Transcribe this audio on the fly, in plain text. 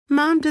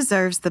Mom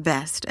deserves the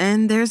best,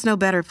 and there's no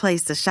better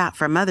place to shop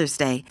for Mother's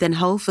Day than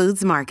Whole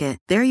Foods Market.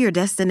 They're your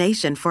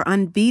destination for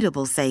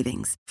unbeatable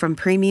savings, from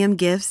premium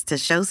gifts to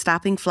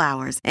show-stopping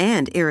flowers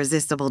and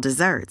irresistible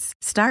desserts.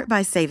 Start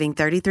by saving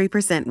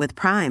 33% with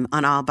Prime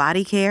on all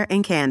body care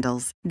and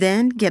candles.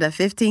 Then get a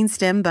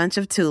 15-stem bunch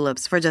of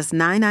tulips for just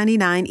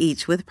 $9.99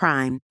 each with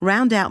Prime.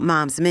 Round out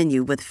Mom's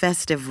menu with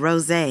festive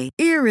rosé,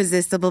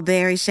 irresistible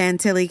berry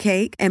chantilly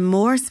cake, and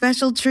more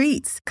special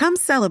treats. Come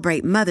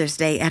celebrate Mother's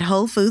Day at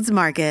Whole Foods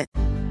Market.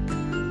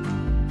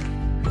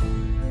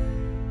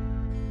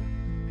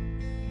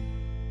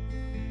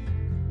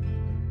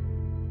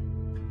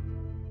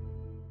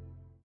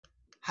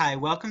 Hi,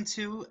 welcome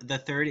to the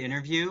third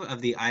interview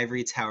of the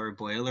Ivory Tower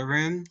Boiler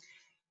Room.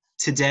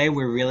 Today,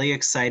 we're really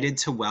excited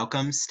to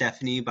welcome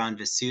Stephanie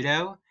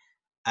Bonvisuto.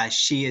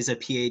 She is a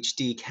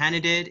PhD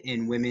candidate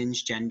in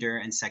Women's Gender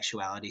and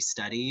Sexuality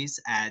Studies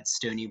at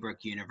Stony Brook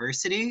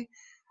University.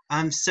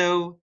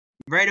 So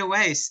right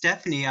away,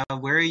 Stephanie,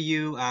 where are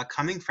you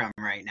coming from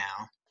right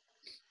now?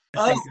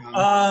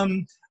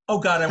 Oh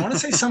God, I want to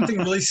say something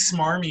really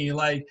smarmy,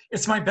 like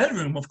it's my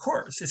bedroom, of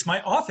course. It's my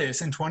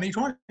office in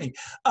 2020.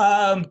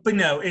 But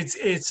no,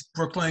 it's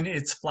Brooklyn,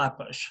 it's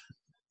Flatbush.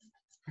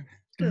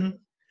 Mm-hmm.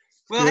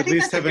 Well, you at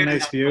least have a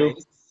nice view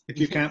if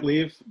you can't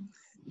leave.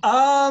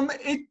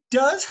 It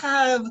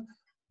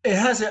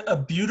has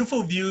a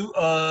beautiful view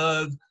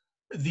of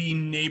the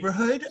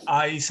neighborhood.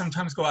 I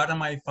sometimes go out on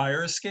my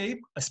fire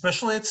escape,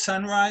 especially at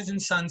sunrise and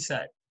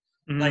sunset.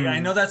 Like, I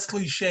know that's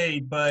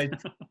cliched, but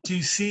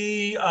to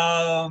see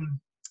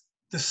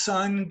the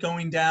sun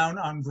going down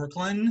on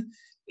Brooklyn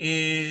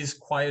is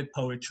quiet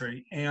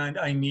poetry, and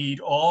I need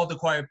all the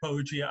quiet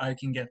poetry I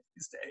can get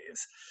these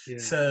days. Yeah.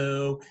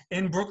 So,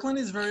 and Brooklyn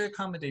is very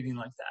accommodating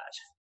like that.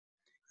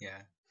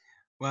 Yeah.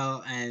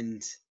 Well,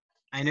 and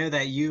I know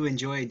that you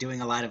enjoy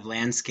doing a lot of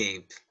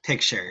landscape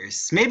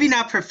pictures. Maybe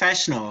not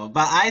professional,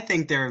 but I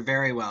think they're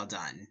very well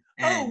done.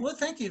 Oh, well,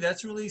 thank you.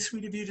 That's really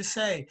sweet of you to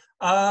say.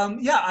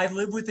 Yeah, I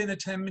live within a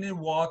 10-minute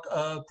walk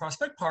of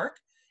Prospect Park,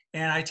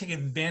 and I take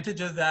advantage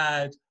of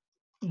that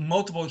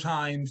multiple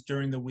times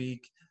during the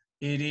week.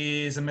 It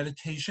is a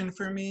meditation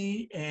for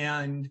me,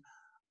 and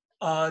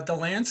the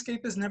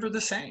landscape is never the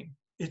same.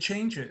 It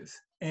changes,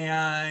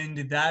 and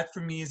that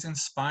for me is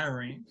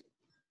inspiring.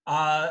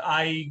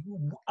 I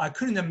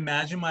couldn't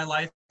imagine my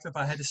life if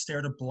I had to stare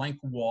at a blank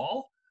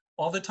wall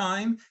all the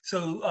time.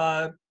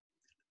 So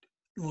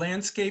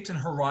landscapes and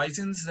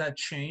horizons that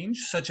change,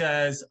 such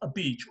as a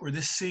beach or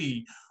the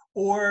sea,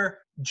 or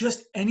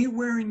just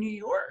anywhere in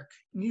New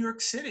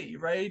York City,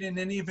 right? In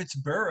any of its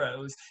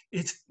boroughs,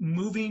 it's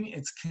moving,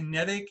 it's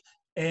kinetic,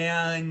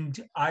 and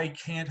I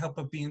can't help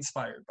but be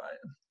inspired by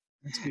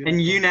it.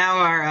 And you now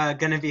are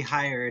going to be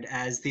hired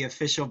as the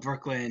official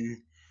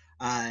Brooklyn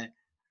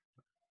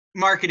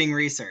marketing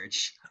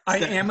research. I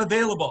am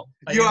available.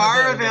 You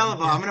are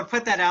available. I'm going to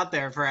put that out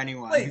there for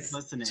anyone who's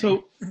listening.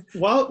 So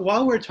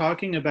while we're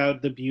talking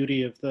about the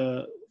beauty of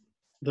the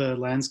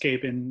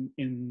landscape in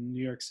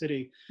New York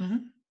City,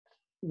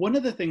 one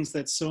of the things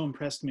that so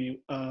impressed me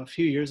a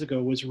few years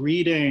ago was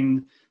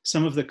reading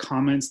some of the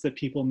comments that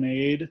people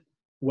made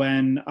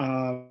when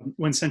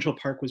Central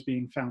Park was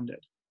being founded.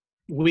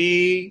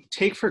 We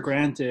take for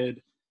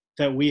granted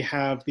that we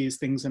have these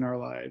things in our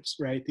lives,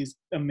 right? These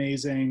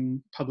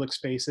amazing public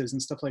spaces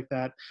and stuff like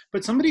that.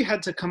 But somebody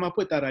had to come up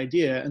with that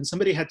idea, and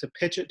somebody had to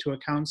pitch it to a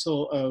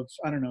council of,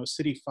 I don't know,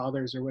 city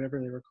fathers or whatever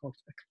they were called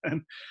back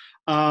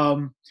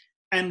then.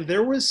 And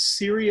there was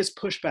serious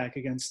pushback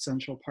against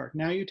Central Park.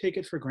 Now you take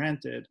it for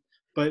granted,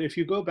 but if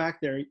you go back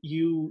there,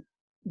 you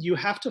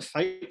have to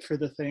fight for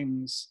the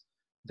things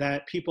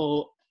that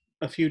people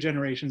a few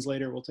generations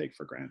later will take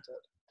for granted.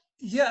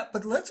 Yeah,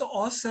 but let's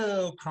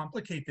also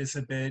complicate this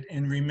a bit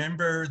and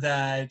remember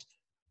that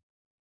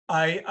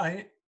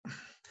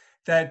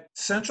that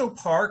Central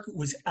Park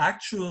was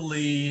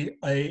actually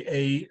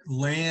a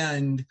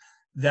land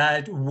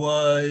that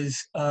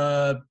was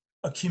a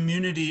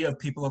community of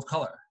people of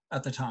color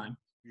at the time.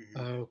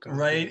 Oh, God.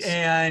 Right?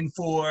 And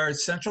for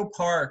Central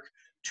Park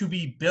to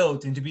be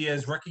built and to be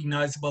as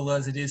recognizable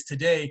as it is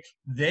today,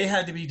 they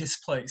had to be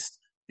displaced.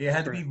 They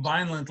had to be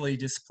violently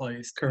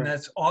displaced. Correct. And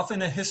that's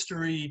often a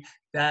history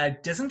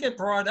that doesn't get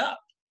brought up.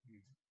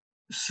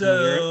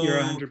 So you're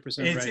 100%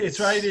 right. It's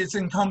right. It's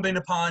incumbent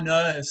upon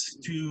us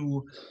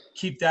to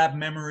keep that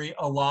memory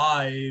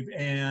alive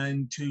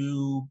and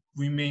to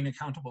remain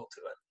accountable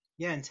to it.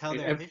 Yeah, and tell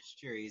their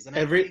histories.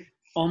 And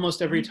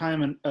almost every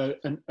time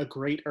a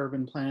great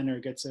urban planner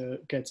gets a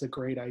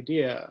great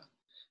idea,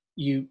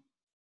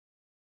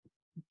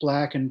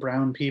 Black and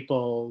brown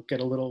people get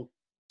a little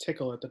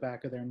tickle at the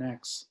back of their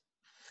necks.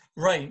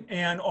 Right,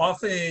 and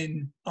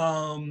often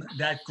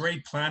that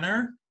great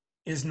planner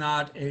is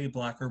not a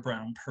Black or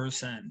brown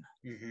person.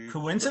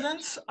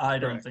 Coincidence? I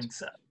don't think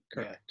so.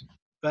 Correct.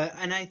 But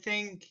I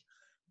think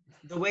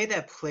the way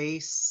that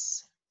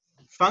place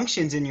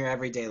functions in your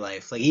everyday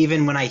life, like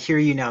even when I hear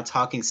you now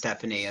talking,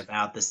 Stephanie,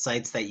 about the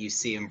sites that you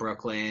see in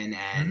Brooklyn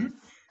and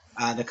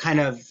the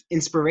kind of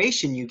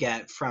inspiration you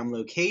get from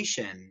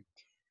location,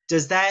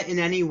 does that in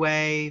any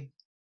way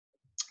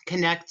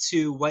connect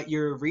to what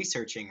you're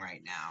researching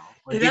right now,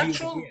 or It give you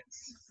actually,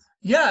 ideas.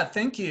 yeah,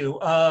 thank you.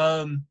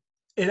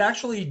 It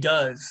actually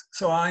does.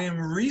 So I am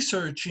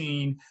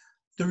researching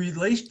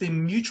the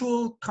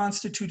mutual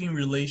constituting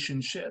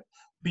relationship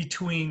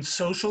between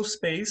social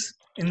space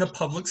in the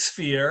public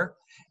sphere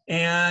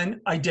and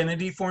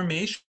identity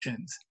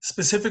formations.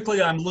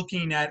 Specifically, I'm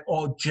looking at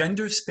all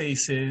gender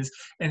spaces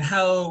and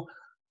how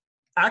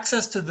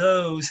access to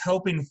those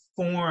help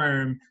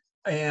inform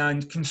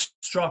and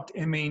construct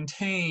and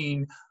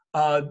maintain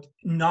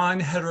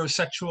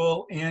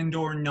non-heterosexual and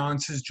or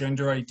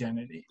non-cisgender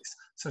identities,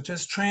 such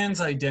as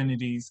trans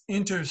identities,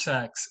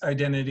 intersex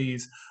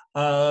identities,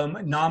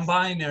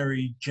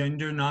 non-binary,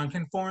 gender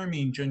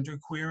non-conforming, gender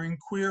queer and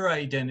queer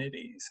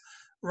identities,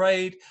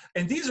 right?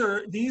 And these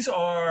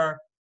are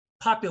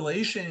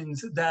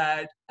populations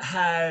that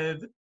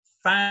have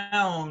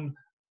found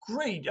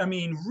great, I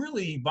mean,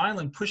 really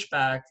violent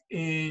pushback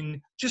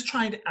in just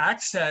trying to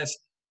access,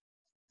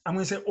 I'm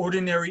going to say,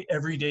 ordinary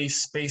everyday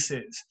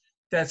spaces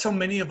that so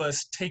many of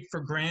us take for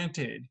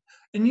granted.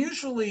 And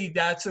usually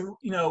that's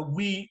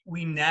we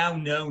now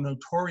know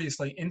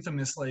notoriously,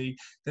 infamously,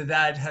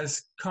 that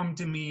has come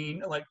to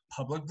mean like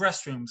public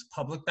restrooms,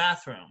 public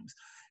bathrooms.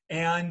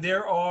 And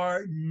there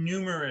are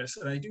numerous,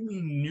 and I do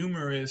mean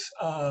numerous,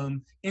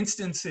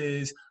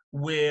 instances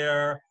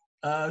where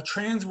a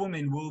trans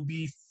woman will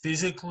be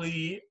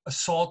physically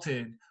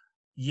assaulted,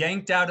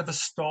 yanked out of a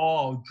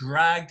stall,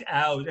 dragged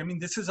out. I mean,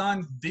 this is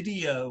on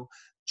video.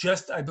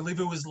 Just, I believe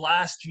it was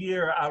last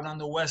year out on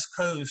the West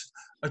Coast,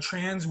 a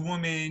trans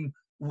woman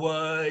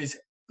was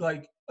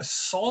like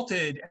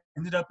assaulted,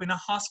 ended up in a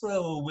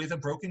hospital with a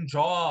broken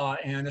jaw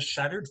and a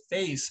shattered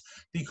face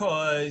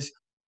because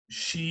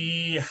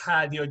she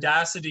had the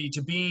audacity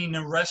to be in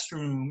a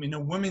restroom, in a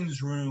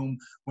women's room,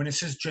 when a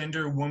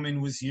cisgender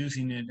woman was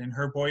using it. And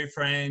her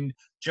boyfriend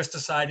just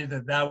decided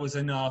that that was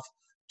enough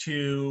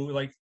to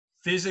like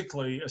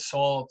physically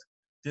assault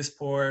this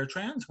poor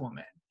trans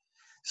woman.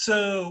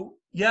 So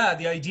yeah,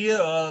 the idea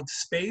of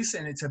space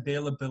and its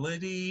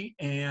availability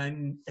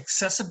and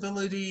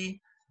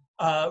accessibility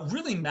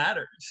really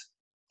matters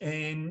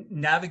in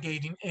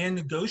navigating and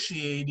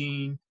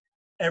negotiating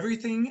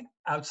everything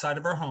outside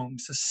of our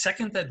homes. The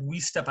second that we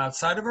step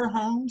outside of our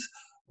homes,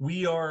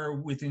 we are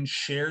within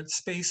shared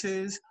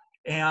spaces,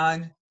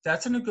 and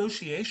that's a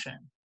negotiation,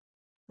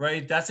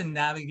 right? That's a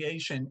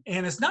navigation.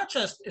 And it's not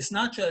just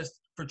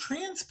for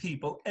trans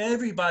people.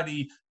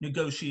 Everybody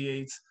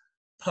negotiates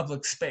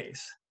public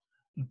space,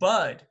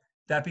 but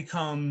that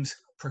becomes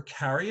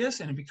precarious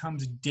and it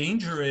becomes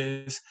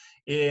dangerous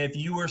if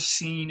you are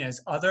seen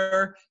as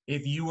other,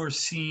 if you are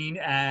seen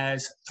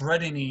as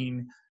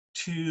threatening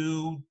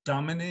to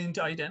dominant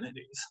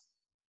identities.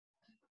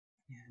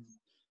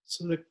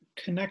 So the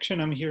connection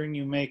I'm hearing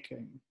you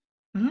making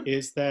Mhm.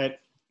 is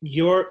that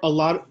a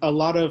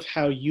lot of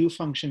how you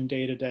function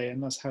day to day,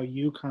 and thus how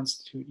you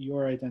constitute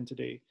your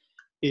identity,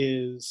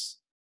 is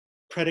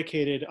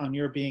predicated on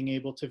your being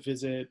able to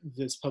visit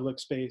this public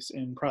space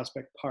in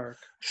Prospect Park.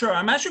 Sure,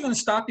 I'm actually going to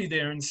stop you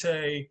there and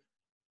say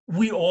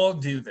we all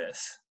do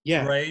this.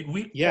 Yeah. Right?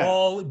 We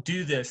all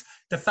do this.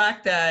 The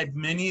fact that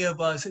many of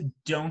us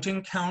don't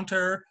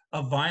encounter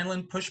a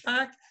violent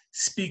pushback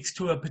speaks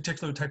to a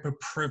particular type of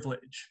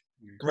privilege.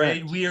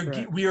 Correct.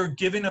 Right? We are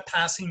given a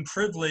passing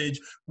privilege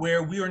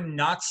where we are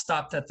not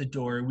stopped at the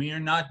door. We are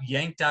not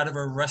yanked out of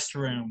a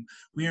restroom.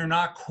 We are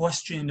not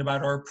questioned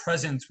about our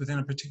presence within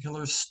a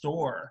particular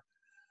store.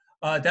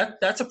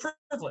 That's a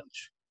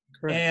privilege.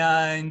 Correct.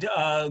 And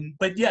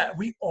but yeah,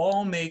 we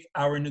all make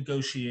our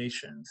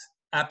negotiations.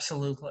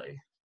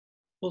 Absolutely.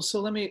 Well,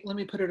 so let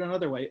me put it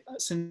another way.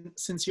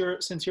 Since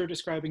you're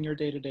describing your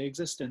day-to-day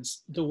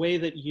existence, the way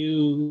that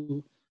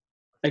you,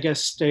 I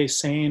guess, stay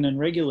sane and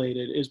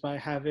regulated is by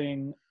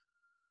having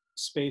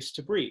space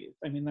to breathe.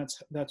 I mean,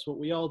 that's what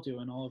we all do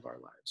in all of our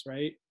lives,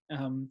 right?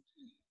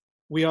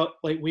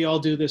 We all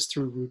do this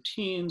through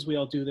routines. We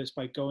all do this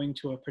by going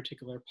to a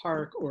particular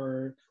park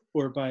or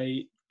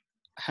by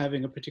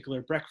having a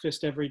particular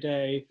breakfast every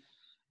day.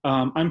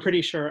 I'm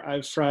pretty sure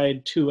I've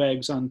fried 2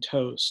 eggs on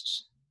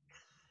toast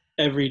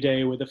every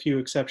day, with a few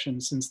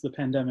exceptions, since the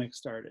pandemic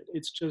started.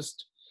 It's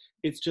just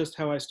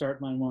how I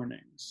start my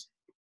mornings,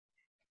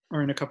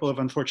 or in a couple of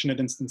unfortunate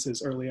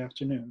instances, early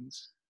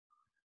afternoons.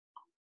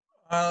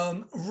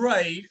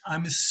 Right.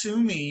 I'm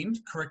assuming,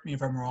 correct me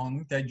if I'm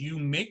wrong, that you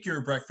make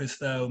your breakfast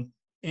though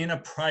in a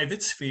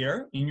private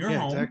sphere in your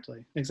home.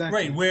 Exactly.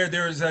 Right, where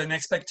there is an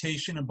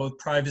expectation of both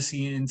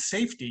privacy and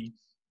safety.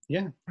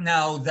 Yeah.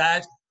 Now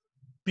that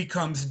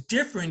becomes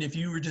different if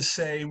you were to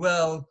say,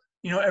 well,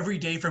 every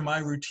day for my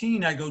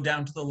routine, I go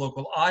down to the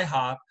local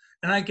IHOP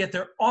and I get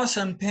their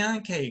awesome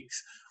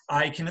pancakes.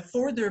 I can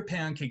afford their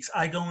pancakes.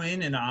 I go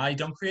in and I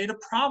don't create a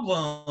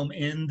problem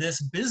in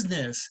this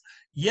business.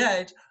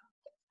 Yet,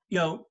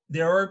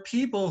 there are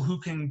people who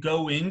can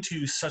go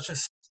into such a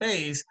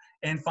space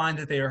and find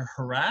that they are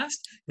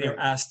harassed. They're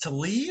asked to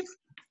leave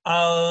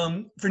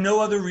for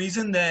no other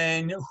reason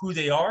than who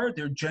they are,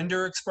 their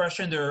gender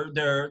expression,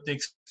 the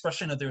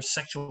expression of their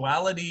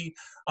sexuality.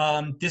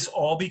 This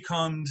all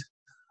becomes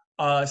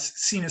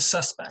seen as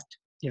suspect.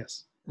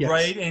 Yes.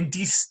 Right? And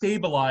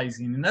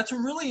destabilizing. And that's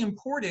really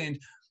important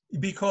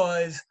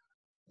because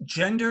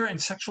gender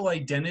and sexual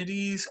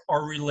identities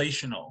are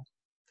relational,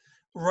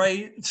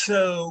 right?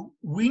 So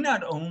we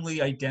not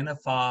only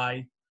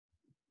identify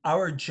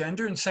our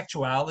gender and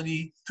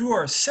sexuality through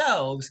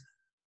ourselves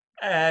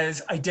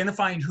as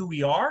identifying who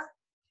we are,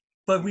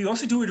 but we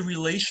also do it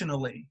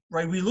relationally,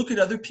 right? We look at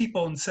other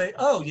people and say,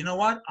 oh, you know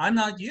what? I'm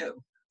not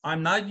you.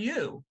 I'm not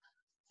you.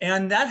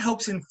 And that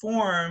helps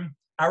inform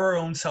our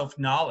own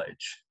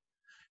self-knowledge,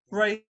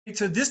 right?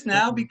 So this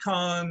now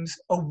becomes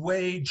a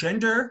way,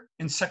 gender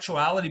and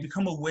sexuality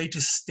become a way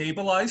to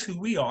stabilize who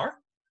we are,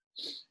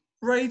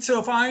 right? So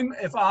if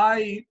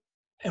I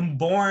am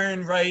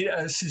born, right,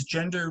 a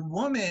cisgender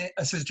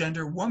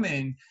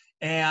woman,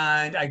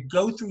 and I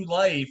go through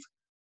life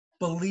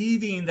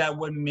believing that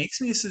what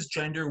makes me a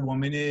cisgender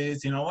woman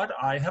is, you know what,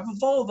 I have a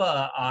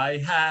vulva, I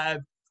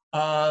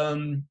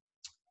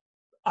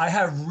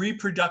have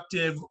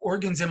reproductive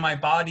organs in my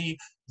body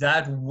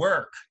that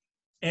work.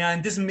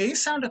 And this may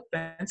sound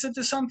offensive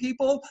to some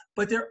people,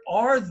 but there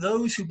are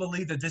those who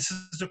believe that this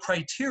is the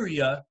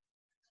criteria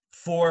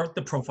for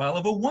the profile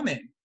of a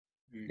woman.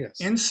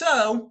 Yes. And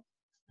so,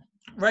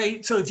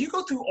 right, so if you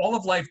go through all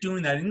of life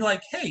doing that and you're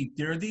like, hey,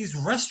 there are these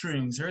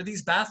restrooms, there are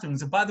these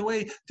bathrooms, and by the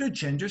way, they're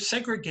gender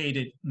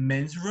segregated,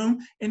 men's room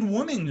and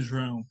women's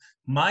room.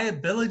 My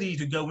ability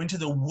to go into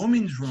the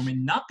women's room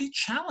and not be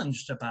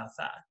challenged about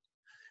that,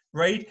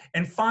 right?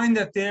 And find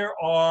that there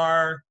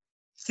are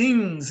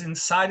things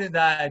inside of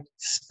that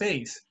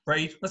space,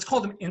 right? Let's call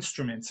them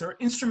instruments. There are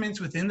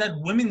instruments within that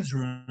women's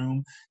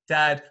room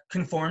that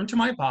conform to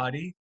my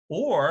body,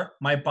 or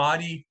my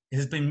body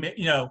has been,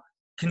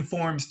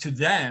 conforms to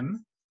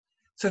them.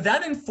 So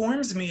that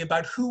informs me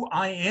about who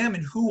I am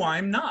and who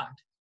I'm not.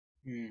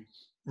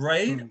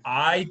 Right?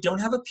 I don't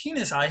have a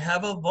penis. I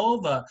have a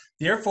vulva.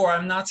 Therefore,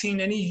 I'm not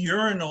seeing any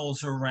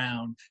urinals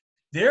around.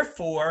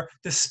 Therefore,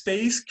 the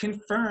space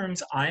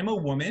confirms I'm a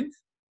woman.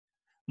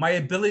 My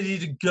ability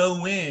to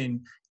go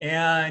in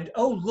and,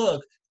 oh,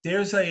 look,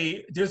 there's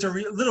a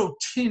little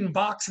tin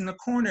box in the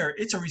corner.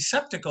 It's a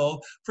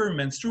receptacle for a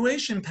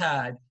menstruation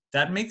pad.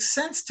 That makes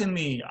sense to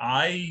me.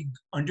 I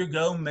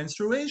undergo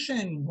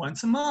menstruation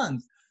once a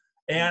month,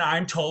 and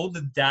I'm told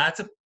that that's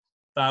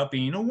about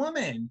being a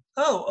woman.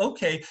 Oh,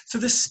 okay. So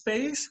the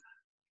space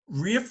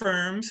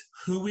reaffirms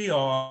who we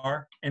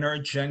are and our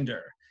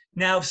gender.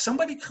 Now, if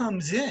somebody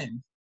comes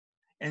in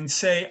and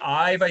say,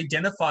 I've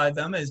identified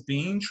them as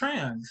being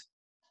trans,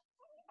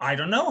 I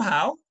don't know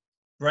how,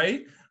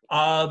 right?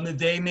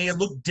 They may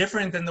look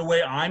different than the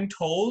way I'm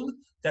told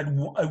that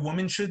a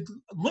woman should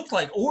look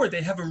like, or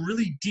they have a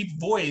really deep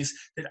voice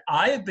that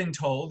I have been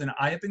told and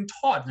I have been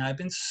taught and I've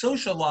been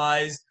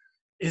socialized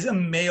is a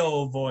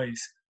male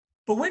voice.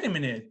 But wait a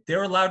minute,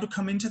 they're allowed to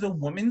come into the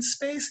woman's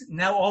space?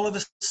 Now all of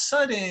a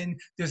sudden,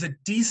 there's a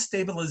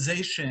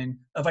destabilization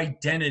of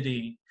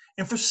identity.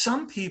 And for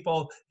some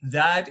people,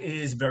 that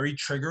is very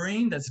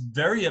triggering, that's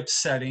very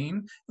upsetting,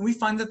 and we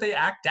find that they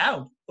act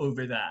out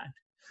over that.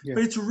 Yeah.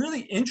 But it's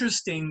really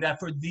interesting that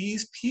for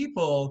these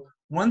people,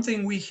 one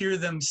thing we hear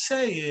them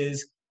say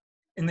is,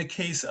 in the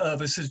case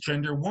of a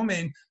cisgender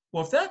woman,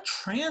 well, if that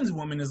trans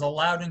woman is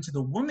allowed into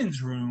the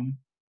women's room,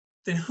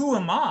 then who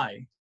am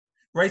I?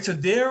 Right? So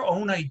their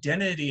own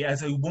identity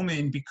as a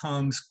woman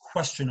becomes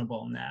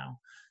questionable now,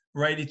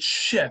 right? It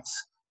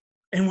shifts,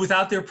 and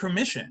without their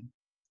permission.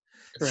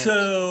 Correct.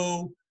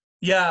 So,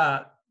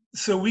 yeah,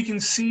 so we can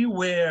see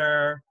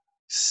where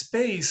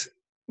space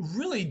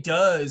really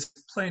does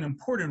play an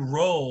important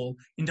role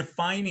in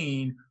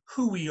defining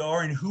who we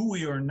are and who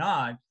we are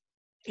not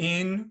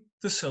in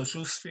the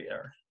social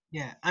sphere.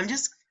 Yeah, I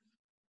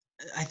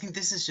think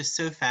this is just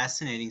so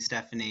fascinating,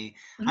 Stephanie.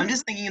 I'm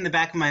just thinking in the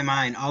back of my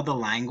mind, all the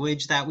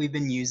language that we've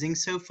been using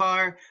so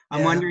far.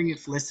 I'm wondering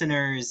if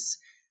listeners,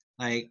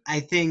 I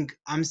think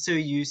I'm so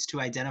used to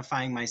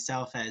identifying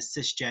myself as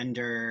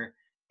cisgender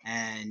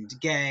and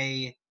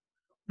gay,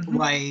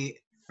 white,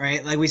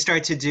 right? Like we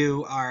start to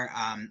do our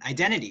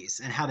identities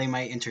and how they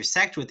might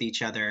intersect with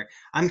each other.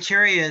 I'm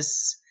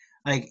curious,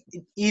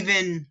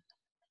 even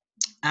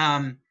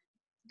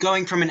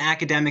going from an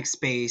academic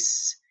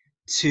space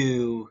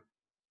to,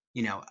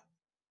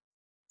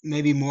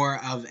 maybe more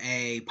of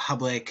a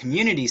public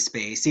community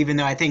space, even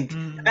though I think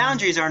the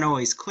boundaries aren't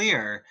always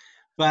clear.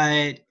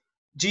 But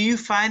do you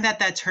find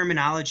that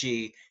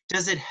terminology,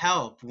 does it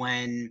help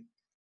when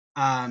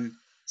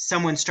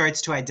someone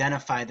starts to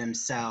identify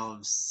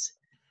themselves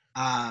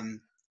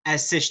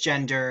as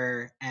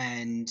cisgender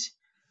and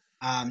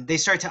they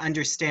start to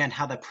understand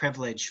how the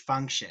privilege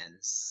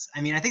functions?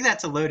 I mean, I think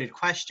that's a loaded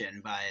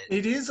question, but...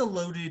 It is a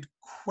loaded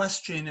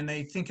question, and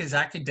I think as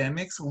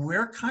academics,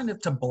 we're kind of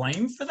to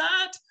blame for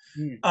that.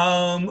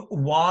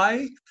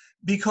 Why?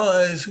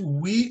 Because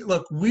we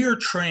are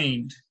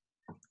trained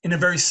in a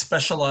very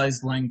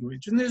specialized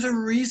language, and there's a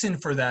reason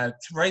for that,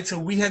 right? So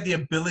we have the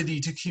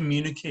ability to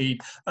communicate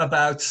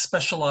about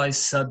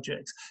specialized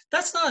subjects.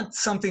 That's not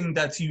something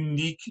that's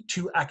unique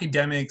to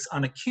academics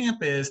on a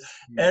campus.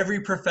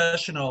 Every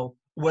professional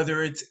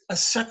whether it's a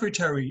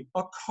secretary,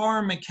 a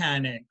car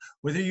mechanic,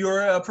 whether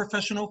you're a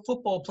professional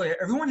football player,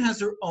 everyone has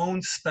their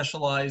own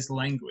specialized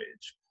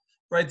language,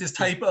 right? This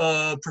type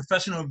of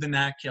professional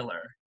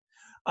vernacular.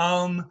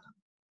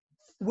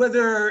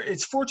 Whether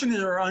it's fortunate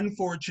or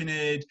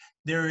unfortunate,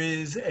 there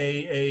is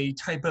a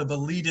type of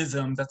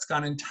elitism that's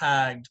gotten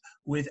tagged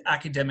with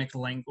academic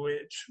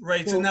language,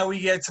 right? So now we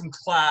get some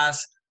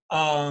class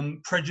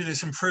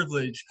prejudice and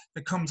privilege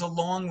that comes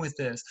along with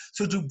this.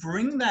 So to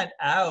bring that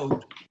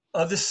out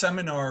of the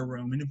seminar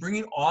room and to bring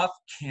it off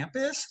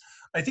campus,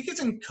 I think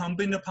it's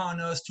incumbent upon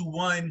us to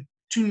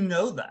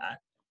know that,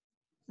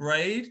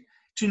 right?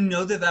 To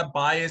know that that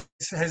bias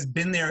has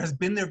been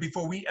there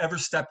before we ever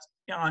stepped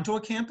onto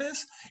a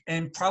campus,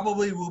 and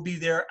probably will be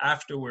there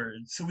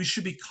afterwards. So we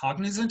should be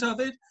cognizant of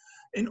it,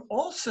 and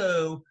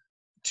also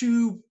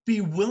to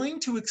be willing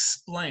to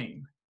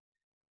explain,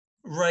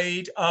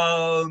 right?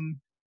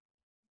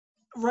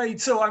 Right.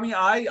 So, I mean,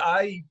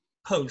 I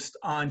post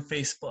on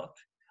Facebook.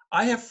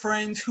 I have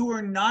friends who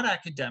are not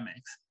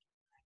academics.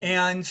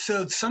 And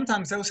so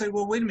sometimes they'll say,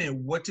 well, wait a minute,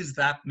 what does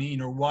that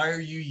mean? Or why are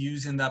you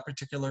using that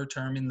particular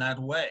term in that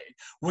way?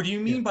 What do you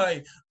mean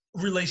by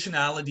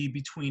relationality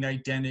between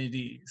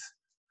identities?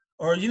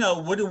 Or,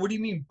 what do you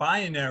mean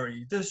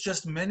binary? There's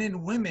just men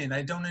and women.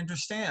 I don't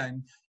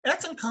understand.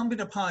 That's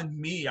incumbent upon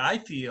me, I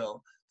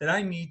feel, that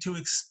I need to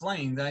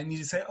explain, that I need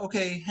to say,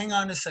 okay, hang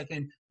on a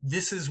second.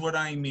 This is what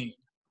I mean.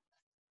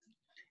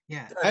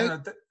 Yeah.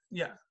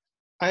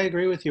 I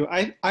agree with you.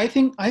 I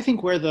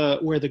think where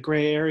the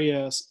gray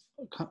areas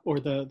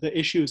or the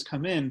issues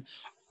come in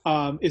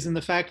is in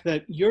the fact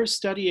that you're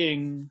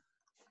studying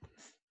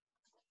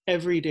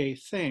everyday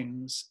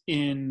things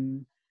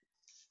in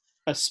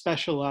a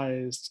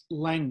specialized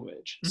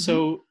language. Mm-hmm.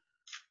 So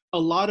a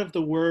lot of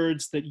the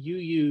words that you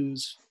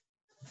use,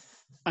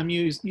 I'm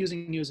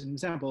using you as an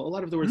example, a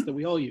lot of the words that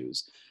we all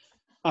use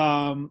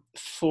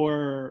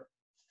for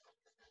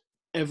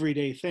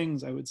everyday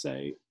things, I would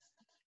say,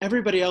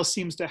 everybody else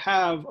seems to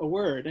have a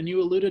word. And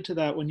you alluded to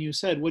that when you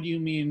said, what do you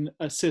mean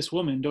a cis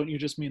woman? Don't you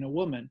just mean a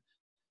woman?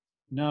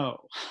 No,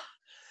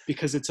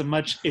 because it's a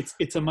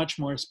much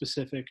more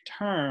specific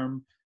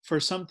term for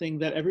something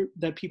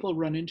that people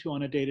run into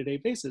on a day-to-day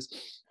basis.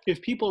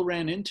 If people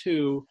ran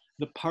into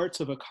the parts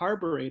of a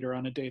carburetor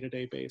on a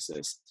day-to-day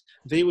basis,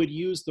 they would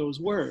use those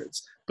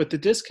words. But the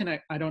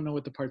disconnect, I don't know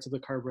what the parts of the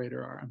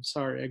carburetor are. I'm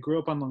sorry. I grew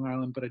up on Long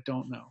Island, but I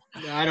don't know.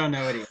 I don't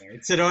know it either.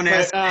 So don't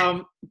ask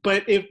me.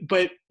 But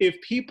if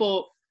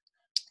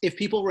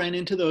people ran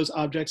into those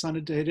objects on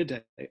the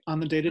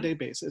day-to-day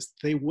basis,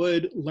 they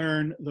would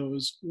learn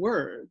those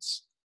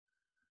words.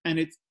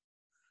 And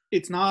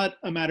it's not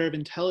a matter of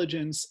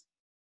intelligence,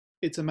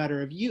 it's a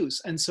matter of use.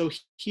 And so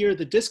here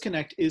the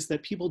disconnect is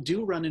that people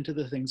do run into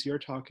the things you're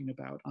talking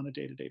about on a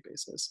day-to-day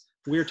basis.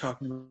 We're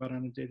talking about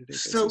on a day-to-day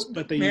basis,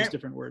 but they use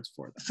different words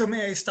for them. So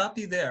may I stop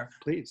you there?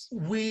 Please.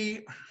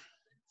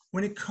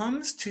 When it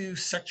comes to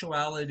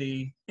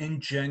sexuality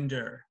and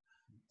gender,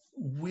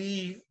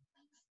 we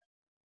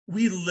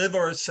live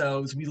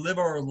ourselves, we live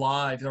our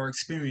lives, our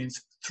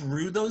experience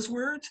through those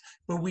words,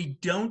 but we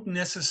don't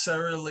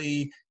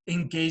necessarily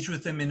engage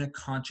with them in a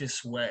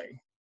conscious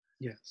way.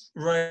 Yes.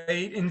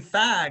 Right. In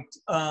fact,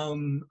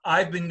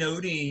 I've been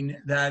noting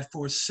that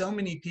for so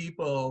many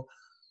people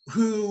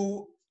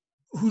who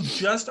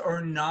just are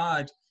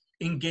not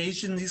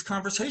engaged in these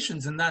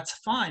conversations, and that's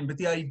fine, but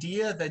the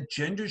idea that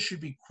gender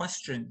should be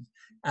questioned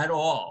at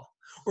all,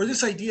 or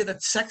this idea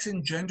that sex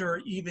and gender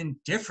are even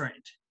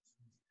different,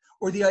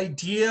 or the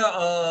idea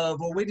of,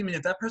 well, wait a minute,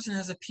 if that person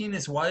has a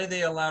penis, why are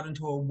they allowed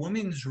into a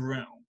woman's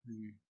room?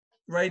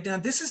 Right now,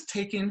 this is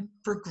taken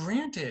for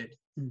granted.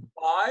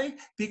 Why?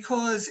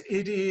 Because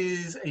it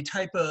is a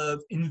type of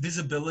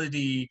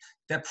invisibility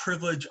that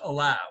privilege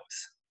allows,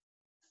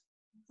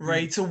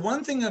 right? So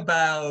one thing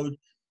about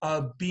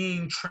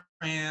being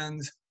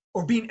trans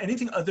or being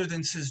anything other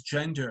than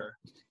cisgender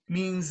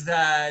means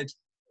that,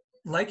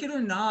 like it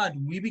or not,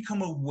 we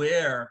become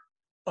aware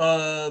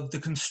of the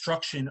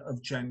construction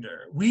of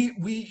gender. We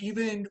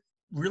even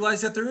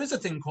realize that there is a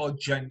thing called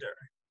gender,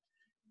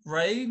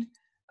 right?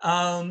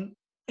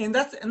 And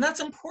that's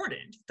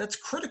important. That's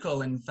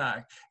critical, in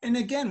fact. And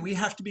again, we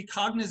have to be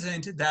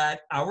cognizant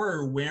that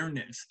our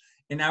awareness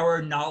and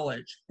our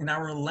knowledge and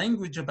our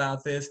language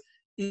about this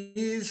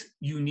is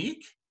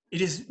unique. It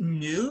is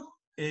new.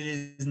 It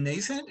is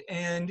nascent,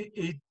 and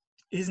it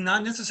is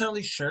not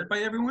necessarily shared by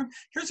everyone.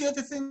 Here's the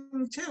other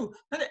thing too: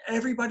 not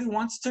everybody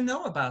wants to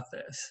know about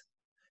this.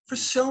 For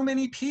so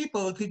many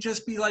people, it could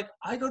just be like,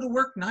 I go to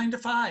work 9 to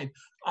 5.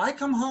 I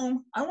come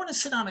home. I want to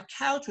sit on a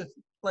couch with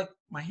like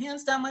my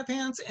hands down my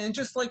pants and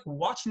just like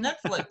watch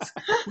Netflix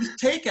with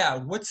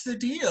takeout. What's the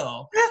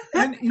deal?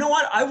 And you know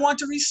what? I want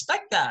to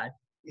respect that.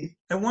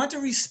 I want to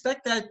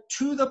respect that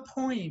to the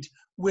point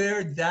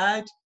where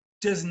that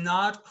does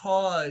not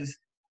cause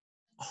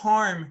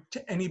harm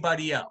to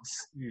anybody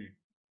else.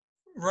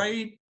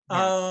 Right?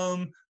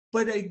 Yeah.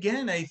 But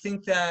again, I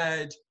think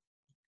that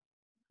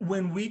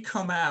when we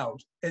come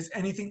out as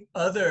anything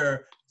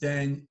other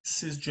than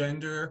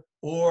cisgender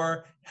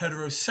or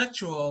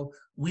heterosexual,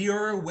 we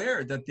are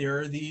aware that there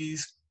are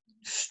these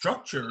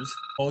structures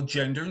called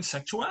gender and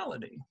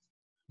sexuality.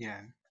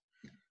 Yeah.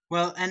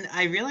 Well, and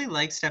I really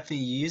like, Stephanie,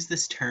 you use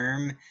this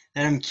term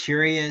that I'm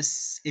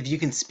curious if you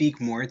can speak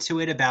more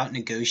to it about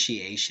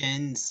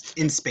negotiations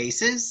in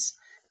spaces.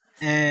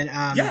 And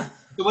Yeah,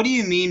 so what do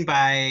you mean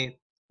by,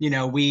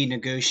 we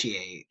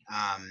negotiate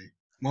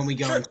when we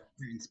go sure. into a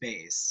certain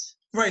space?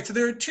 Right. So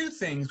there are two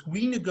things.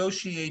 We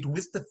negotiate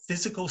with the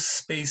physical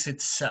space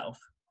itself.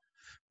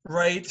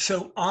 Right.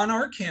 So on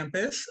our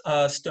campus,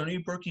 Stony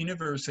Brook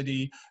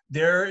University,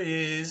 there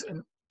is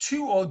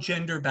two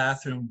all-gender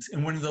bathrooms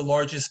in one of the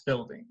largest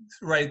buildings.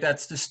 Right.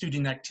 That's the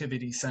Student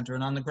Activity Center.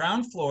 And on the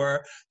ground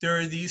floor, there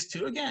are these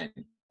two, again,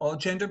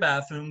 all-gender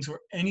bathrooms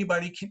where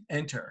anybody can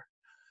enter.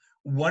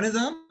 One of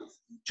them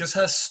just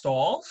has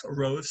stalls, a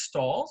row of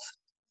stalls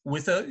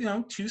with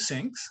two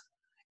sinks.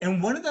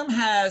 And one of them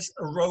has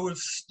a row of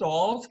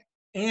stalls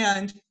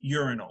and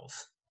urinals.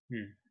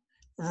 Hmm.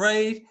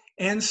 Right?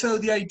 And so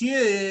the idea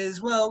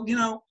is, well,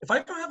 if I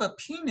don't have a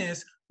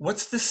penis,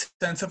 what's the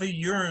sense of a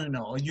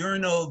urinal? A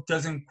urinal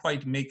doesn't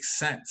quite make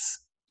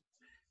sense.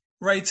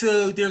 Right?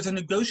 So there's a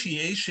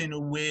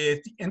negotiation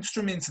with the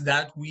instruments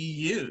that we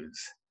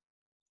use.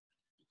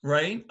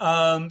 Right?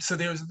 So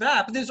there's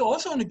that, but there's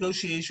also a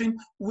negotiation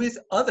with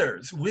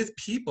others, with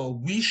people.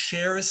 We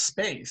share a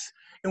space,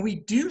 and we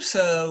do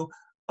so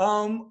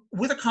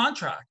with a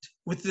contract,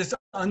 with this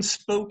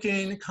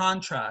unspoken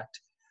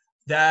contract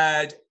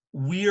that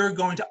we are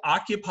going to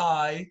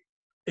occupy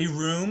a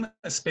room,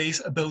 a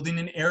space, a building,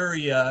 an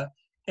area,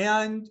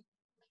 and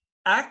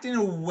act in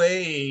a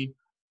way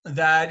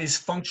that is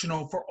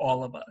functional for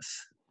all of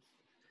us.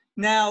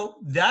 Now,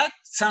 that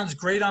sounds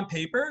great on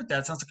paper.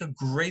 That sounds like a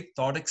great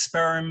thought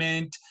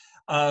experiment.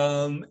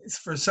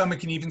 For some, it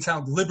can even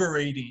sound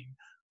liberating.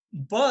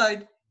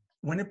 But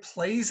when it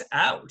plays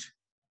out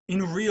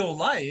in real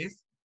life,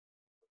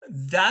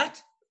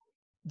 that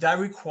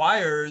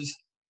requires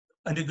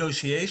a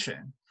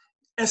negotiation,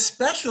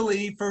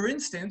 especially, for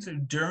instance,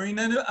 during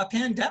a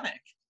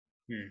pandemic.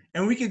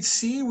 And we can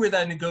see where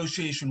that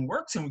negotiation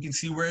works, and we can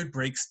see where it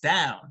breaks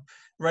down,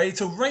 right?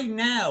 So right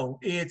now,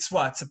 it's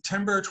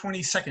September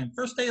 22nd,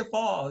 first day of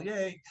fall,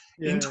 yay,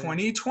 in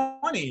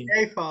 2020.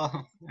 Yay,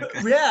 fall.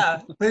 Okay.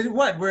 Yeah, but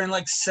we're in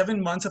like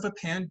 7 months of a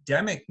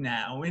pandemic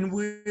now, and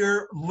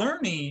we're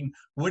learning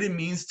what it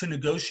means to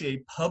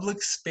negotiate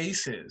public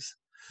spaces.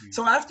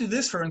 So after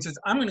this, for instance,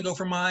 I'm going to go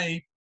for my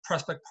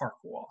Prospect Park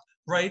walk,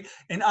 right?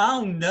 And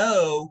I'll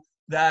know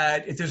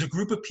that if there's a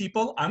group of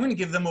people, I'm going to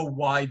give them a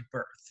wide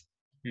berth.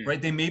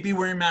 Right, they may be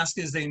wearing masks.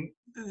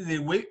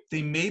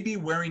 They may be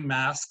wearing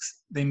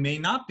masks. They may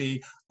not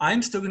be.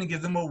 I'm still going to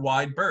give them a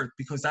wide berth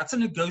because that's a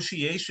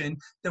negotiation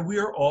that we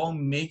are all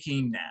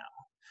making now.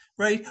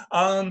 Right,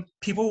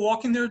 people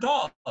walking their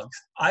dogs.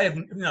 I have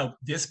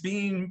this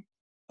being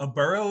a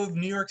borough of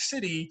New York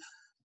City,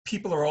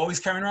 people are always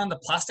carrying around the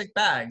plastic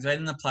bags, right,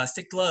 and the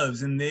plastic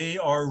gloves, and they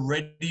are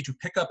ready to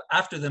pick up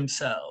after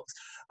themselves.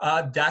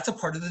 That's a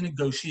part of the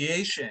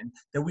negotiation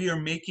that we are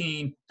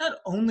making, not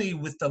only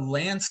with the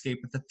landscape,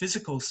 with the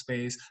physical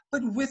space,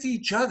 but with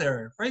each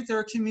other, right? There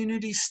are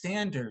community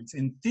standards.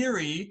 In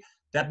theory,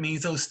 that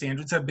means those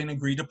standards have been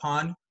agreed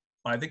upon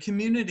by the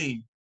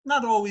community.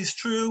 Not always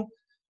true.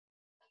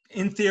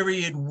 In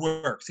theory, it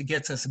works. It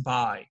gets us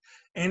by.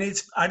 And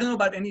I don't know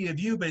about any of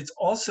you, but it's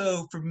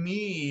also, for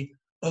me,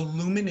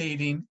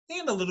 illuminating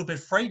and a little bit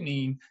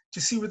frightening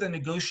to see where the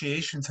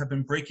negotiations have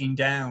been breaking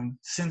down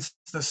since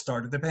the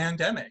start of the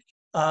pandemic.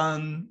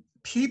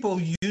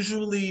 People,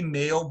 usually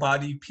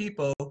male-bodied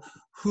people,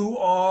 who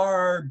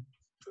are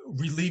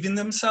relieving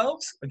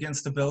themselves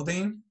against the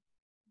building,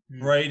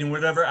 right, in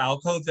whatever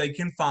alcove they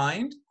can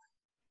find.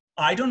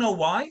 I don't know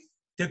why.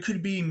 There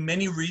could be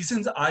many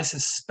reasons. I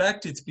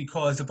suspect it's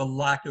because of a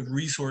lack of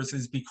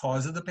resources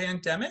because of the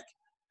pandemic.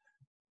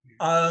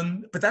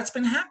 But that's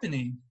been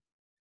happening.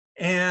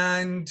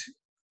 And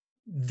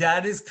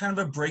that is kind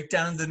of a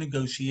breakdown of the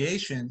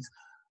negotiations.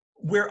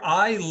 Where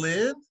I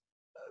live,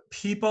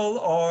 people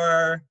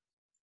are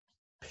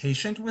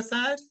patient with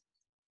that,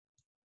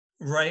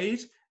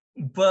 right?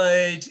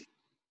 But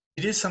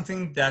it is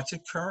something that's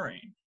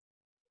occurring.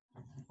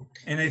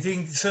 And I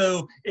think,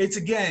 so it's,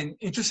 again,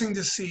 interesting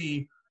to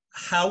see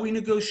how we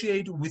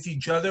negotiate with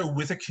each other,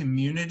 with a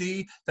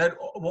community. That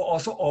will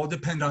also all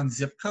depend on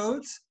zip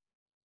codes,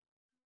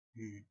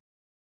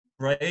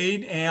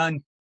 right?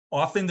 And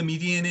often the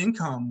median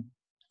income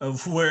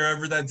of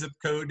wherever that zip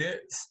code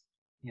is.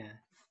 Yeah.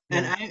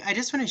 And I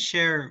just want to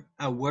share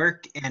a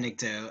work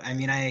anecdote. I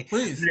mean, I'm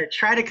Please. going to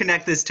try to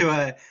connect this to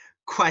a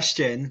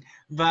question,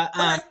 but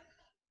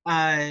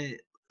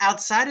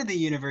outside of the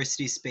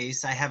university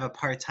space, I have a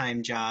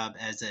part-time job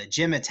as a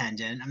gym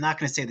attendant. I'm not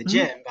going to say the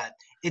gym, but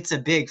it's a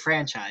big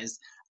franchise.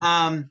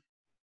 And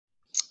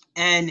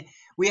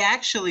we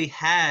actually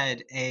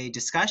had a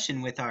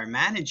discussion with our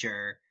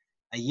manager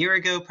a year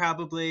ago,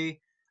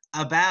 probably,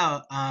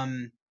 about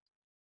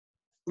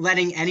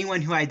letting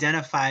anyone who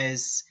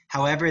identifies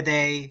however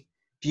they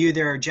view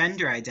their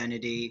gender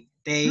identity,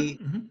 they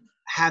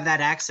have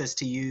that access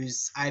to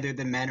use either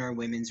the men or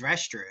women's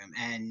restroom.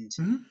 And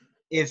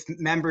if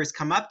members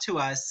come up to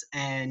us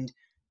and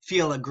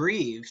feel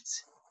aggrieved,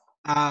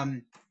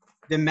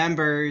 the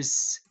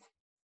members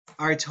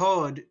are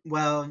told,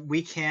 well,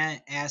 we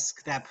can't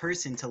ask that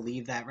person to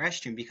leave that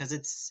restroom because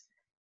it's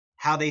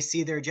how they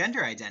see their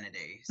gender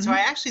identity. So I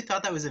actually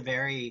thought that was a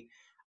very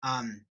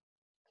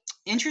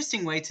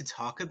interesting way to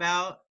talk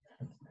about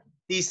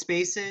these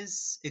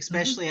spaces,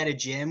 especially at a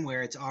gym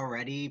where it's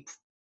already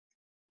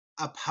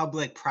a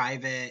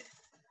public-private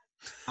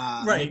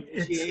right.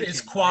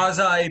 It's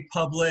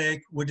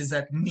quasi-public. What does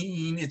that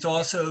mean? It's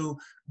also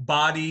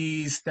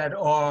bodies that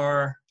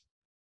are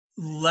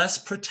less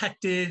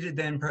protected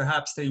than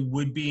perhaps they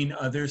would be in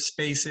other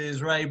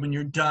spaces, right? When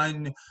you're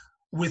done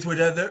with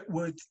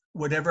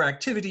whatever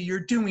activity you're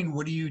doing,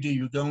 what do?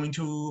 You're going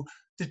to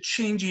the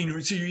changing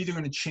room. So you're either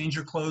going to change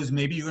your clothes,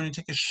 maybe you're going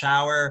to take a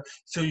shower.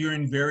 So you're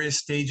in various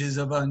stages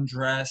of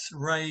undress,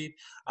 right?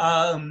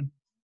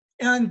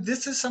 And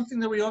this is something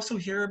that we also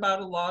hear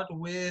about a lot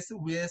with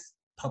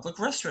public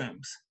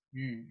restrooms,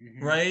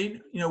 right?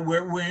 You know,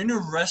 we're in a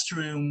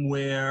restroom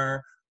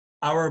where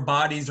our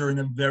bodies are in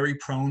a very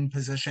prone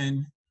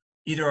position.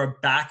 Either our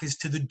back is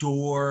to the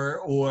door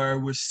or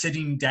we're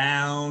sitting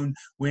down.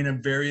 We're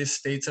in various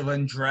states of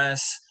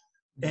undress.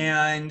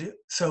 And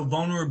so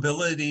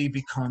vulnerability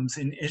becomes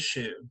an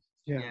issue.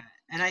 Yeah.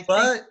 And I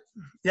think,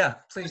 yeah,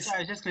 please. I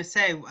was just going to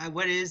say,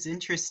 what is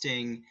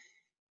interesting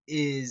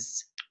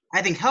is,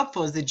 I think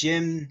helpful is the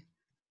gym.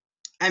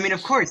 I mean,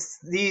 of course,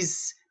 the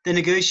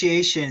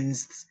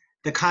negotiations,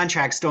 the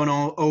contracts don't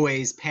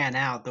always pan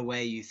out the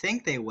way you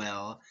think they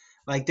will.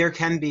 Like there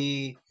can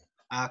be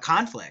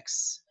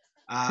conflicts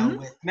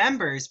with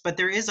members, but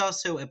there is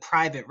also a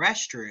private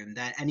restroom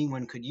that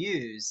anyone could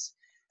use.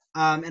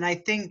 And I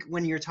think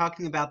when you're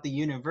talking about the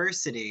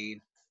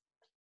university,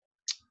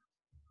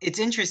 it's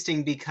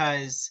interesting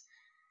because...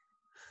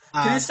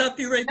 Can I stop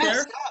you right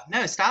there?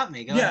 Stop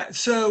me. Go ahead.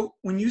 So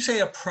when you say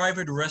a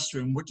private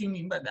restroom, what do you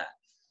mean by that?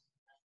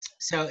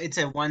 So it's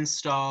a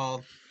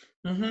one-stall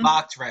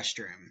locked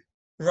restroom.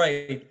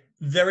 Right.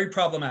 Very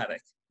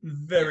problematic.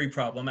 Very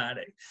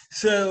problematic.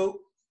 So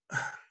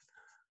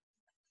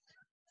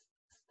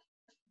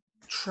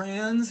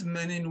trans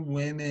men and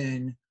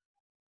women,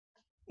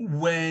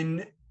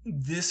 when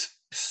they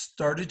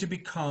started to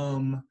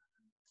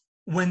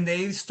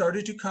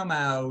come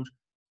out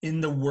in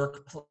the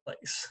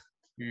workplace,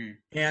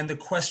 and the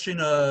question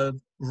of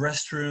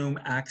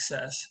restroom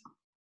access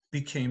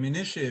became an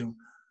issue.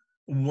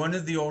 One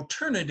of the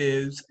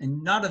alternatives,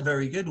 and not a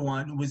very good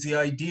one, was the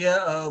idea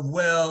of,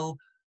 well,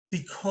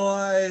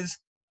 because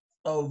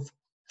of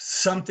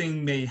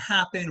something may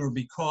happen or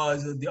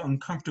because of the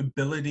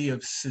uncomfortability of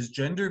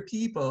cisgender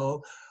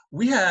people,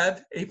 we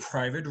have a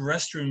private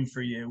restroom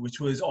for you, which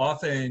was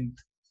often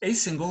a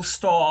single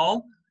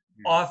stall,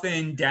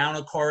 often down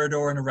a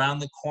corridor and around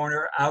the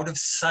corner, out of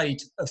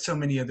sight of so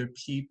many other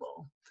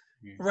people.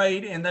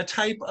 Right, and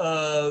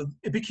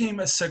it became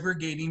a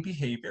segregating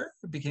behavior.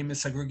 It became a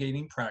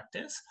segregating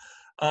practice.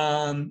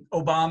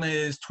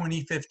 Obama's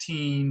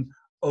 2015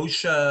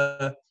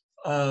 OSHA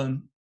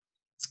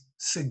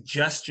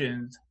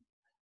suggestions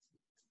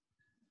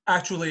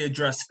actually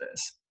address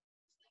this,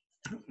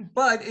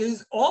 but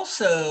is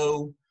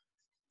also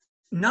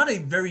not a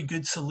very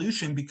good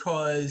solution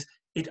because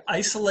it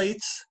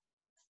isolates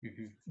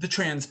the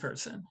trans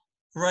person,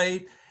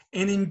 right?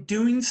 And in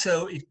doing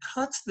so, it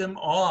cuts them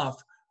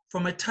off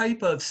from a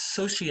type of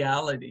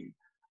sociality,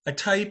 a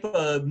type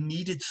of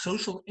needed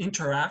social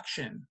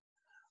interaction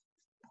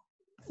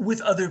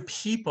with other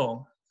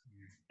people.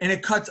 And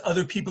it cuts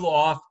other people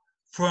off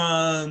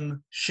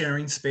from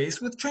sharing space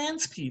with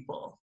trans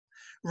people,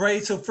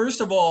 right? So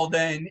first of all,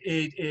 then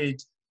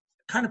it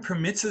kind of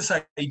permits this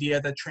idea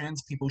that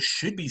trans people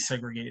should be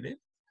segregated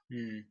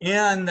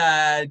and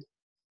that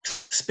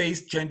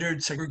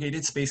gendered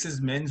segregated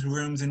spaces, men's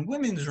rooms and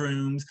women's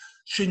rooms,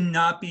 should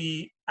not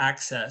be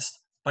accessed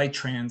by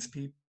trans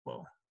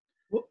people.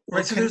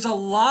 Right, so there's a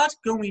lot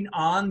going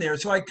on there.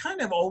 So I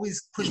kind of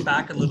always push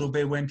back a little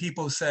bit when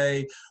people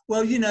say,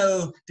 well, you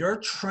know, there are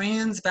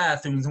trans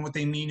bathrooms, and what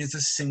they mean is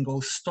a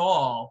single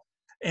stall.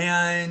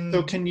 And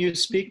so can you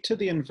speak to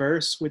the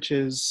inverse, which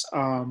is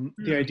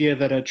the idea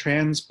that a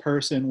trans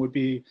person would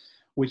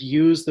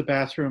use the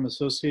bathroom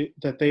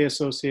that they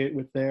associate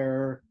with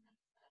their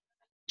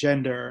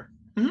gender,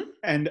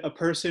 and a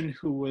person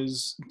who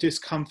was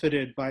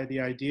discomfited by the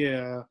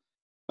idea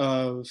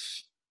of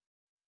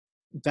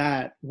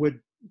that would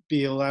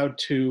be allowed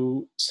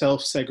to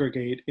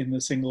self-segregate in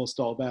the single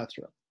stall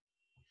bathroom?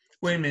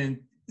 Wait a minute.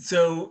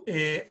 So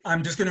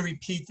I'm just going to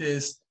repeat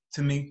this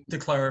to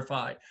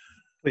clarify.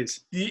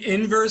 Please. The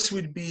inverse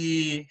would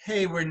be,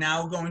 hey, we're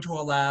now going to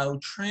allow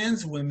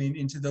trans women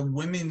into the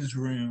women's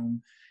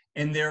room,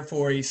 and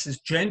therefore a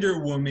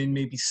cisgender woman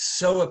may be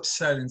so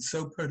upset and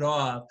so put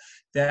off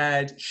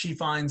that she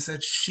finds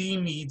that she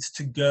needs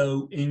to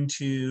go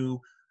into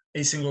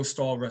a single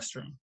stall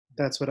restroom.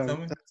 That's what I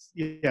was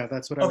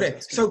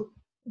asking. So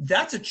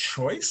that's a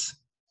choice.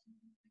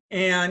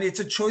 And it's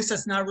a choice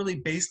that's not really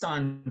based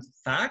on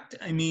fact.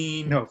 I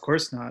mean, no, of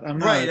course not. I'm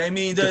right. not I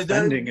mean,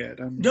 defending it.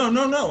 no. I'm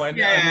not.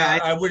 Yeah,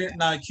 I wouldn't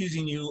not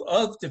accusing you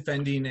of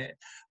defending it,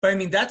 but I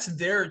mean that's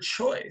their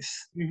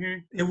choice.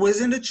 It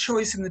wasn't a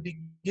choice in the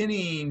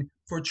beginning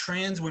for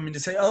trans women to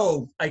say,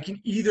 "Oh, I can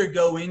either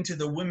go into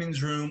the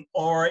women's room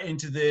or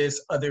into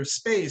this other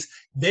space."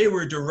 They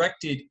were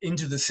directed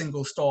into the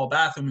single stall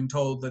bathroom and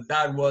told that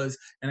that was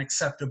an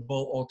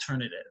acceptable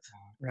alternative.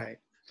 Right.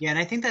 Yeah, and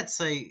I think that's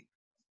like.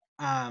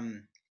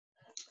 And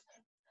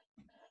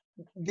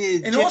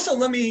also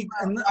let me.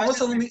 Well, I was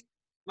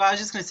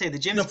just going to say the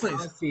gym's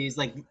policies,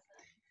 like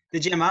the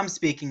gym I'm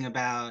speaking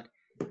about,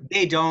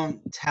 they don't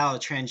tell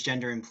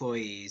transgender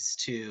employees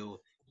to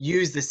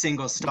use the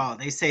single stall.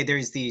 They say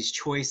there's these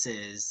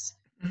choices,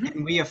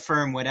 and we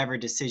affirm whatever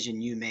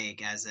decision you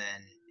make as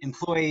an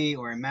employee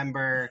or a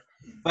member.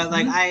 But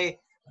like I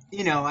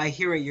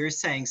hear what you're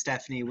saying,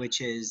 Stephanie, which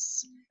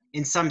is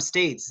in some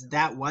states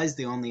that was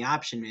the only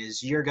option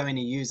is you're going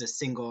to use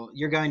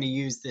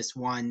this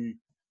one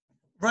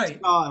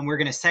stall, and we're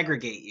going to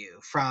segregate you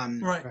from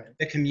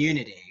the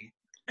community.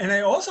 And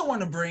I also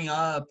want to bring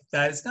up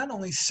that it's not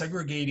only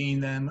segregating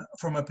them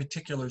from a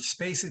particular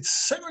space,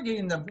 it's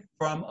segregating them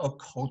from a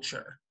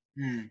culture.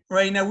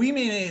 Right now, we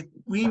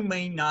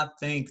may not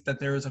think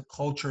that there is a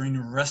culture in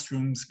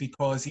restrooms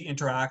because the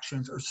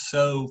interactions are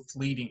so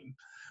fleeting.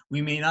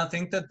 We may not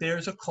think that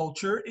there's a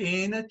culture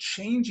in a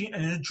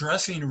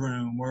dressing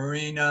room or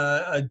in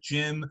a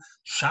gym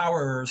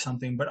shower or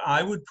something. But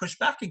I would push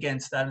back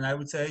against that, and I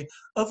would say,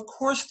 of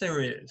course there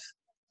is.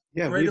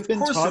 Yeah, right? We've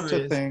been taught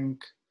to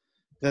think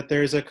that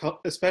there's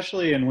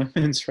especially in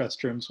women's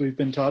restrooms, we've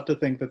been taught to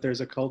think that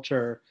there's a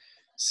culture.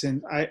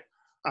 Since I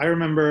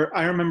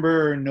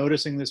remember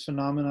noticing this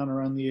phenomenon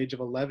around the age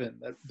of 11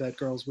 that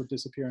girls would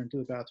disappear into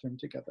the bathroom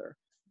together,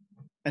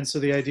 and so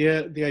the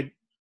idea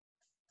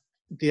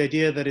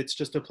that it's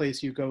just a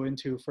place you go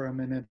into for a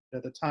minute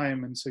at a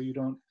time, and so you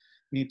don't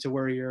need to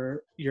worry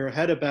your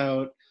head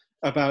about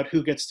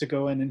who gets to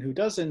go in and who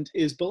doesn't,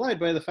 is belied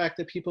by the fact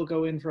that people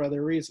go in for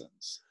other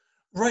reasons.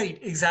 Right,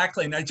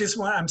 exactly. And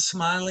I'm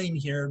smiling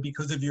here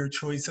because of your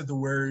choice of the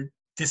word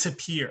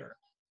disappear.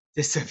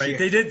 Disappear.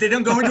 Right? They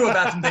don't go into a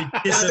bathroom, they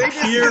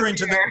disappear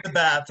into the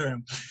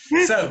bathroom.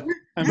 So,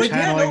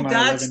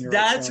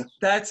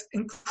 that's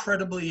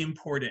incredibly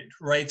important,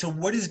 right? So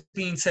what is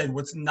being said,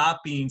 what's not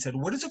being said,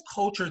 what is a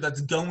culture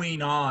that's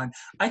going on?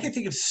 I can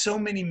think of so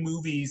many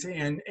movies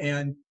and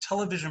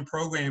television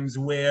programs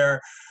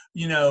where,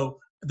 the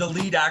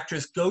lead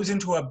actress goes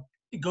into a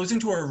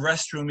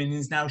restroom and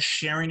is now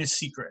sharing a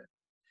secret.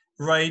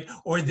 Right?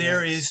 Or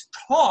there is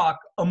talk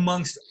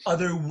amongst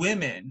other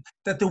women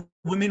that the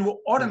women will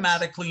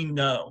automatically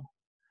know,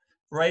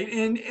 right?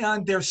 And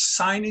there's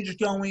signage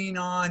going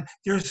on.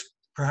 There's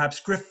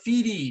perhaps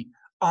graffiti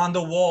on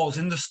the walls,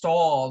 in the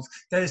stalls,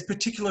 that is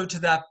particular to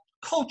that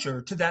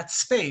culture, to that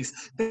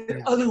space,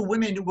 that other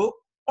women will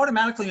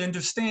automatically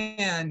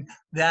understand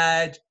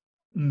that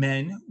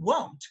men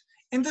won't.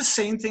 And the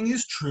same thing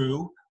is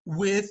true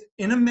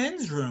in a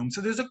men's room. So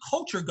there's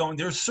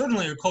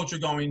certainly a culture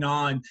going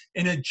on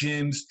in a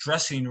gym's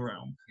dressing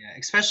room. Yeah,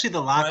 especially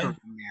the locker room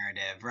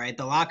narrative, right?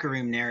 The locker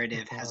room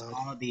narrative has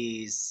all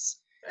these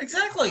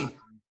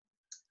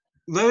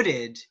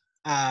loaded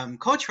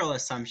cultural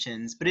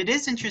assumptions, but it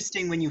is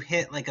interesting when you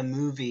hit like a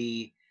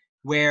movie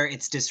where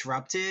it's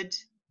disrupted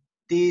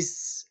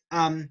these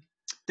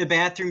the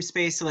bathroom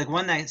space. So like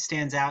one that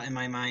stands out in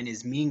my mind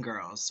is Mean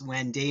Girls,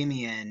 when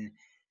Damien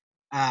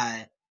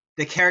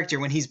the character,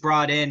 when he's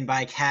brought in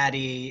by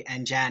Caddy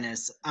and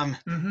Janice,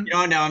 you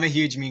don't know, I'm a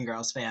huge Mean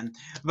Girls fan,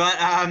 but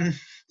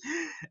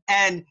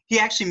and he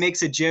actually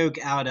makes a joke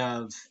out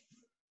of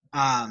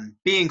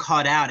being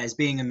caught out as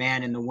being a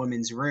man in the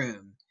woman's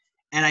room,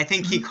 and I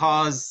think he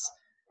calls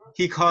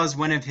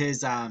one of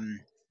his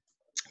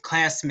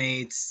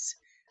classmates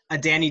a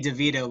Danny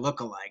DeVito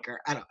lookalike,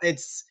 or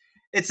it's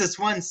this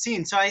one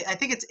scene. So I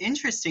think it's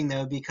interesting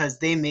though, because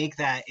they make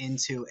that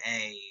into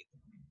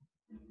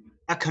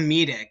a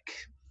comedic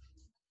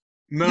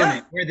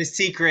moment where the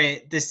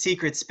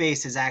secret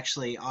space is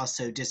actually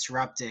also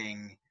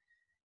disrupting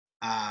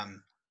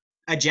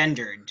a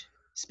gendered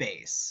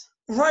space.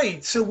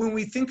 Right. So when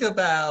we think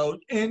about,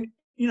 and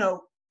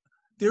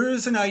there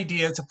is an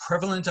idea, it's a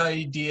prevalent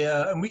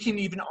idea, and we can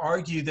even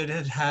argue that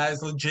it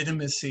has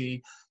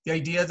legitimacy, the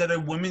idea that a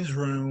women's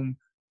room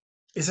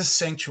is a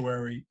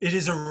sanctuary, it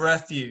is a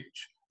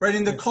refuge, right?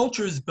 And the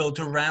culture is built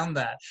around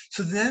that.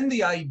 So then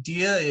the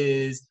idea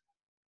is,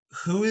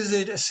 who is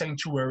it a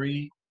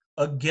sanctuary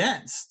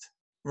against,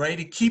 right?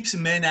 It keeps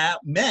men,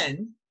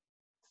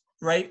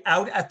 right,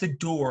 out at the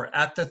door,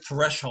 at the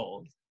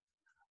threshold.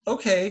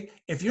 Okay,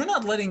 if you're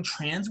not letting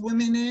trans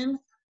women in,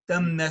 the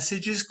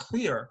message is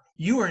clear.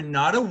 You are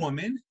not a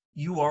woman,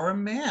 you are a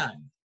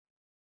man.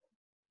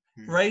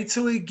 Right?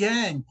 So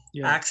again,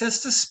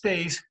 access to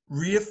space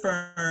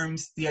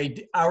reaffirms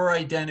our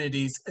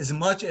identities as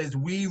much as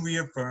we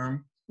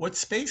reaffirm what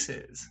space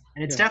is.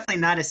 And it's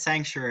definitely not a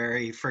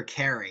sanctuary for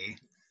Carrie.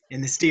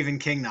 in the Stephen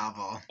King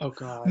novel. Oh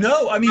God.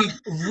 No, I mean,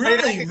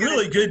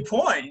 really good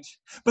point.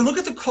 But look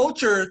at the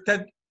culture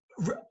that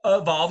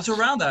evolves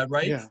around that,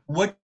 right? Yeah.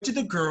 What do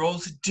the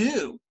girls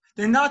do?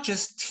 They're not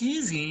just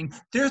teasing,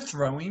 they're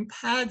throwing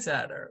pads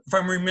at her, if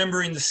I'm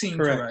remembering the scene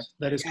correct.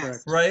 That is Yes.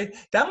 correct. Right?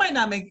 That might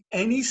not make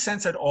any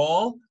sense at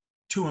all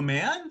to a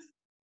man,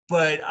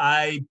 but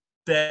I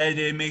bet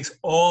it makes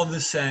all the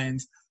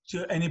sense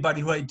to anybody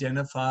who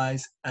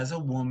identifies as a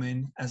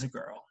woman, as a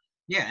girl.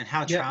 Yeah, and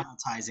how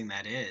traumatizing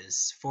that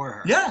is for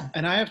her. Yeah.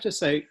 And I have to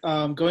say,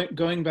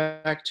 going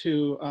back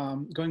to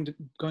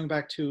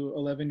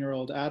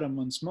 11-year-old Adam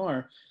once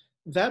more,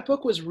 that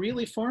book was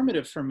really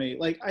formative for me.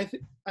 Like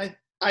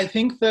I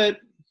think that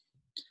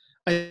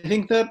I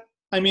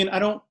mean I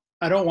don't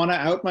want to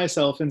out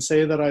myself and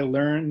say that I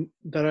learned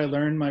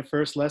my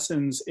first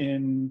lessons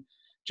in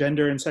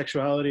gender and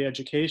sexuality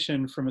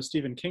education from a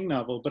Stephen King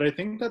novel, but I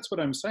think that's what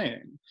I'm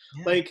saying.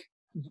 Yeah. Like,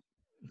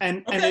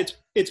 and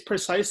it's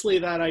precisely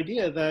that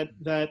idea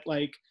that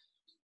like,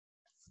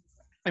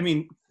 I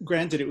mean,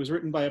 granted, it was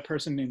written by a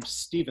person named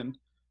Stephen,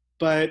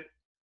 but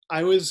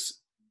I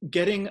was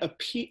getting a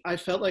peek. I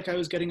felt like I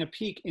was getting a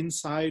peek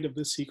inside of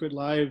the secret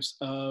lives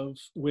of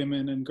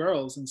women and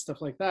girls and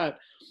stuff like that.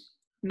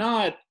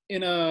 Not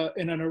in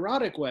an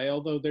erotic way,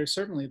 although there's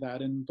certainly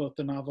that in both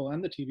the novel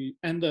and the TV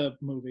and the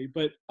movie,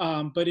 but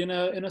in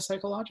a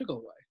psychological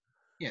way.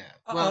 Yeah.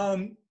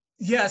 Well,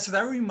 yeah. So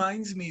that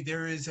reminds me,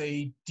 there is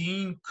a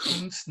Dean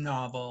Koontz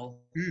novel.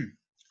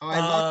 Oh, I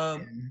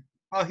love him.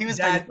 Oh, he was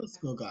my middle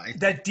school guy.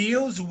 That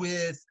deals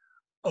with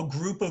a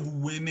group of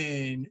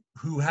women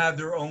who have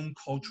their own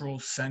cultural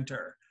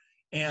center.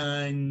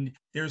 And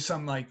there's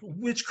some like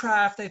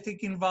witchcraft, I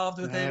think, involved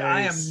with it.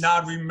 I am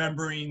not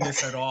remembering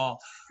this at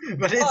all.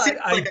 but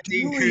I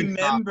do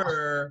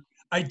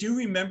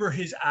remember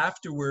his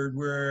afterward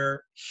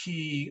where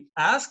he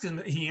asked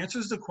him, he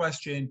answers the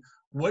question,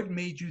 what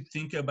made you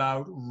think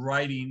about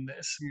writing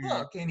this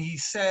book? And he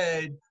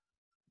said,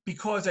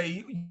 because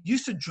I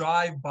used to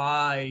drive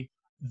by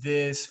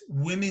this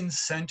women's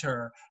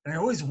center and I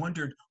always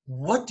wondered,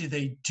 what do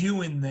they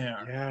do in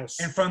there? Yes.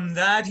 And from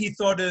that, he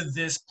thought of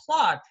this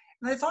plot.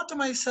 And I thought to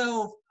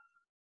myself,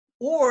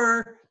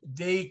 or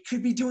they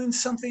could be doing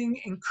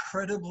something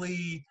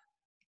incredibly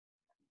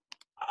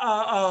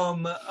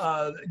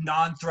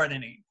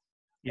non-threatening.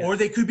 Yeah. Or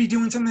they could be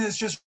doing something that's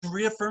just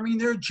reaffirming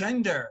their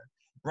gender,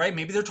 right?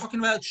 Maybe they're talking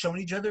about showing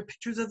each other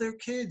pictures of their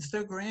kids,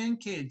 their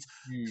grandkids,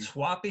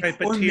 swapping. Right,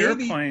 but or to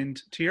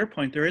your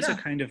point, there is a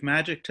kind of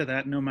magic to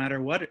that no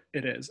matter what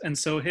it is. And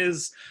so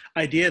his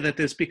idea that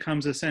this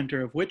becomes a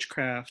center of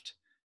witchcraft,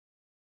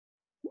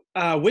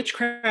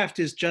 witchcraft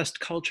is just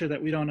culture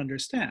that we don't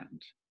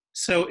understand.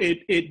 So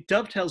it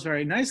dovetails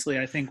very nicely,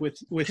 I think, with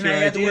Can your I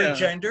add idea. the word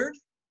gendered?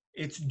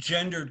 It's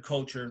gendered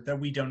culture that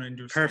we don't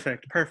understand.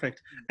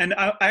 Perfect. And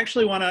I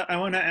actually want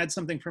to add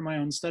something from my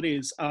own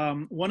studies.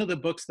 One of the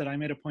books that I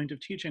made a point of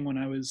teaching when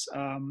I was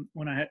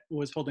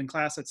holding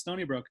class at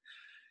Stony Brook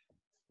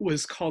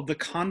was called The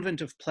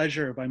Convent of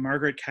Pleasure by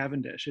Margaret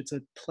Cavendish. It's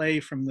a play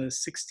from the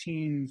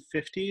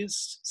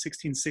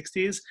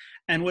 1660s,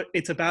 and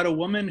it's about a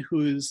woman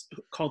who's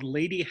called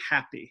Lady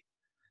Happy,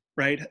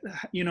 right?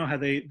 You know how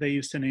they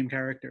used to name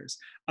characters.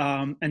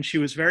 And she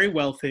was very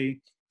wealthy,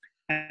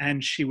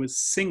 and she was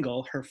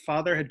single. Her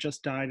father had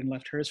just died and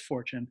left her his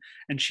fortune,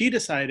 and she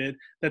decided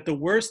that the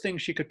worst thing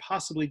she could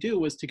possibly do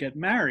was to get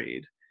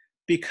married,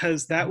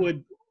 because that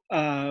would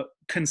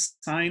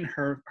consign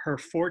her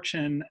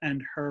fortune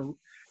and her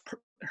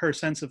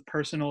sense of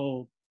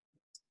personal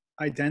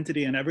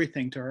identity and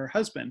everything to her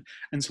husband.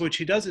 And so what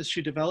she does is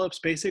she develops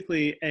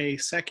basically a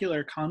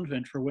secular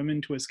convent for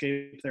women to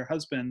escape their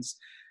husbands,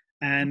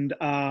 and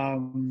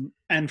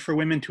for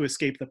women to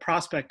escape the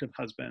prospect of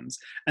husbands.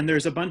 And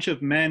there's a bunch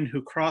of men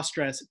who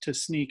cross-dress to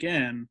sneak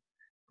in.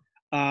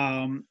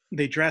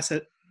 They dress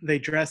as the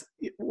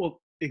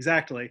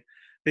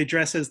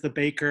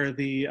baker,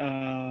 the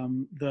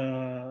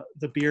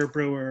beer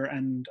brewer,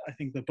 and I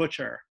think the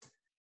butcher.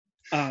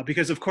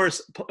 Because of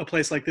course a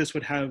place like this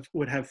would have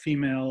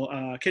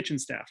female kitchen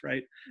staff,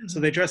 right? Mm-hmm. So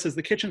they dress as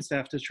the kitchen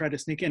staff to try to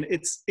sneak in.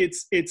 It's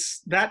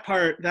that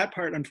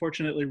part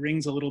unfortunately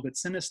rings a little bit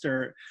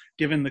sinister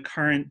given the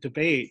current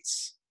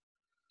debates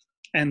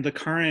and the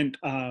current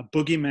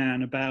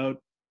boogeyman about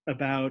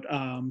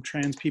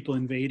trans people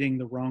invading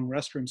the wrong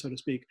restroom, so to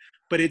speak.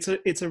 But it's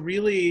a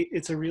really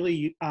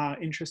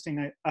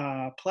interesting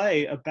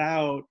play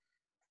about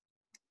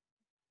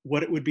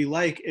what it would be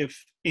like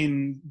if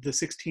in the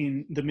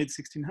mid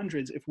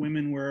 1600s, if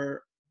women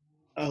were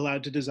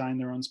allowed to design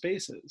their own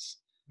spaces.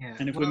 Yeah.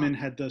 And if women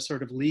had the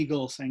sort of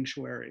legal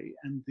sanctuary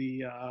and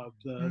the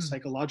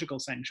psychological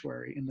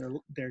sanctuary in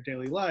their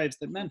daily lives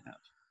that men have.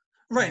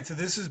 Right. So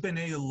this has been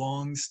a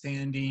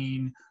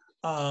long-standing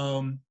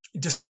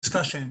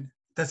discussion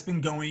that's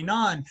been going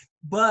on,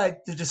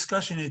 but the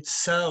discussion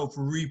itself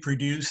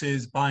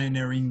reproduces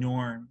binary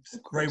norms,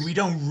 right? We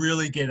don't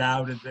really get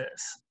out of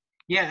this.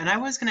 Yeah, and I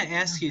was going to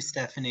ask you,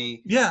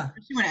 Stephanie. Yeah.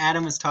 Especially when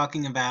Adam was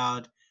talking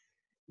about,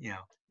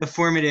 the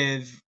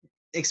formative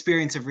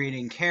experience of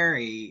reading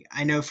Carrie,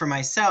 I know for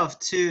myself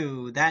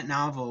too, that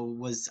novel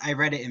I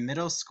read it in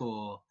middle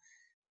school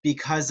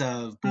because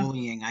of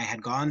bullying I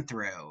had gone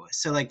through.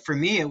 So like for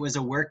me, it was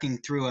a working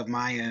through of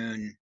my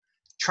own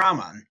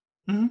trauma.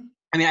 Mm-hmm.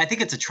 I mean, I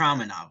think it's a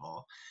trauma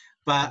novel,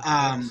 but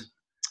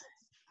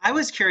I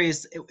was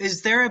curious,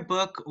 is there a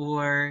book,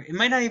 or it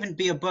might not even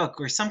be a book,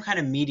 or some kind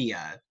of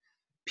media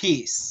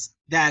piece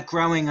that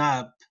growing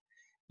up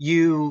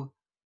you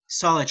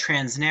saw a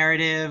trans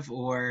narrative,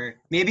 or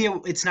maybe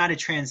it's not a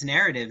trans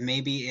narrative,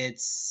 maybe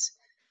it's,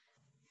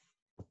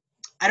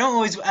 I don't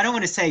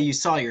want to say you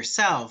saw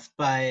yourself,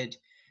 but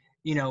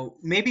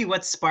maybe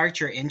what sparked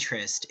your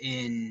interest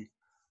in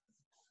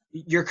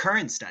your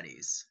current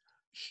studies?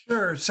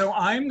 Sure. So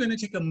I'm going to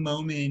take a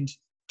moment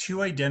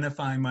to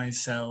identify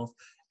myself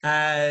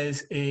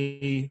as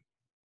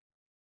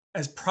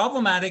as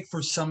problematic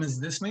for some as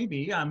this may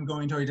be. I'm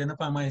going to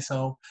identify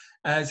myself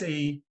as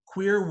a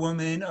queer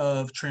woman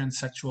of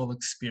transsexual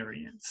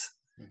experience.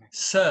 Okay.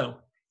 So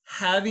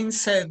having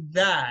said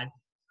that,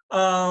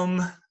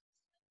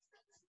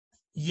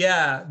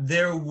 yeah,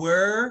 there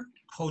were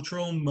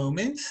cultural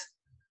moments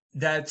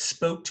that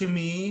spoke to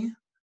me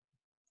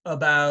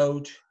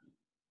about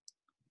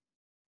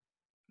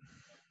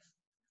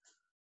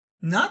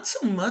not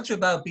so much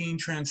about being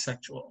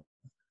transsexual.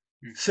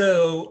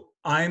 So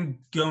I'm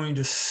going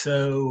to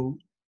so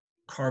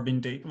carbon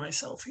date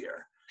myself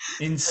here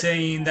in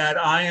saying that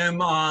I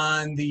am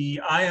on the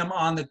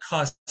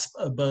cusp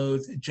of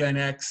both Gen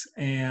X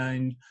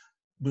and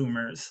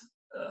boomers.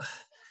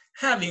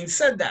 Having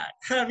said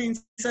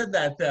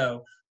that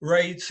though,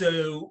 right?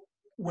 So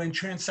when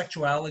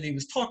transsexuality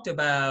was talked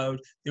about,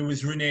 there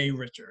was Renee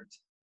Richards.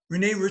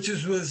 Renee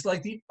Richards was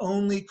like the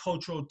only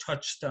cultural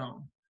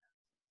touchstone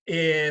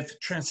if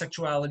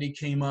transsexuality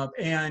came up.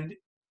 And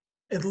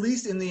at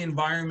least in the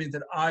environment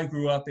that I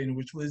grew up in,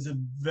 which was a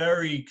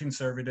very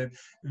conservative,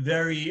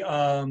 very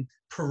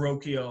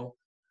parochial,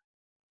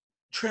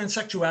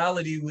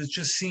 transsexuality was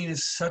just seen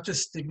as such a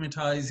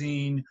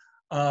stigmatizing,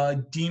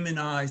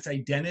 demonized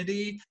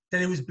identity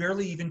that it was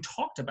barely even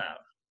talked about.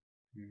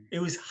 It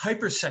was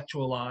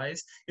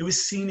hypersexualized. It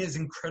was seen as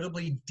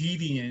incredibly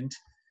deviant.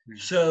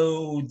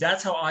 So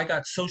that's how I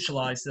got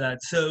socialized to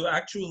that. So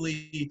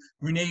actually,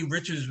 Renee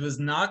Richards was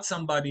not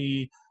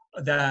somebody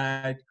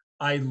that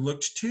I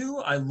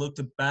looked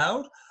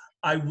about.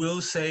 I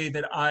will say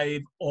that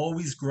I've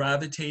always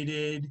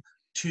gravitated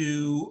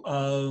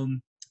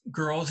to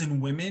girls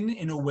and women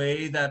in a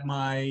way that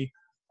my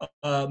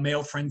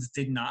male friends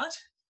did not.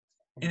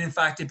 And in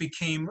fact, it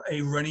became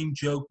a running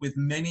joke with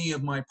many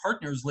of my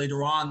partners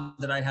later on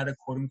that I had a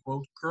quote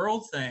unquote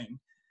girl thing.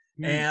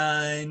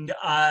 And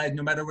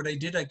no matter what I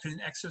did, I couldn't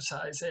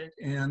exercise it.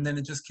 And then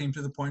it just came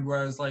to the point where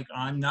I was like,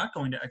 I'm not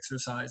going to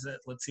exercise it.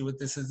 Let's see what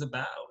this is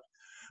about.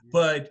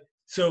 But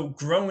so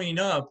growing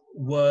up,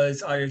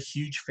 was I a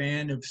huge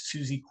fan of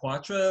Suzi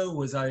Quatro?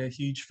 Was I a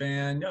huge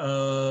fan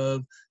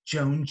of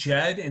Joan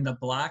Jett and the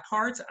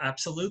Blackhearts?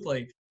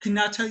 Absolutely. Could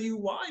not tell you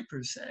why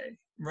per se,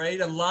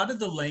 right? A lot of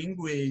the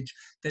language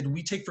that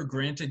we take for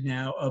granted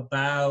now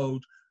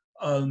about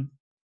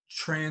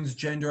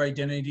transgender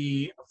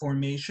identity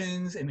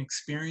formations and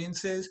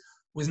experiences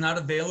was not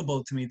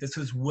available to me. This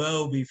was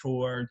well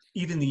before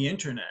even the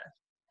internet,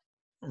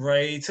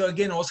 right? So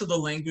again, also the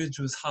language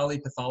was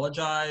highly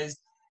pathologized,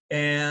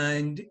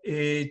 and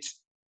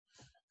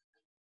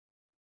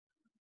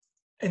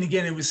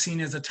again, it was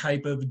seen as a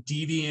type of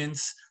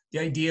deviance. The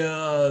idea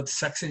of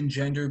sex and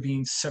gender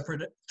being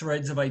separate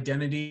threads of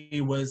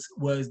identity was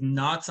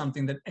not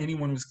something that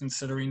anyone was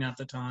considering at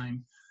the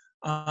time.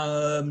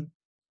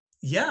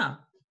 Yeah,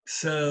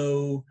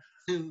 so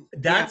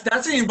that's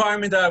the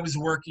environment that I was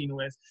working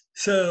with.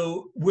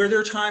 So were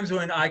there times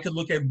when I could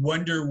look at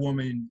Wonder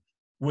Woman,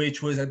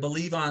 which was, I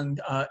believe, on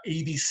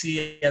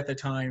ABC at the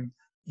time?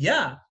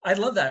 Yeah, I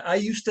love that. I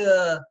used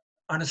to,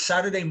 on a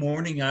Saturday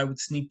morning, I would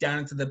sneak down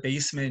into the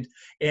basement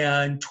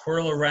and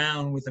twirl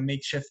around with a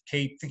makeshift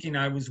cape, thinking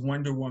I was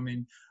Wonder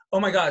Woman. Oh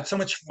my God, so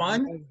much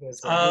fun.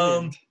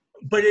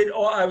 But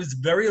I was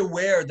very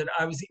aware that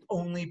I was the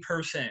only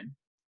person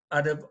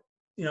out of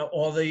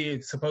all the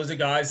supposed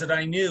guys that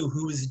I knew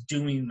who was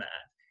doing that.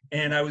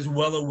 And I was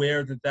well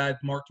aware that that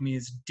marked me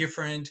as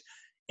different.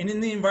 And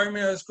in the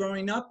environment I was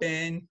growing up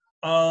in,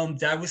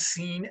 that was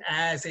seen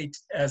as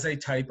a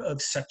type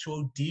of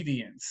sexual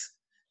deviance.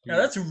 Now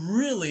that's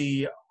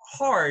really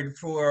hard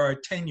for a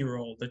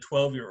 10-year-old, a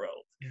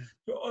 12-year-old,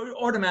 to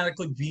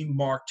automatically be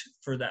marked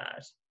for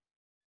that.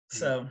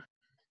 So,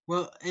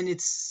 well, and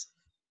it's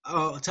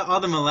to all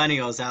the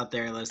millennials out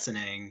there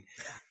listening,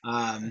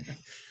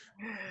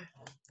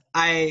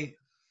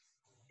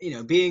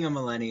 being a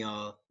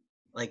millennial,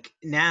 like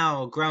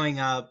now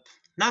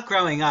not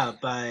growing up,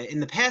 but in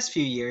the past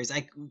few years,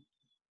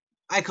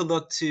 I could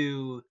look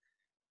to,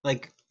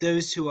 like,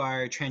 those who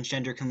are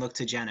transgender can look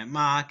to Janet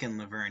Mock and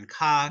Laverne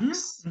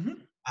Cox.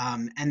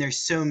 And there's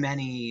so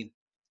many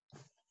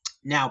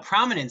now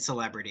prominent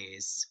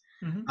celebrities.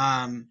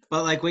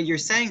 But like what you're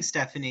saying,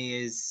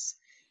 Stephanie, is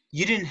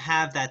you didn't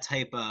have that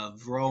type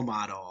of role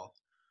model.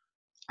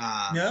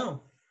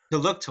 No. to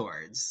look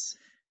towards.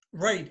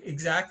 Right,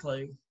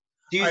 exactly.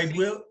 Do you I think,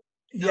 will,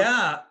 no,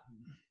 yeah.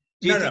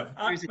 do you No, think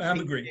no, there's a I'm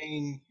agree.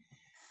 changing,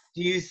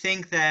 do you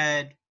think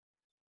that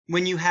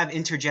when you have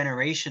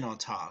intergenerational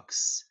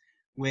talks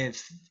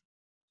with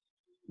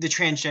the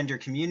transgender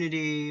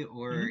community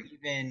or Mhm.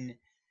 even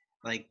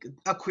like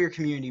a queer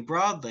community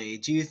broadly,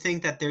 do you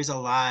think that there's a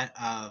lot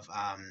of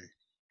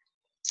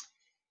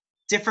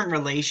different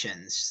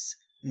relations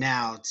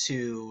now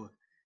to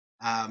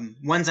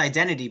one's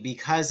identity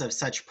because of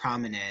such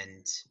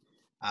prominent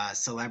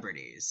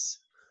celebrities?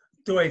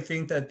 Do I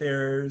think that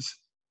there's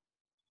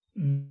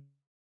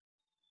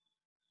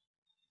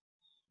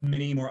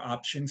many more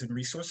options and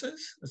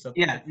resources? Is that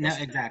the Yeah, no,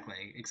 question?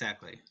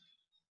 exactly.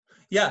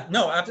 Yeah,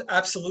 no,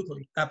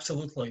 absolutely,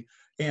 absolutely.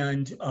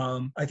 And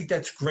I think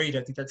that's great.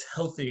 I think that's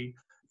healthy,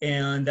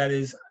 and that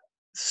is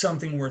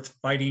something worth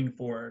fighting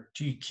for.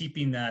 To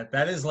keeping that,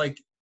 that is like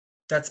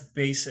that's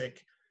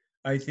basic.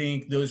 I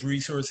think those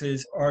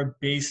resources are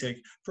basic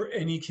for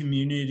any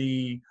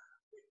community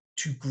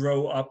to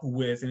grow up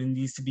with, and it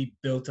needs to be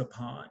built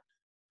upon.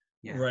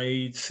 Yeah.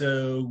 Right.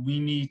 So we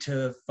need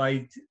to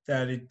fight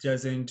that it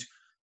doesn't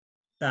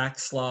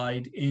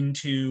backslide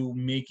into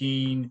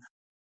making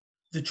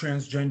the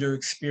transgender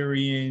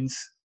experience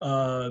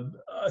a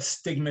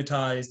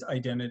stigmatized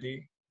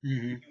identity.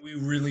 Hmm. We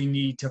really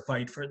need to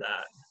fight for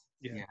that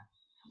Yeah. Yeah.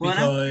 Well, and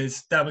I'm,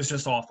 because that was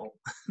just awful.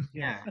 Yeah,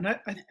 yeah. and I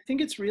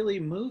think it's really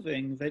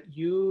moving that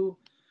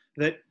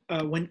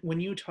when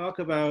you talk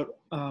about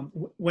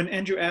when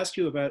Andrew asked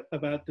you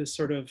about this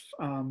sort of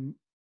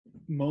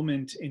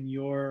moment in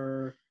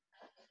your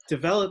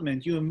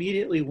development, you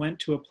immediately went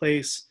to a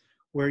place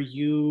where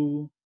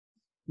you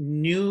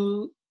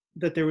knew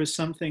that there was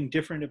something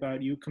different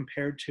about you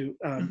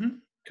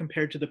Mhm.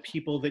 compared to the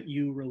people that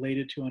you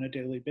related to on a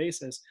daily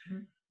basis,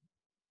 Mhm.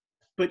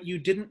 but you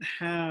didn't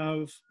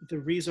have the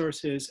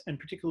resources and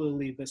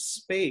particularly the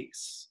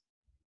space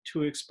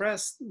to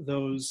express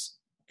those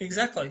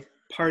Exactly.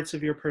 parts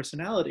of your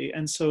personality.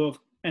 And so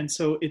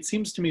it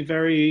seems to me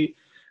very,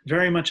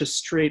 very much a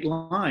straight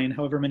line,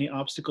 however many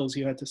obstacles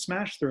you had to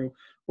smash through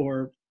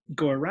or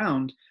go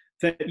around,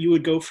 that you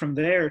would go from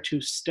there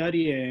to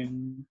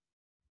studying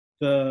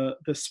the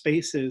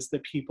spaces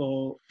that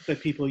people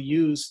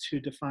use to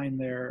define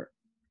their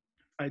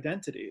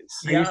identities.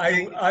 Are Yeah, you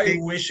saying I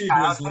big wish it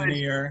was childhood?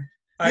 linear.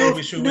 I No,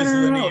 wish it no, was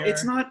no, no, no.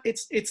 It's linear. not.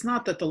 It's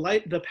not that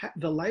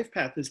the life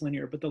path is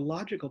linear, but the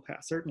logical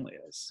path certainly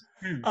is.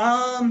 Hmm.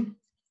 Um,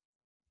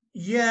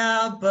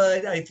 yeah,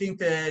 but I think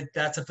that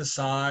that's a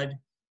facade.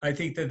 I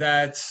think that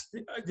that's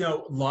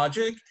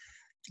logic.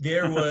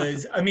 There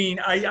was, I mean,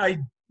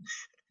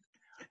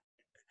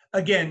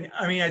 again,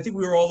 I mean, I think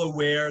we were all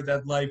aware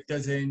that life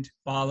doesn't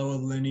follow a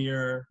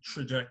linear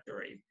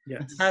trajectory.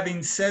 Yes.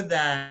 Having said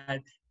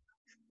that,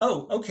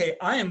 oh, okay,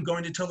 I am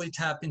going to totally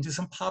tap into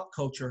some pop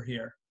culture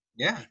here.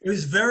 Yeah. It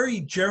was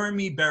very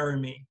Jeremy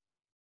Bearimy.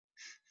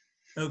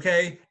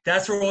 Okay,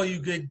 that's for all you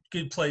good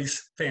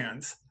place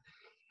fans.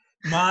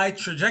 My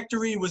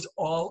trajectory was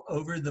all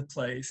over the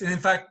place. And in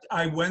fact,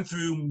 I went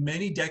through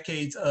many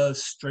decades of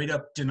straight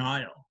up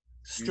denial.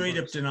 Of Straight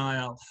up course.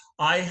 denial.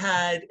 I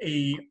had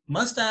a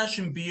mustache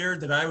and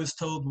beard that I was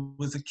told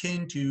was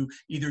akin to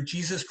either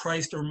Jesus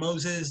Christ or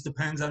Moses,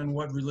 depends on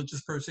what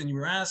religious person you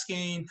were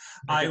asking.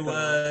 I I get that a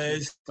lot too,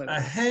 was by the a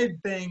way.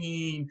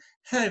 head-banging,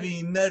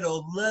 heavy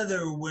metal,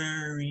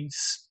 leather-wearing,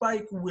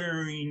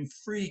 spike-wearing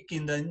freak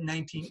in the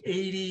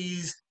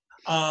 1980s.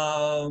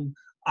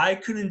 I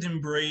couldn't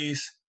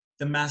embrace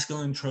the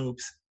masculine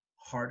tropes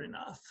hard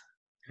enough.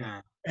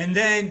 Huh. And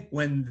then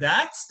when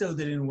that still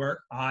didn't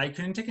work, I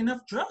couldn't take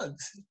enough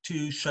drugs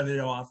to shut it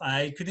off.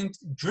 I couldn't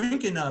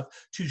drink enough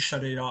to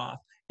shut it off.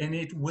 And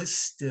it was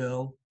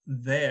still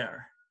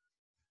there.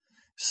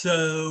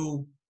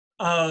 So,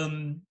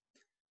 um,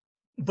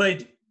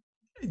 but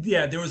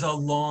yeah, there was a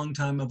long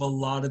time of a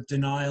lot of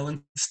denial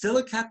and still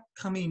it kept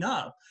coming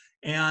up.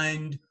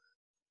 And,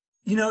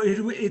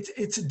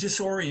 it's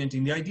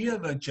disorienting. The idea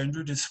of a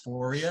gender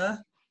dysphoria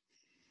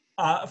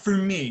for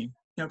me,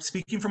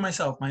 speaking for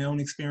myself, my own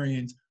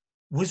experience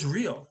was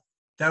real.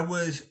 That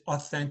was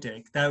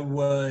authentic. That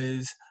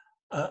was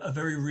a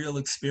very real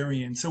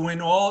experience. So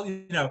when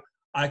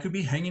I could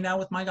be hanging out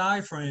with my guy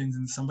friends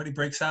and somebody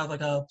breaks out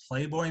like a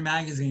Playboy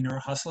magazine or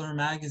a Hustler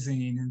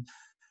magazine, and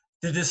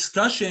the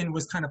discussion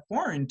was kind of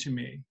foreign to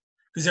me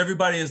because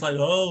everybody is like,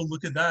 oh,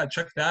 look at that,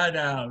 check that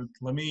out.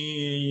 Let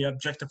me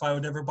objectify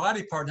whatever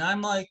body part. And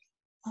I'm like,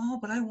 oh,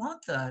 but I want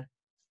that.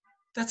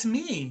 That's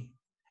me.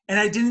 And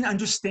I didn't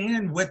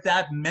understand what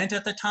that meant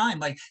at the time.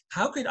 Like,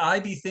 how could I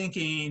be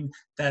thinking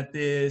that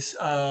this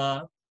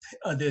pinup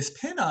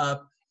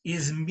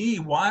is me?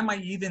 Why am I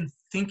even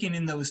thinking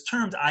in those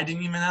terms? I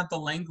didn't even have the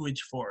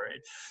language for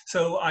it.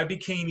 So I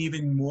became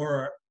even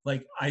more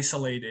like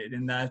isolated,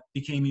 and that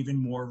became even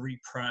more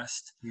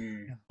repressed.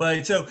 Hmm. Yeah.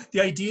 But so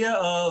the idea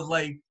of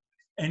like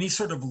any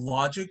sort of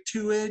logic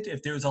to it,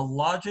 if there's a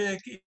logic,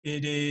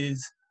 it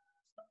is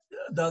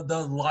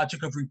the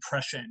logic of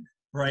repression,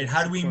 right? How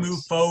Yes, do of we move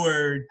course.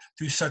 forward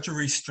through such a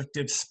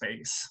restrictive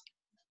space?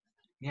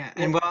 Yeah,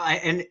 and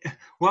and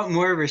what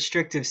more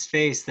restrictive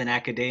space than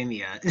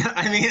academia?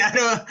 I mean, I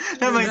don't.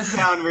 That might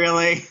sound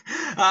really.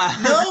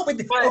 No, but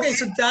but okay,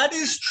 so that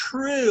is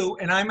true,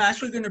 and I'm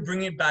actually going to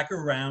bring it back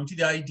around to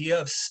the idea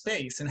of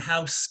space and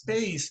how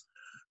space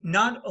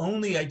not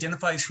only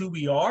identifies who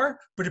we are,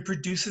 but it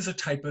produces a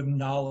type of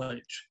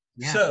knowledge.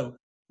 Yeah. So,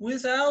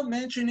 without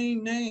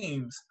mentioning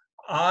names,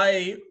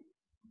 I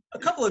a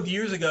couple of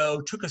years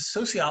ago took a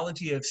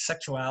sociology of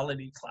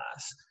sexuality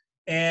class,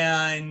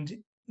 and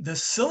the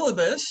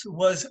syllabus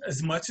was,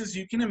 as much as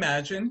you can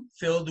imagine,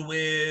 filled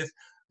with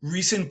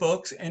recent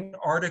books and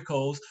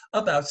articles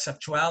about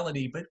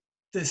sexuality. But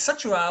the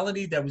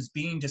sexuality that was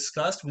being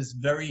discussed was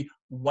very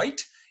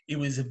white. It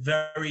was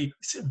very,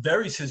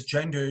 very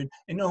cisgendered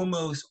and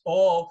almost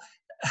all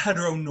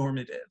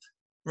heteronormative,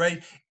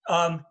 right?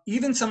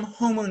 Even some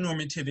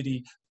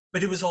homonormativity,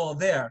 but it was all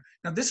there.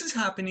 Now, this is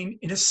happening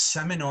in a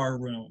seminar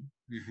room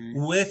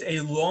with a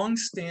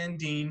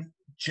long-standing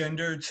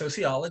gendered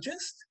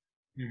sociologist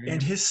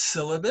and his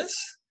syllabus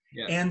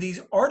and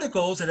these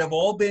articles that have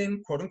all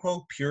been, quote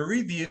unquote, peer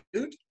reviewed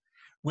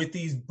with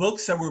these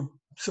books that were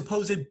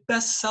supposed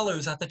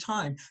bestsellers at the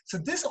time. So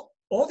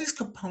all these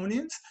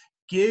components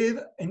give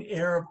an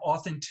air of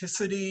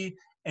authenticity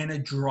and a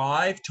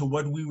drive to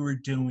what we were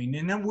doing.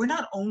 And then we're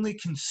not only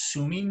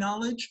consuming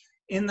knowledge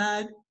in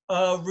that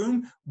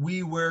room,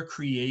 we were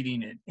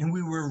creating it and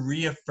we were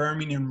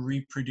reaffirming and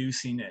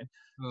reproducing it.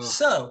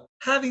 So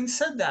having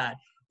said that,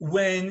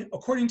 when,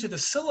 according to the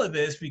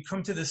syllabus, we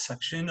come to this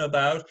section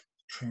about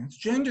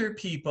transgender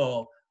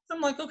people, I'm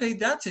like, okay,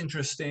 that's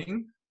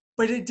interesting,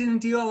 but it didn't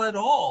deal at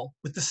all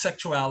with the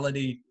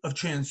sexuality of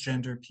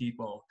transgender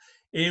people.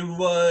 It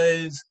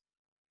was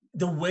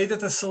the way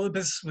that the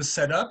syllabus was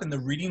set up and the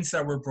readings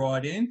that were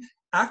brought in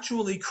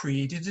actually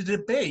created a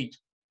debate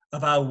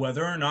about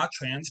whether or not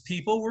trans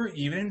people were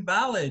even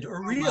valid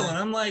or real. And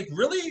I'm like,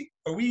 really?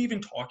 Are we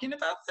even talking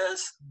about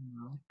this?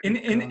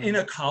 In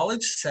a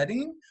college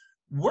setting?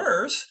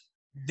 Worse,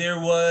 there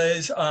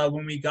was,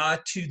 when we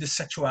got to the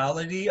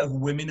sexuality of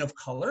women of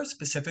color,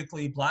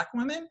 specifically Black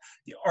women,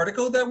 the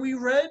article that we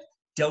read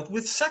dealt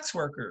with sex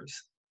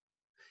workers.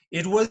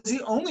 It was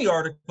the only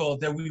article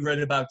that we read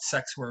about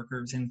sex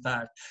workers, in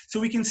fact. So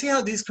we can see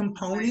how these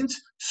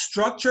components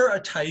structure a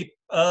type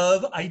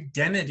of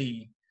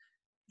identity.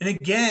 And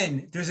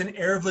again, there's an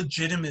air of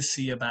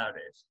legitimacy about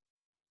it.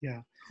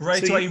 Yeah.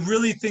 Right. So I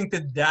really think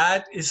that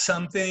that is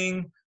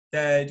something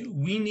that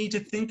we need to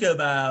think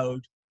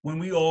about when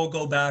we all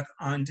go back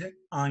on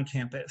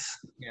campus.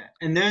 Yeah.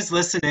 And those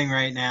listening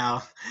right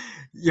now,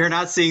 you're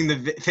not seeing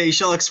the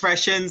facial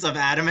expressions of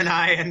Adam and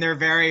I, and they're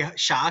very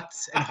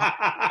shocked.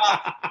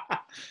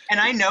 And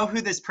I know who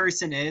this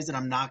person is, and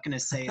I'm not going to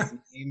say his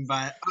name,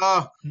 but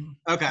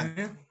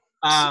okay.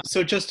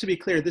 So just to be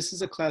clear, this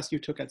is a class you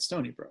took at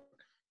Stony Brook.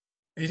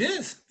 It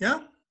is, yeah.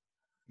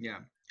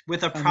 Yeah.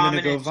 With a I'm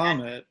prominent gonna go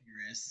vomit.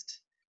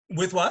 theorist.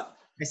 With what?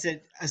 I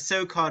said a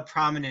so-called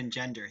prominent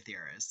gender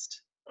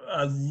theorist.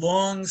 A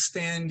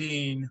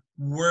long-standing,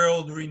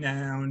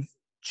 world-renowned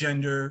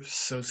gender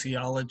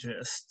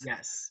sociologist.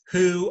 Yes.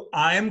 Who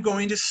I am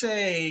going to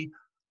say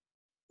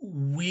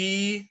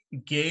we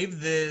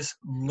gave this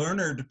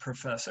Leonard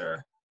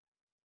professor,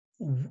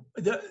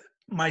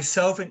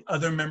 myself and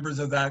other members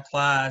of that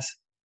class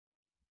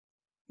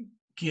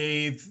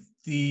gave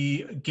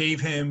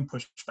him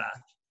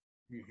pushback,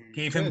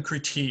 gave him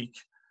critique.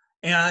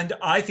 And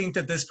I think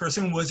that this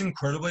person was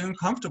incredibly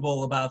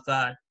uncomfortable about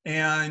that.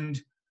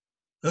 And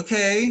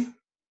okay,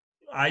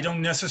 I don't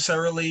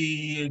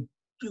necessarily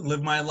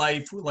live my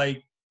life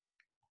like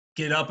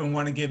get up and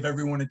want to give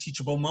everyone a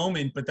teachable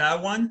moment, but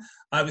that one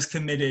I was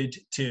committed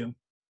to,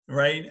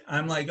 right?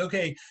 I'm like,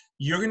 okay,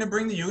 you're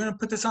gonna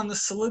put this on the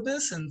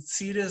syllabus and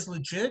see it as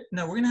legit.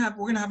 No, we're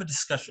gonna have a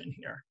discussion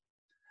here.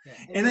 Yeah.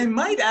 And I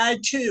might add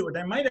too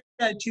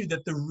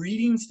that the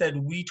readings that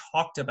we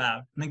talked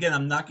about, and again,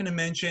 I'm not going to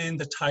mention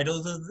the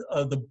titles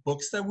of the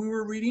books that we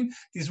were reading.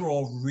 These were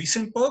all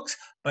recent books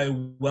by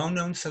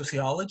well-known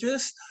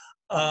sociologists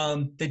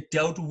that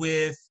dealt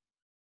with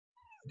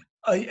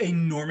a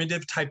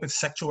normative type of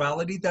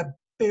sexuality that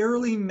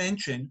barely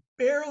mentioned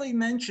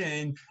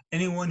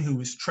anyone who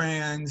was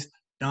trans,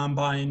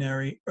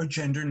 non-binary, or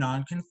gender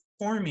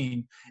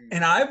non-conforming.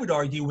 And I would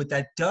argue what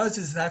that does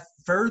is that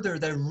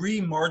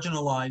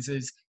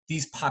re-marginalizes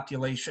these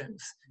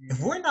populations. If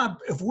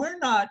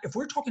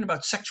we're talking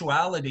about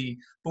sexuality,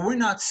 but we're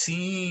not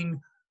seeing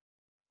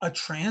a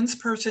trans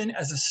person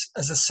as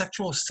a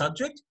sexual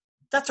subject,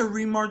 that's a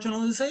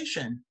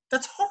re-marginalization.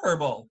 That's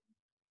horrible.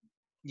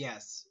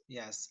 Yes.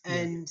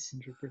 And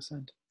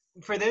 100%.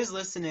 For those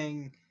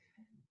listening,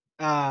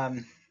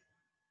 that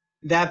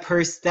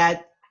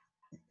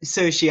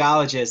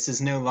sociologist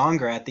is no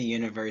longer at the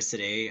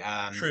university.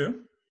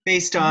 True.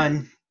 Based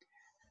on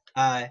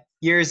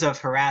years of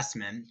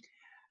harassment.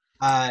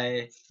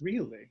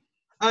 Really?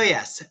 Oh,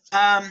 yes.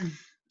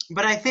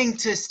 But I think,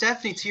 to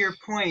Stephanie, to your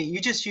point, you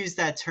just used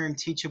that term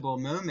teachable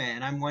moment.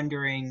 And I'm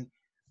wondering,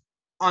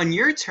 on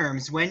your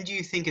terms, when do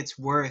you think it's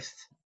worth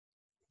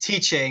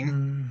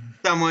teaching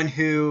someone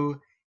who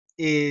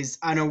is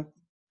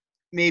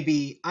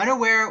maybe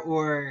unaware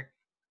or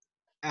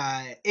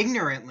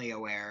ignorantly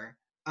aware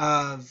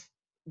of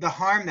the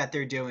harm that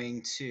they're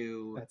doing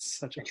to That's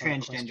such a the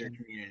hard transgender question.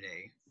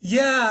 community?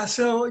 Yeah,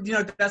 so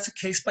that's a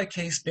case by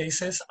case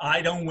basis.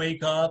 I don't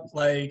wake up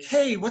like,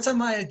 hey, what's on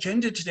my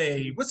agenda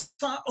today?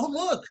 Oh,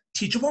 look,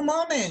 teachable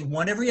moment,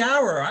 one every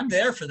hour. I'm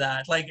there for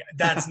that. Like,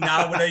 that's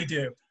not what I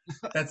do.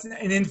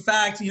 And in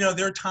fact,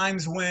 there are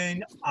times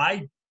when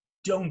I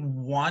don't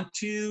want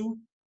to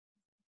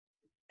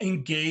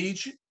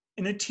engage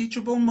in a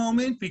teachable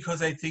moment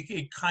because I think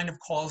it kind of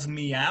calls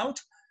me out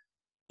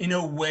in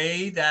a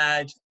way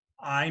that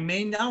I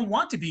may not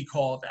want to be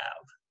called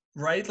out,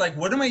 right? Like,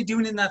 what am I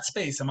doing in that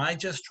space? Am I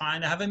just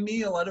trying to have a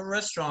meal at a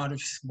restaurant or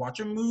just watch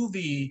a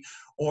movie,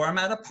 or I'm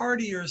at a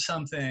party or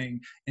something?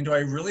 And do I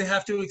really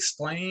have to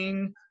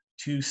explain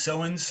to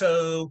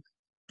so-and-so?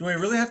 Do I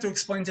really have to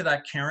explain to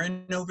that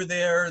Karen over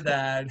there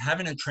that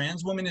having a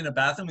trans woman in a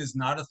bathroom is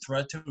not a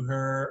threat to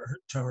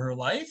her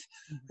life?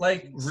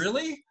 Like,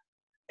 really?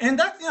 And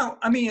that,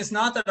 I mean, it's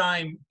not that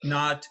I'm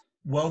not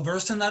well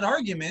versed in that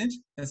argument.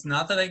 It's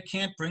not that I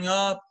can't bring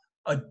up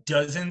a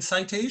dozen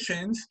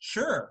citations,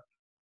 sure.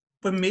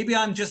 But maybe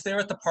I'm just there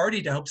at the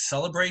party to help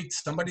celebrate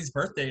somebody's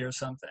birthday or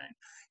something.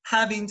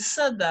 Having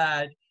said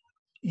that,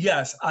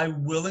 yes, I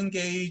will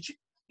engage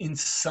in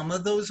some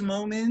of those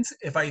moments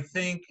if I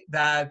think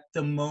that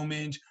the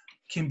moment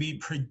can be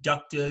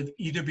productive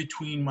either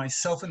between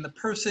myself and the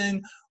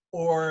person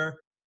or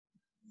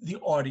the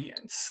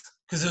audience,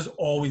 because there's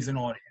always an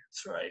audience,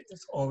 right?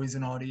 There's always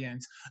an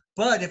audience.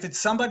 But if it's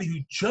somebody who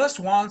just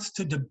wants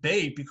to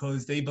debate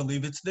because they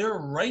believe it's their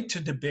right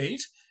to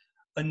debate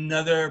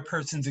another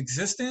person's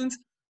existence,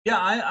 yeah,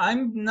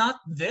 I'm not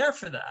there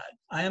for that.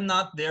 I am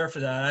not there for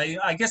that.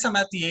 I guess I'm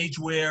at the age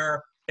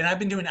where, and I've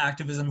been doing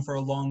activism for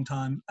a long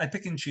time, I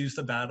pick and choose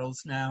the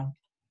battles now.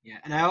 Yeah,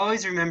 and I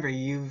always remember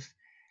you've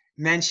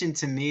mentioned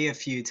to me a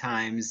few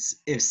times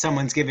if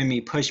someone's given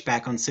me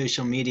pushback on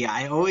social media,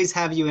 I always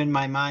have you in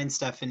my mind,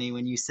 Stephanie,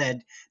 when you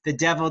said the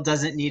devil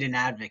doesn't need an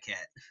advocate.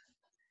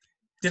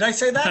 Did I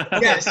say that?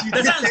 Okay. Yes, you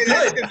that did sounds say good.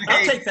 that to me.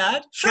 I'll take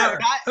that. Sure.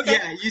 No, okay.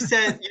 Yeah, you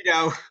said,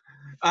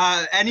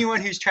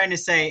 anyone who's trying to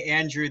say,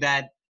 Andrew,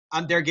 that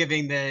they're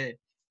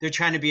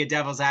trying to be a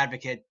devil's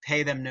advocate,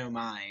 pay them no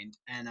mind.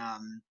 And,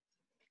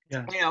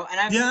 Yeah.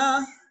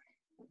 Yeah.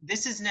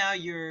 This is now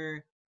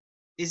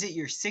is it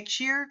your 6th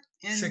year?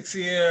 Sixth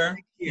year.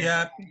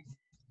 Yeah.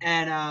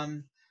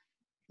 And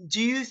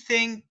do you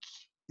think,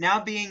 now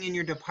being in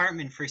your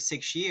department for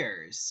 6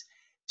 years,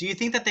 do you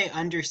think that they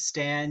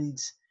understand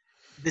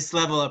this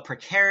level of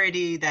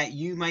precarity that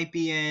you might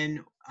be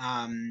in?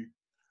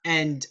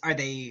 And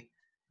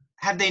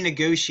have they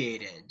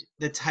negotiated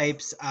the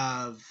types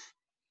of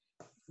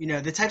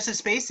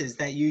spaces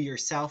that you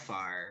yourself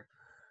are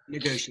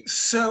negotiating?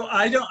 So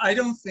I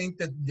don't think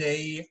that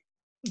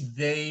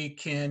they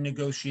can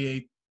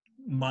negotiate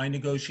my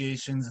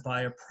negotiations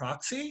via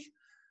proxy,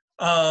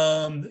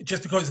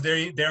 just because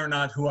they're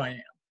not who I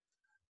am.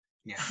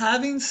 Yeah.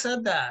 Having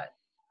said that,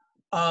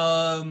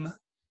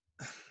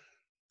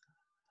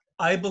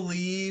 I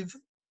believe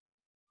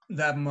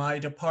that my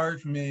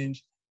department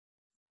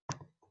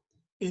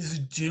is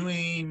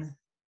doing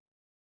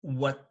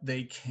what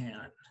they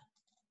can.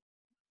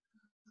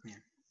 Yeah.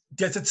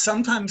 Does it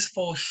sometimes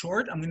fall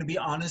short? I'm going to be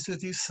honest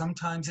with you.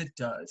 Sometimes it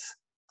does.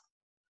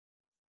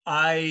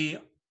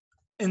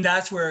 And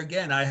that's where,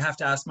 again, I have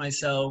to ask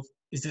myself,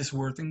 is this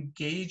worth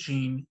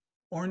engaging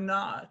or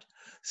not?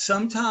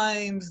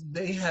 Sometimes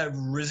they have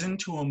risen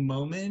to a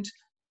moment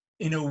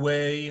in a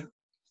way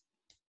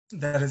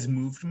that has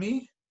moved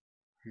me,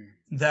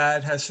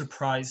 that has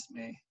surprised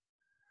me.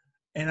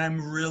 And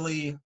I'm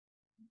really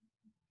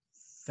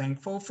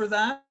thankful for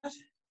that.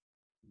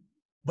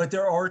 But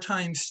there are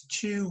times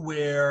too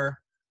where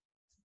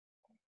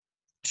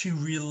to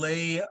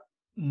relay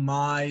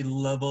my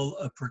level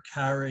of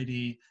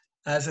precarity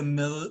as a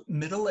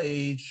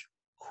middle-aged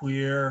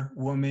queer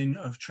woman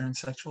of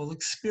transsexual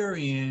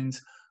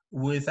experience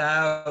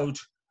without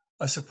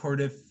a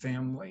supportive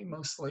family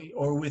mostly,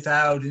 or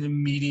without an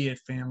immediate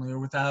family, or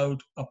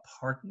without a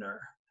partner,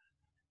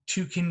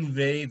 to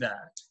convey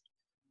that.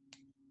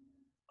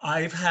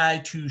 I've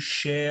had to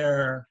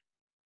share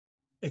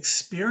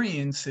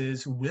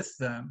experiences with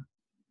them.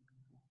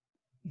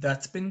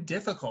 That's been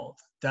difficult.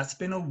 That's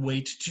been a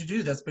weight to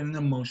do. That's been an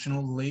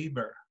emotional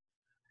labor.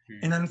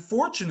 And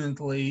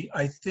unfortunately,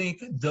 I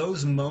think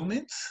those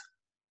moments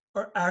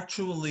are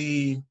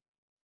actually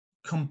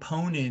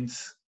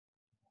components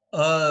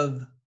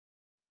of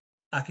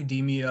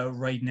academia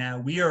right now.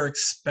 We are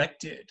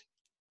expected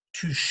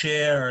to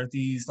share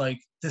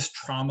this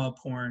trauma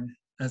porn,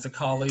 as a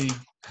colleague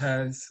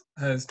has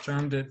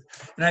termed it.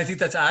 And I think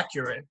that's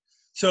accurate.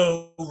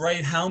 So,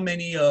 right, how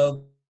many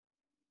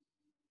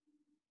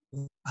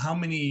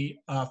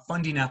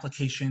funding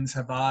applications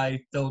have I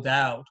filled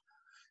out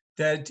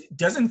that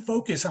doesn't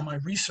focus on my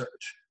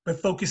research, but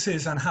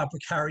focuses on how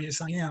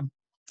precarious I am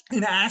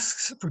and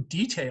asks for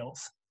details,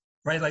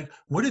 right? Like,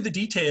 what are the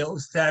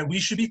details that we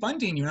should be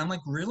funding you? And I'm like,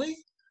 really?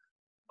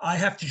 I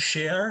have to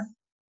share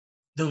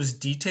those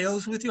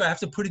details with you. I have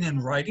to put it in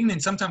writing,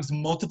 and sometimes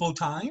multiple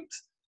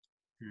times.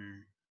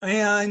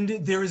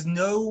 And there is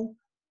no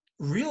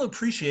real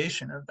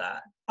appreciation of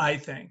that, I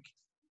think,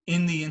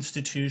 in the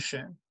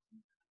institution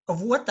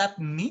of what that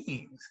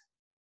means.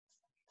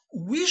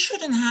 We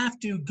shouldn't have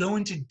to go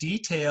into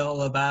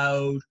detail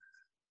about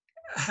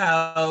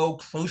how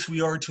close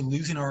we are to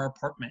losing our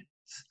apartments,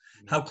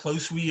 how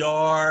close we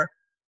are,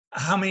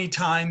 how many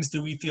times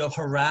do we feel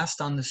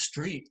harassed on the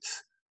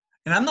streets.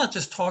 And I'm not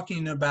just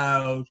talking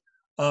about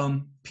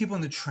people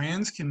in the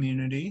trans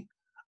community.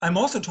 I'm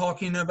also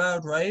talking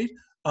about, right,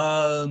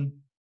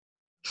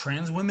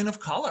 trans women of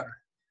color.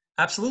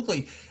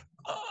 Absolutely.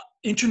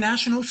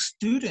 International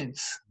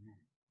students,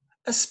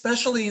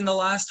 especially in the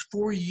last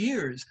 4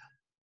 years.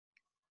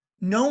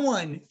 No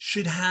one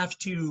should have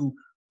to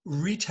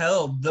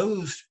retell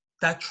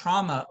that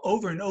trauma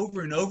over and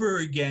over and over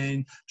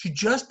again to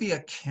just be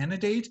a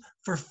candidate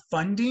for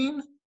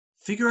funding.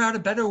 Figure out a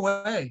better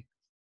way.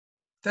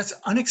 That's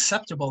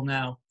unacceptable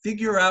now.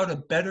 Figure out a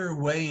better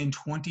way in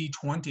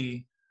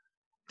 2020.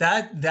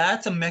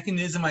 That's a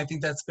mechanism, I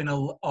think, that's been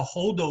a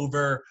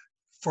holdover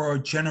for a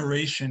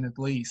generation at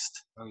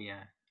least. Oh,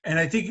 yeah. And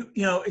I think,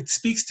 it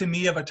speaks to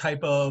me of a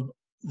type of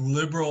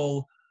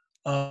liberal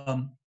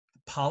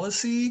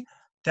policy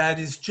that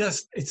is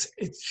just,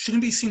 it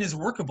shouldn't be seen as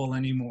workable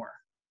anymore.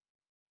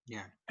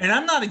 Yeah. And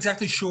I'm not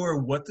exactly sure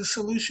what the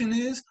solution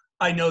is.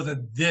 I know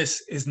that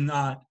this is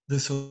not the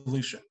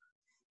solution.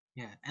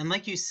 Yeah. And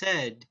like you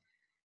said,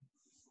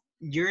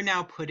 you're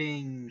now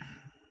putting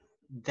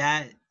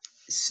that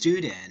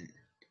student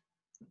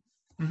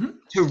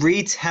to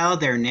retell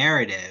their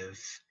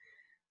narrative.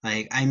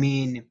 Like, I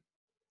mean,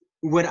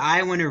 would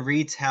I want to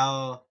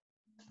retell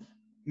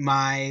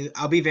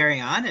I'll be very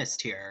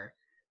honest here,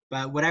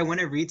 but would I want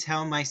to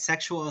retell my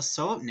sexual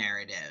assault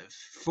narrative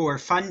for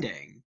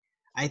funding?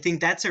 I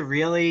think that's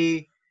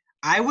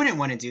I wouldn't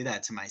want to do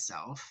that to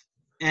myself.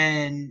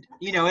 And,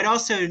 it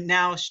also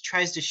now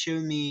tries to show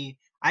me,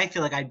 I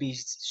feel like I'd be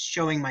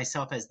showing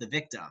myself as the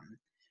victim.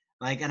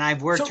 Like, and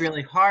I've worked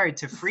really hard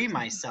to free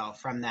myself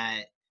from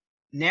that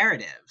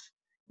narrative.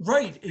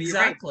 Right,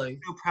 exactly. Right,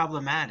 it's so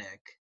problematic.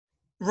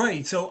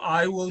 Right, so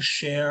I will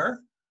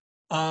share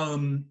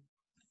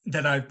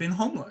that I've been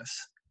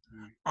homeless.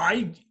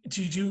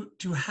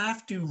 To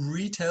have to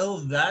retell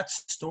that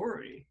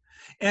story.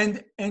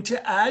 And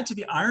to add to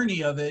the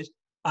irony of it,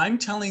 I'm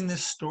telling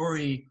this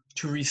story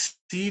to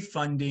receive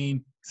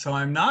funding, so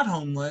I'm not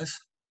homeless,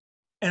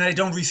 and I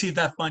don't receive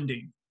that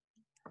funding.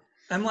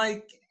 I'm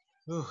like,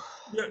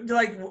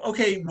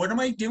 okay, what am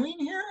I doing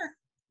here?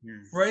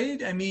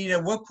 Right? I mean,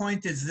 at what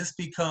point does this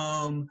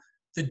become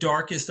the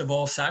darkest of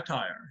all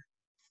satire?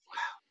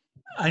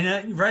 Wow. I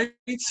know, right?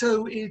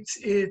 So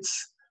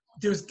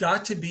there's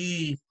got to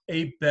be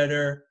a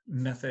better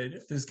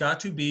method. There's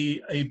got to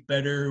be a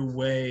better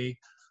way.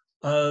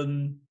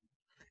 And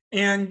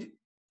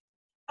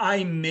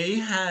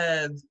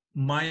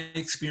my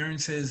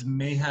experiences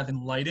may have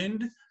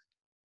enlightened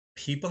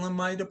people in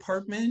my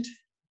department.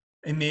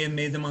 It may have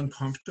made them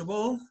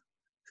uncomfortable.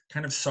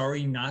 Kind of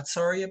sorry, not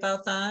sorry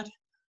about that.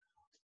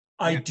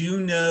 Yeah. I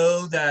do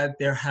know that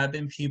there have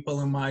been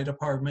people in my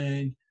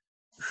department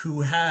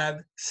who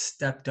have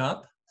stepped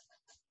up,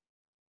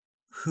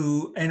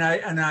 and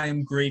I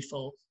am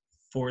grateful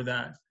for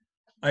that.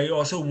 I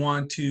also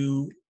want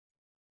to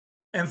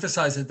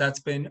emphasize that that's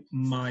been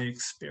my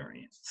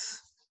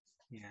experience.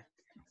 Yeah.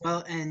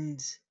 Well,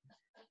 and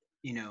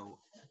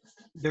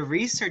the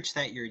research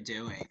that you're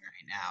doing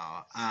right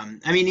now,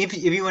 I mean, if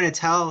you want to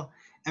tell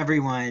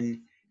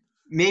everyone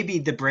maybe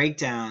the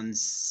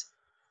breakdowns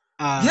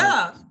of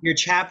your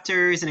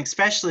chapters, and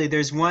especially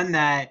there's one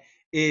that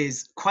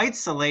is quite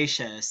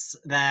salacious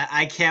that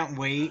I can't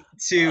wait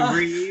to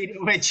read,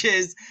 which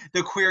is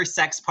the queer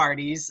sex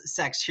parties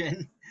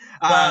section.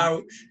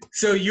 Wow.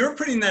 So you're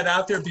putting that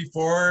out there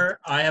before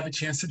I have a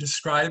chance to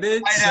describe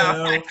it.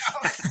 I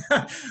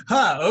know.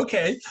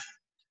 Okay.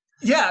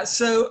 Yeah.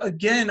 So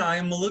again,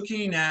 I'm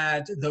looking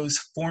at those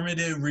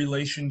formative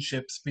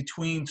relationships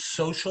between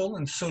social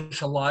and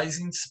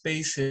socializing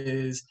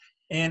spaces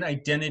and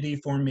identity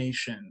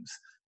formations.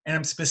 And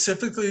I'm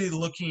specifically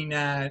looking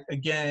at,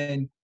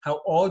 again, how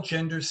all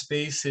gender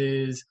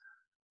spaces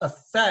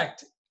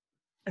affect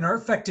and are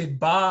affected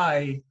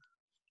by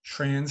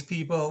trans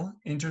people,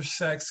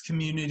 intersex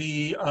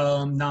community,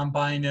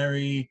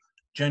 non-binary,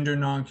 gender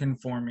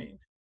non-conforming,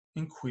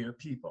 and queer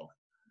people.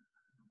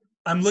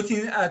 I'm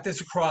looking at this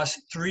across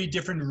 3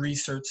 different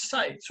research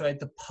sites, right?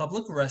 The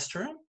public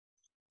restroom,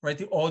 right?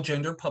 The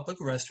all-gender public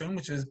restroom,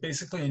 which is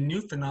basically a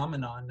new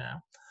phenomenon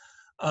now,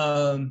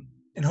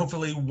 and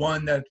hopefully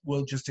one that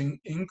will just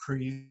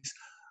increase.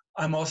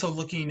 I'm also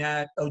looking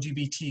at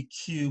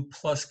LGBTQ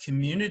plus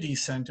community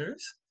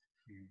centers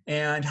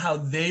and how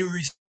they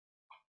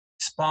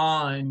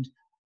respond,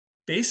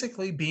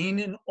 basically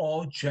being an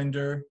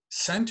all-gender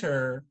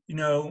center,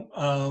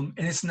 and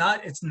it's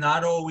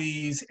not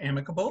always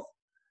amicable.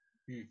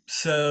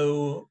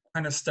 So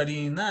kind of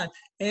studying that.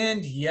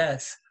 And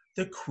yes,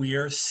 the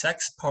queer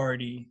sex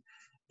party.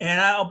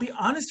 And I'll be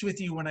honest with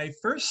you, when I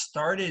first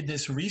started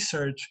this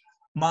research,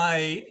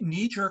 my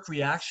knee-jerk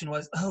reaction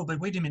was, oh, but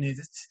wait a minute,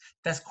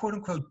 that's quote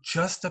unquote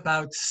just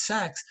about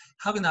sex.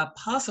 How can that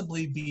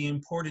possibly be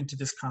important to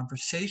this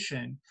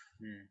conversation?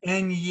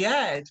 And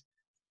yet,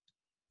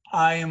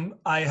 I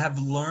have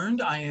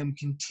learned, I am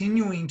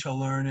continuing to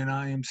learn, and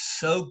I am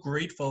so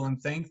grateful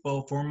and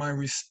thankful for my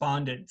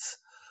respondents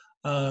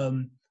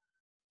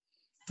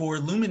for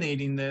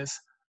illuminating this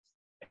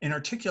and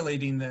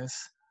articulating this,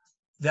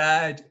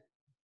 that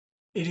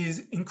it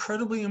is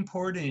incredibly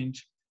important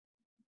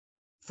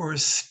for a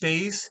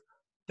space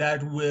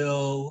that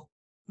will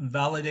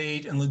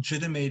validate and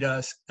legitimate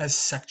us as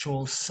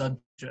sexual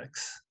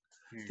subjects.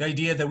 The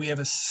idea that we have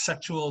a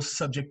sexual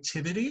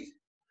subjectivity,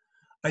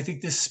 I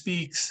think this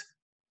speaks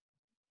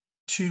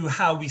to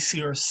how we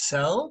see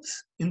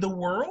ourselves in the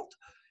world,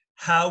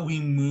 how we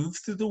move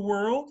through the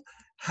world,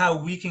 how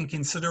we can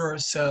consider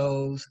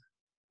ourselves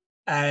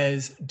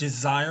as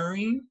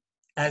desiring,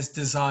 as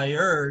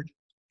desired,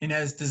 and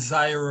as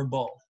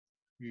desirable.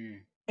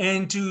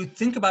 And to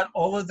think about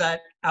all of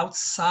that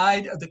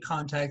outside of the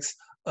context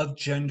of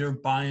gender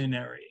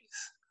binaries.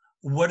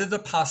 What are the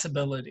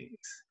possibilities?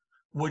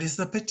 What is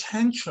the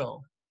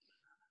potential?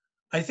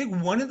 I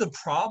think one of the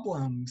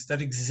problems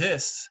that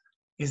exists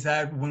is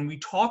that when we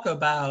talk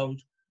about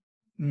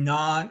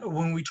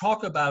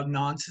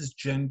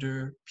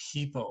non-cisgender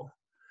people,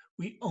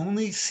 we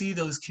only see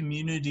those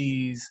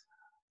communities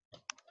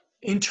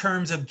in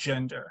terms of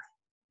gender.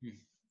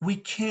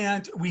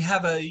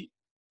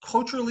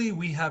 Culturally,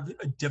 we have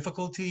a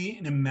difficulty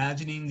in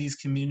imagining these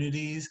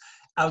communities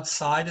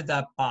outside of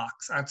that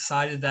box,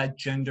 outside of that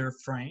gender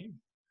frame.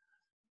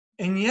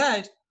 And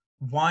yet,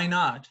 why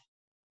not?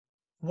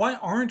 Why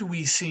aren't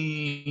we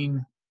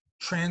seeing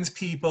trans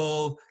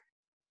people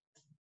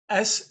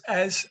as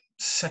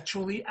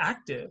sexually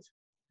active?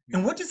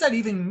 And what does that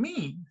even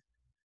mean?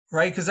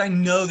 Right? Because I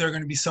know there are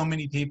going to be so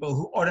many people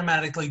who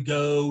automatically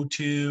go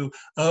to,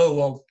 oh,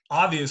 well,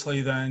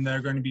 obviously then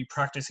they're going to be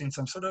practicing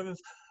some sort of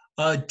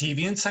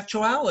deviant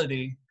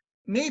sexuality.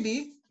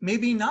 Maybe,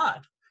 maybe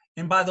not.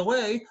 And by the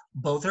way,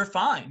 both are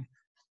fine.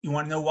 You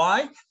want to know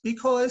why?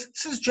 Because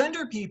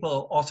cisgender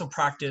people also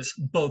practice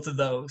both of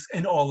those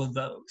and all of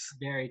those.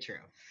 Very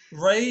true.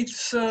 Right?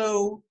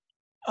 So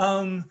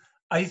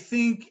I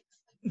think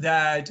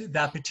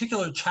that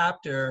particular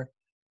chapter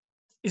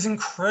is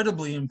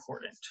incredibly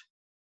important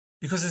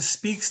because it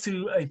speaks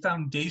to a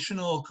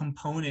foundational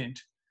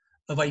component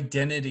of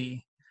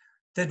identity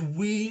that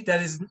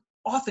is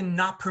often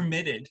not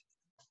permitted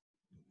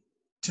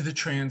to the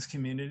trans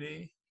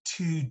community,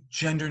 to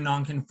gender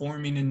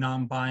nonconforming and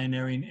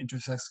non-binary and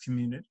intersex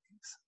communities.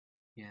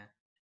 Yeah.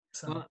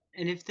 So. Well,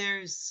 and if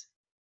there's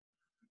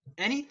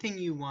anything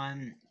you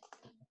want,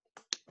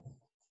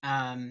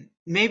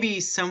 maybe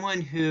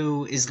someone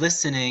who is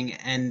listening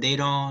and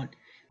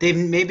they've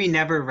maybe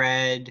never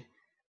read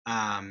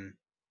a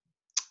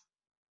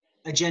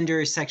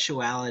gender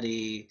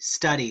sexuality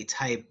study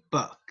type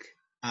book,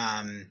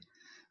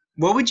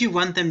 what would you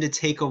want them to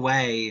take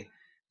away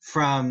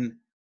from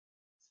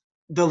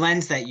the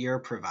lens that you're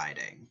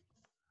providing?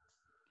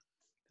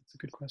 That's a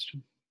good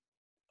question.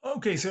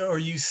 Okay, so are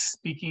you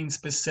speaking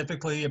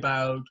specifically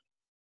about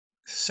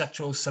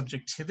sexual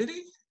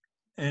subjectivity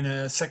and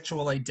a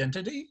sexual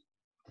identity?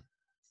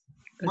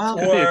 That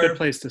could be a good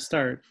place to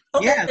start.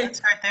 Okay. Yeah, let's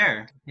start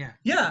there. Yeah.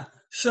 Yeah.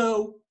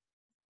 So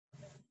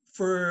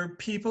for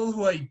people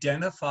who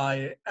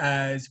identify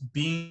as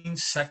being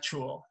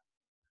sexual,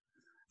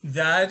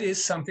 that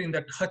is something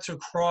that cuts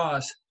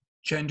across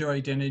gender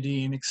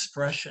identity and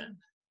expression.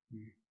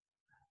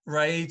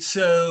 Right?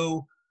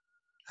 So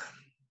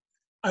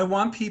I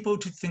want people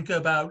to think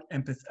about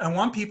empathy. I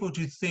want people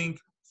to think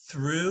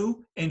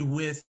through and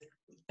with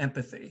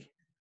empathy.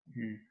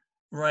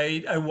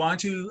 Right? I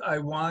want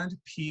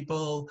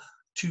people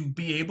to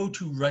be able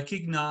to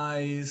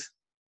recognize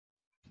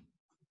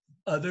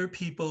other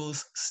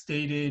people's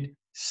stated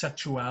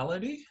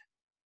sexuality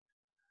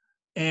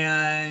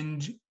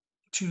and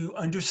to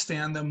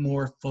understand them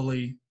more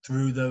fully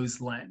through those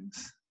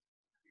lenses.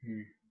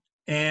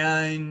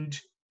 And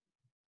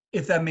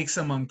if that makes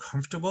them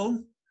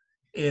uncomfortable,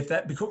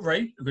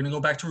 right, we're going to go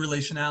back to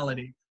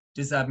relationality.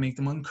 Does that make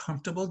them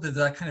uncomfortable? Does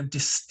that kind of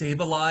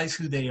destabilize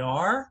who they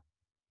are?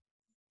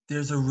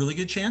 There's a really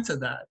good chance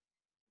of that.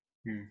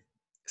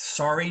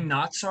 Sorry,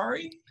 not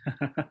sorry,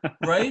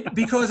 right?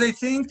 Because I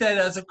think that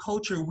as a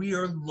culture, we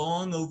are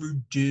long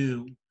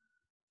overdue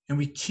and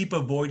we keep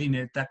avoiding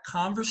it. That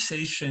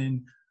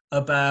conversation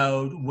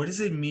about what does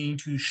it mean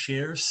to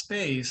share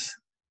space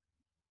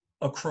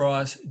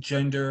across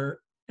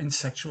gender and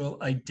sexual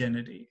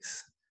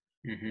identities.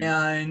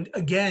 And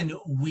again,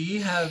 we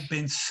have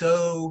been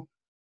so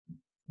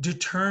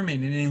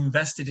determined and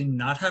invested in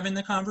not having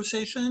the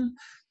conversation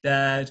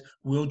that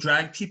we'll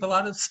drag people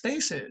out of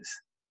spaces.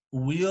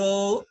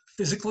 We'll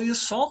physically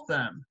assault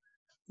them.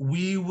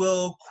 We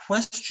will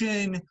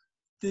question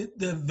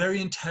the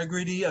very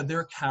integrity of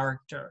their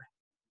character,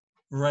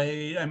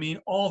 right? I mean,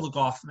 all the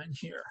Goffman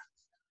here.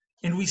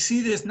 And we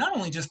see this not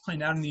only just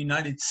playing out in the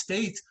United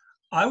States,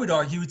 I would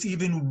argue it's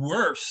even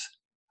worse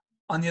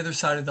on the other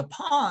side of the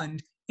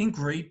pond in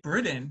Great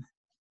Britain.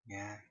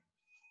 Yeah.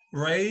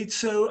 Right?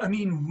 So, I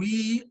mean,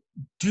 we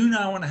do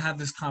not want to have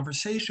this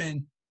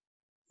conversation.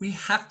 We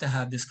have to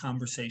have this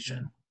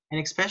conversation.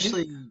 And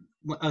especially,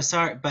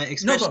 sorry, but No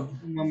especially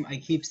problem. when I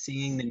keep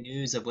seeing the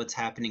news of what's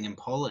happening in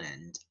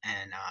Poland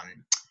and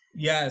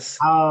Yes.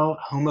 how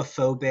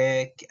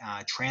homophobic,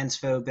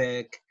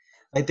 transphobic,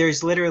 like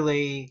there's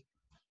literally,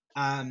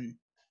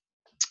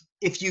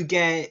 if you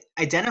get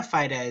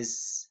identified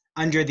as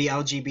under the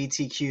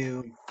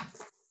LGBTQ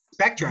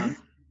spectrum,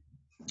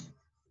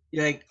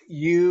 like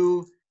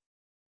you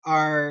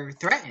are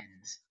threatened,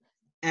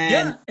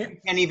 and you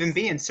can't even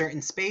be in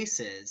certain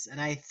spaces.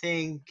 And I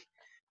think,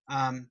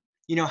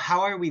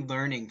 how are we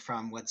learning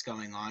from what's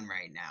going on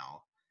right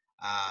now?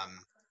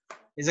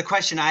 Is a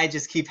question I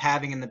just keep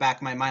having in the back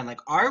of my mind.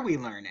 Like, are we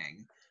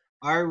learning?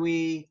 Are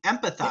we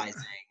empathizing?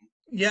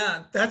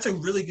 Yeah, that's a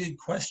really good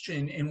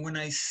question. And when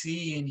I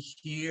see and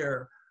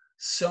hear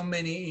so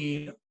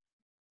many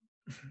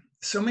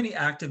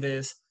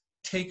activists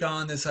take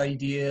on this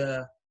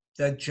idea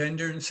that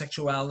gender and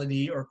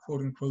sexuality are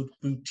quote unquote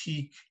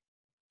boutique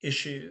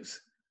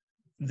issues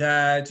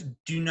that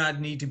do not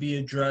need to be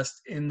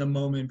addressed in the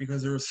moment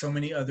because there are so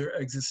many other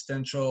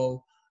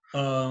existential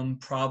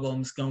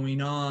problems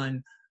going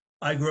on,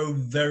 I grow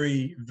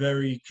very,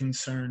 very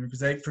concerned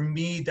because for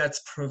me,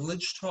 that's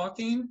privilege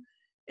talking.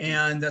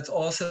 And that's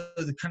also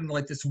the kind of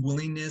like this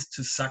willingness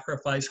to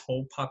sacrifice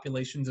whole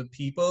populations of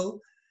people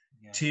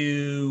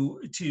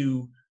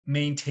to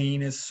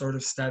maintain a sort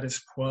of status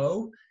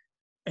quo.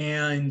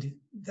 And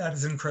that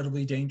is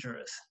incredibly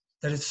dangerous.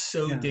 That is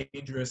so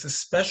dangerous,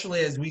 especially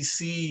as we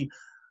see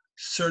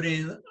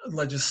certain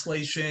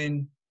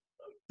legislation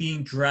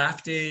being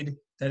drafted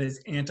that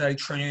is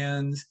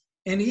anti-trans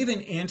and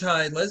even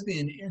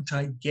anti-lesbian,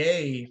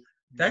 anti-gay.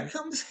 That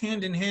comes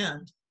hand in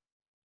hand.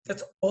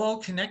 That's all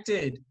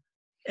connected.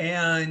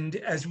 And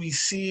as we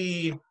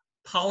see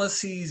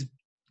policies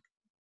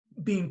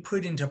being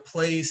put into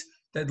place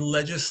that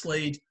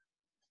legislate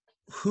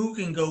who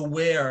can go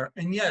where.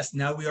 And yes,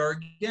 now we are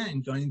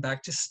again going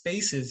back to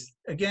spaces.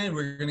 Again,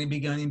 we're going to be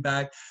going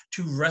back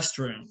to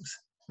restrooms,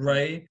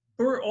 right?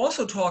 But we're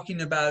also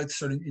talking about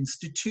certain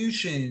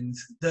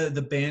institutions,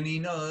 the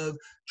banning of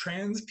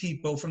trans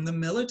people from the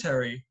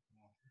military.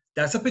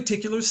 That's a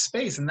particular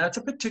space, and that's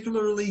a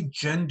particularly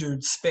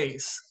gendered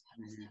space,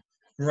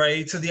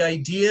 right? So the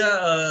idea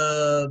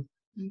of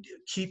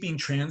keeping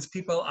trans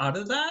people out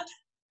of that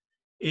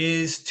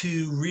is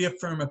to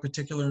reaffirm a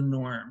particular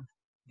norm.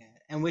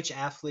 And which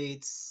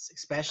athletes,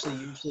 especially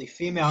usually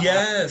female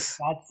athletes,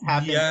 that's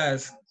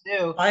happened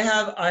too. I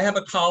have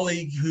a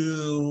colleague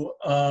who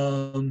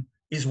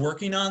is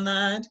working on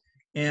that,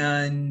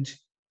 and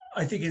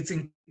I think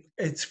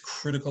it's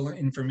critical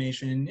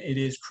information. It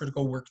is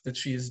critical work that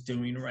she is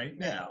doing right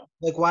now.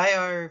 Like, why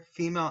are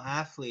female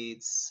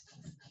athletes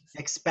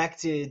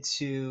expected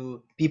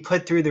to be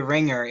put through the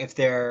ringer if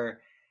they're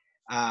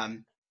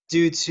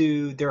due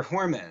to their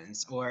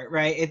hormones or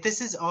right? This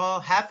is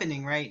all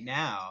happening right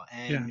now,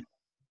 and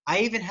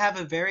I even have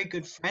a very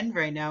good friend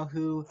right now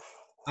who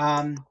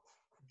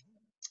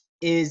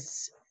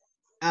is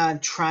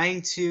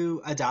trying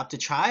to adopt a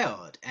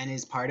child and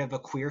is part of a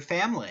queer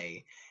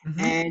family,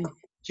 and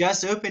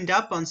just opened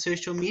up on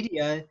social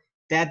media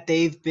that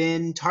they've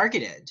been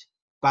targeted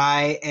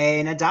by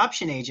an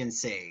adoption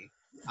agency.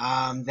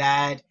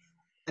 That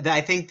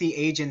I think the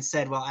agent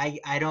said, well,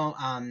 I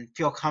don't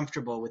feel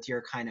comfortable with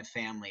your kind of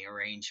family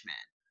arrangement.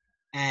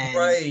 And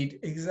right,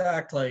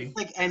 exactly.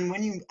 Like,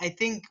 and I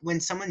think when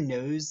someone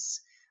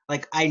knows,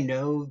 like, I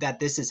know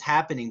that this is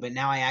happening, but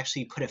now I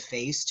actually put a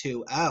face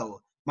to, oh,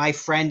 my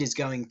friend is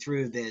going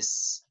through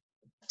this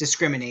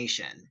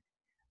discrimination,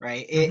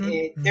 right?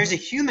 There's a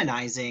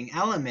humanizing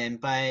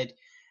element, but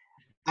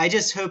I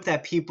just hope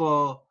that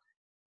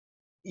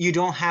you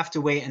don't have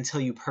to wait until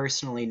you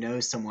personally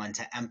know someone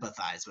to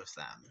empathize with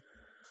them.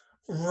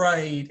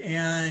 Right.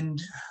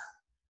 And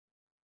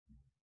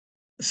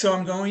so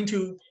I'm going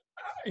to,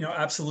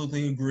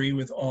 absolutely agree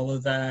with all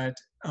of that.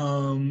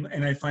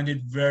 And I find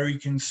it very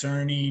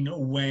concerning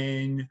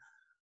when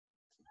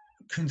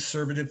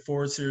conservative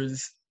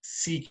forces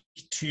seek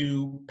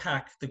to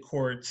pack the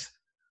courts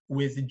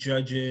with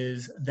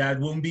judges that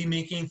will be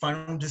making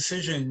final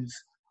decisions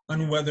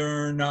on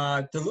whether or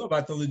not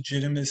about the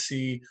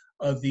legitimacy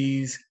of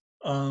these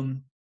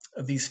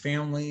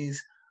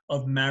families,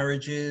 of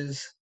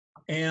marriages,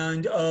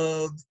 and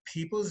of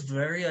people's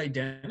very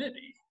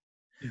identity.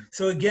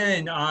 So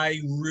again, I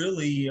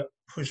really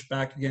push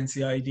back against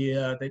the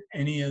idea that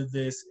any of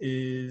this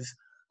is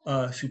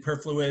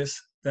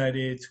superfluous, that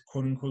it's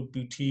quote unquote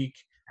boutique.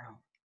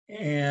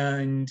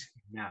 And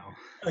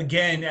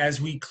again,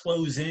 as we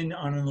close in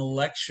on an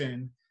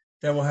election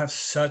that will have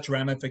such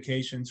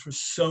ramifications for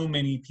so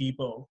many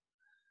people,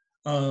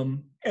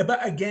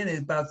 but again,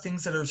 it's about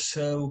things that are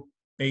so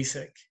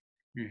basic,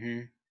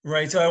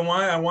 right? So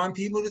I want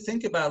people to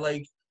think about,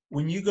 like,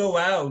 when you go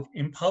out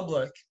in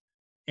public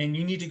and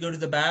you need to go to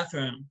the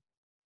bathroom,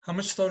 how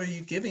much thought are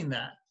you giving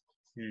that?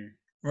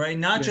 Right?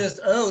 Not just,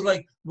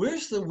 like,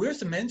 where's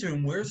the men's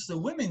room? Where's the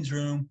women's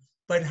room?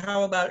 But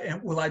how about,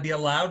 will I be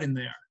allowed in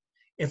there?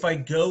 if I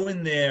go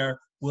in there,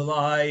 will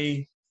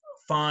I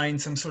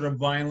find some sort of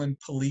violent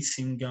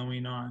policing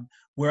going on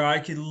where I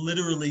could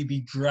literally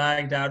be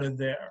dragged out of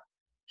there,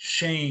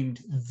 shamed,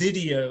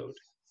 videoed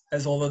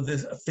as all of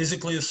this,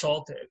 physically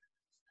assaulted,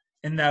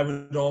 and that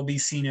would all be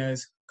seen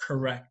as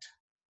correct.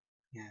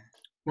 Yeah.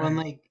 Well, and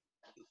like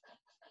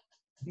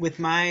with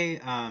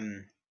my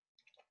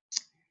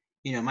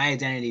my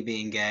identity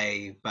being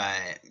gay,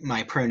 but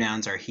my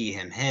pronouns are he,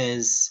 him,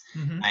 his.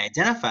 I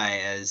identify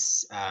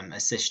as a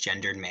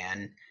cisgendered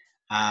man.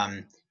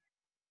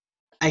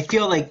 I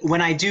feel like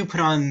when I do put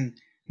on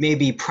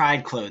maybe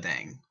pride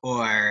clothing,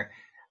 or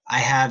I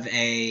have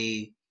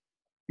a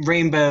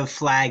rainbow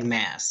flag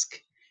mask,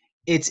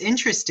 it's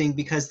interesting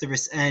because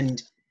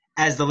and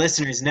as the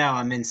listeners know,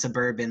 I'm in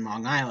suburban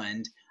Long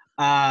Island.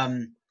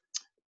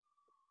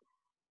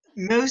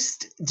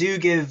 Most do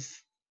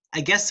give,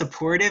 I guess,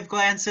 supportive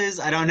glances.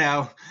 I don't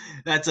know.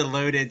 That's a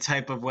loaded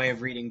type of way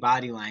of reading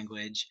body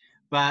language.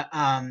 But,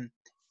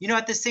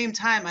 at the same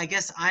time, I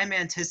guess I'm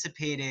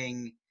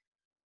anticipating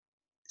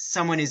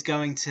someone is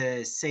going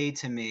to say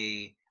to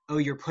me, oh,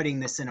 you're putting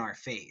this in our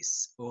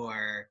face,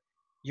 or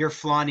you're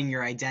flaunting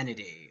your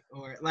identity,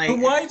 or like. But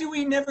why do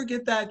we never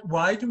get that?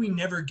 Why do we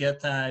never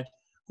get that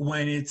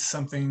when it's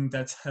something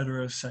that's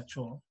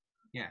heterosexual?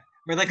 Yeah.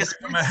 Or like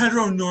from a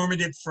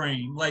heteronormative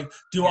frame. Like,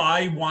 do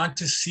I want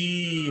to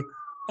see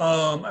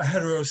a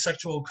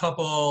heterosexual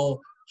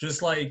couple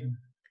just like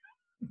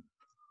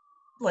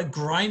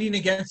grinding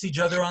against each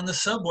other on the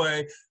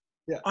subway?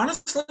 Yeah.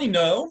 Honestly,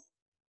 no.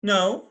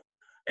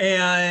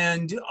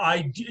 And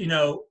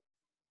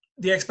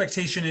the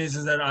expectation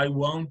is that I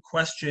won't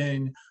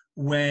question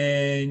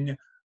when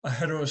a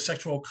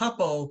heterosexual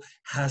couple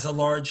has a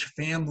large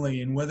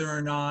family and whether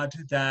or not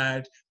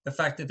that the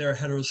fact that they're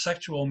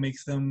heterosexual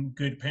makes them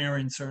good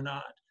parents or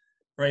not,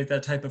 right?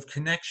 That type of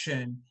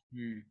connection.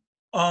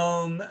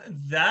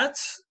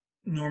 That's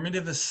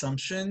normative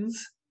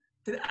assumptions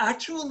that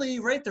actually,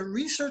 right, the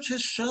research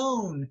has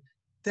shown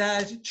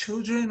that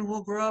children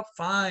will grow up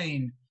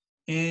fine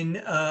in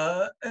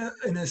a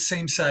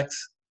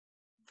same-sex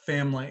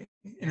family,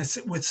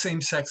 with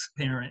same-sex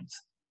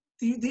parents.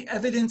 The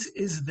evidence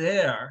is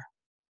there.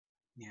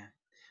 Yeah.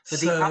 But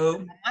the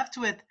I'm left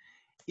with,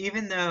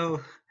 even though,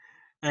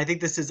 and I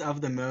think this is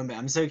of the moment,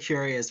 I'm so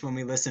curious when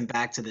we listen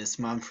back to this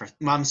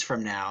months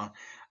from now.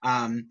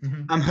 I'm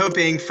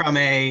hoping from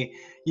a,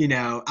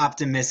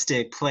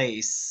 optimistic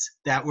place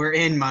that we're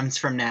in months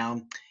from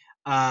now.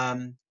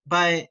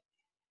 But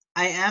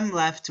I am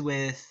left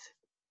with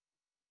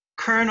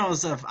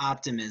kernels of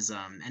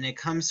optimism, and it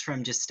comes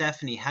from just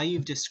Stephanie, how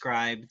you've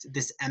described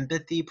this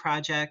empathy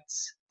project,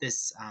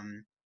 this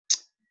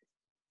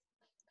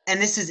and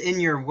this is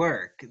in your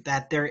work,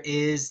 that there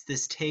is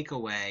this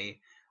takeaway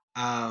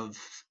of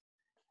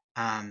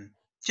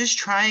just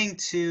trying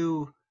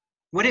to,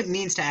 what it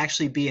means to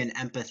actually be an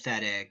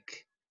empathetic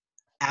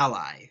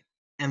ally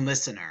and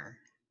listener.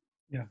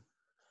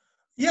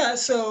 Yeah,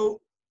 so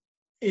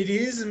it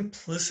is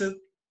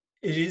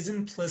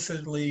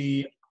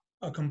implicitly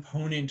a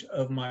component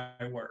of my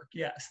work,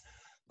 yes.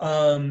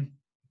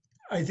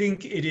 I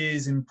think it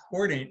is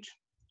important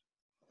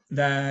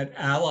that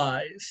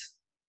allies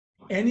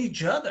and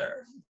each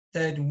other,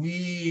 that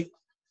we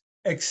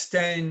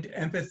extend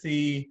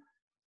empathy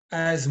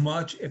as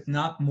much, if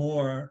not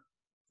more,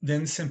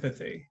 than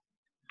sympathy,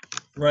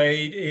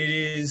 right?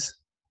 It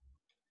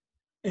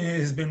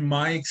has been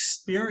my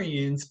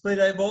experience, but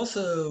I've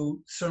also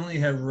certainly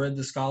have read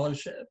the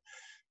scholarship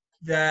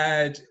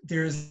that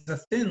there's a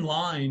thin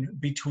line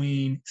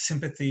between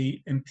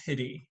sympathy and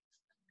pity.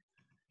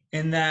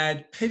 And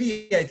that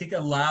pity, I think,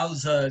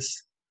 allows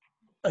us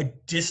a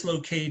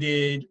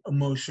dislocated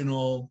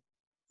emotional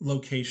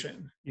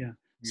location. Yeah.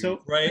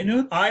 So right.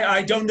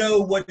 I don't know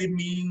what it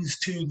means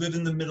to live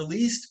in the Middle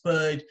East,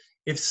 but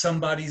if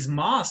somebody's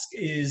mosque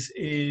is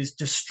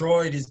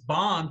destroyed, is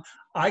bombed,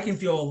 I can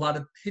feel a lot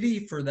of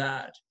pity for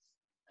that.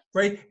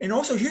 Right. And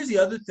also, here's the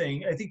other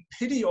thing. I think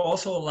pity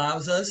also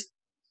allows us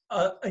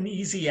an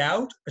easy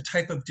out, a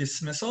type of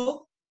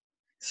dismissal.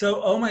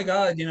 So, oh my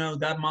God,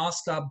 that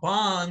mosque got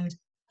bombed.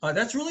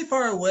 That's really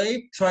far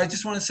away. So I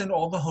just want to send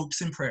all the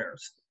hopes and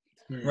prayers.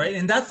 Right.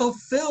 And that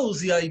fulfills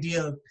the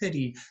idea of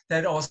pity.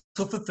 That also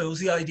fulfills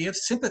the idea of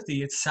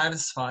sympathy. It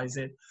satisfies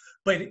it.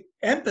 But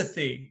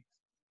empathy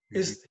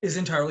is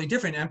entirely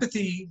different.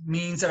 Empathy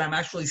means that I'm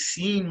actually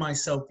seeing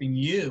myself in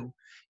you,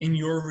 in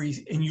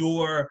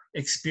your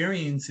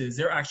experiences.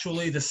 They're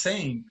actually the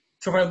same.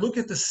 So if I look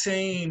at the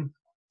same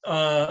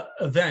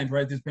event,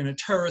 right, there's been a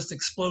terrorist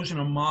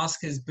explosion, a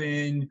mosque has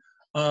been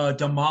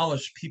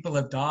demolished, people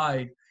have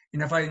died.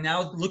 And if I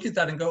now look at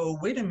that and go, oh,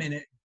 wait a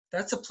minute,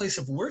 that's a place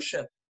of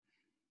worship.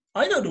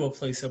 I go to a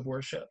place of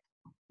worship.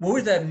 What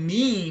would that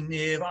mean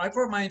if I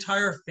brought my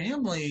entire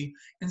family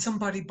and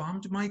somebody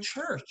bombed my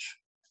church?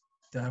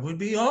 That would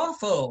be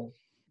awful.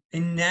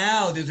 And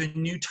now there's a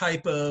new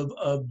type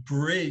of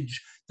bridge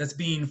that's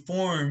being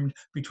formed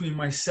between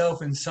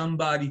myself and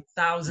somebody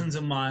thousands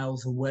of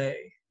miles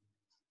away.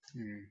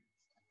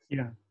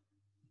 Yeah.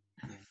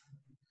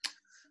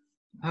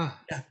 Oh,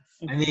 yeah.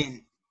 I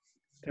mean,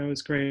 That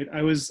was great.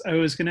 I was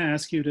going to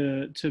ask you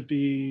to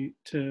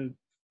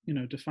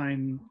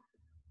define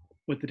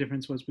what the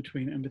difference was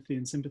between empathy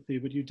and sympathy,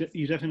 but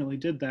you definitely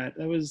did that.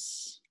 That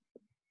was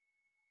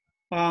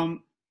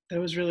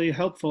really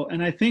helpful,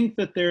 and I think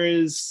that there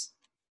is.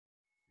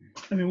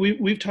 I mean,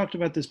 we've talked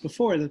about this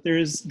before, that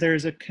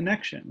there's a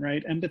connection,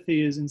 right?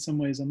 Empathy is in some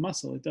ways a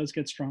muscle. It does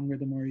get stronger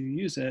the more you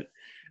use it,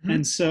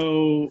 and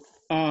so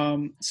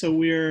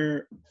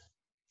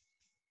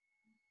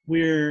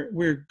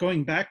we're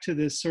going back to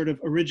this sort of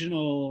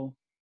original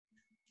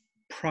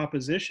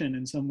proposition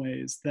in some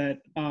ways that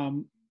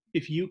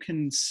if you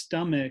can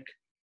stomach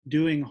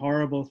doing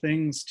horrible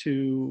things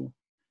to,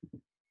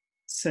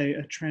 say,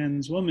 a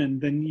trans woman,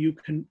 then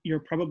you're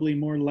probably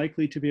more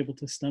likely to be able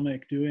to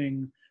stomach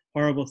doing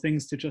horrible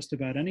things to just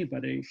about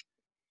anybody,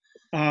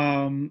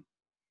 because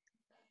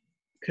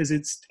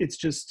it's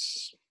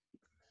just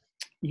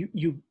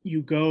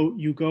you go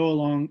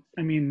along.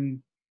 I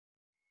mean,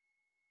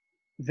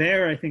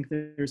 there I think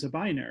that there's a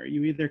binary.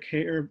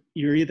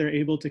 You're either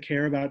able to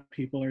care about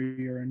people or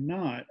you're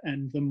not,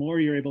 and the more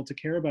you're able to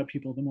care about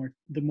people,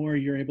 the more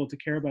you're able to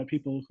care about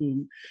people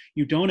whom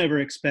you don't ever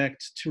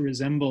expect to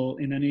resemble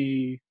in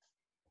any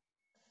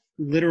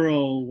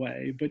literal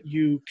way, but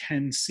you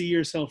can see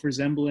yourself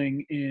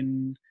resembling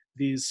in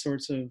these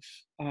sorts of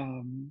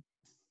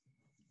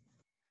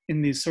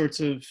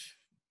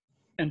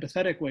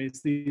empathetic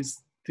ways,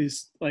 these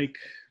like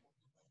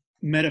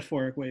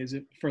metaphoric ways,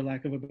 for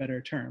lack of a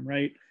better term,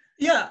 right?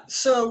 Yeah,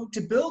 so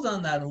to build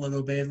on that a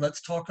little bit,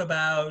 let's talk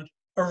about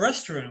a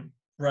restroom,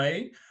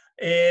 right?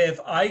 If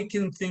I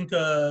can think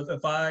of,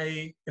 if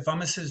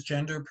I'm a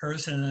cisgender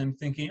person and I'm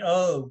thinking,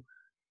 oh,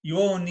 you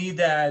all need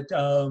that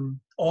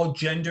all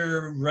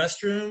gender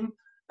restroom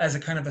as a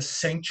kind of a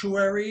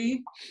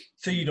sanctuary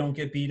so you don't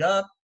get beat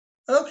up.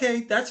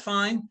 Okay, that's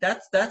fine.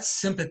 That's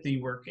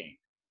sympathy working,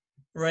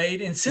 right?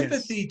 And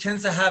sympathy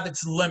tends to have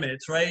its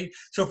limits, right?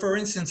 So for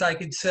instance, I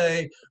could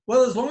say,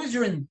 well, as long as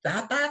you're in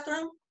that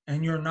bathroom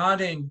and you're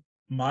not in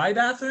my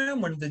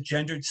bathroom, one of the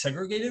gendered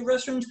segregated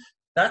restrooms,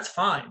 that's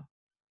fine,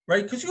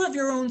 right? Because you have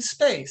your own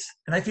space.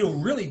 And I feel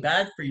really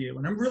bad for you.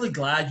 And I'm really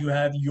glad you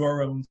have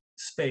your own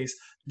space.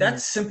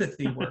 That's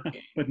sympathy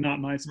working. But not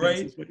my space,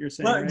 right? Is what you're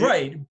saying, right?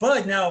 Right.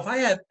 But now if I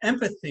have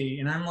empathy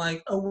and I'm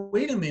like, oh,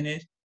 wait a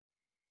minute,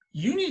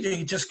 you need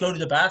to just go to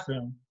the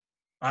bathroom.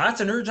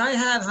 That's an urge I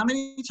have how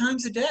many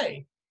times a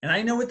day? And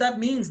I know what that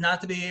means not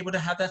to be able to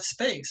have that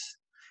space.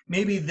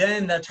 Maybe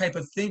then that type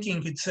of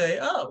thinking could say,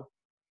 oh,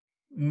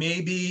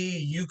 maybe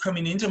you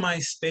coming into my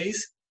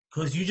space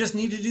because you just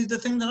need to do the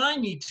thing that I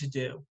need to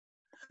do.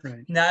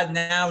 Right. That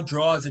now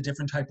draws a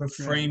different type of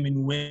frame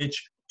in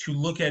which to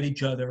look at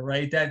each other,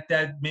 right?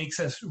 That makes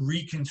us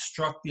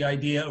reconstruct the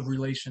idea of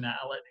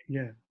relationality.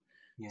 Yeah.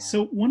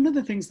 So one of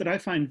the things that I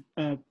find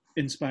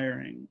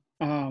inspiring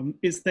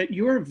is that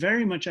you're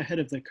very much ahead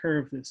of the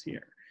curve this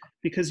year,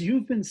 because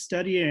you've been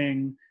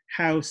studying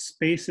how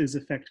spaces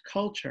affect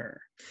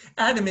culture.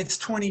 Adam, it's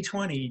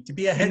 2020. To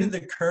be ahead of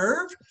the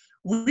curve,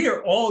 we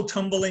are all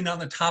tumbling on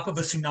the top of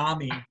a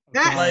tsunami.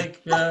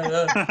 Like,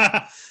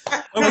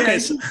 okay.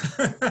 So,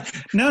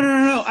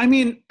 no. I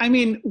mean,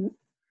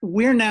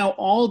 we're now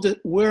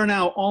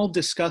all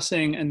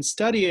discussing and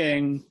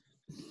studying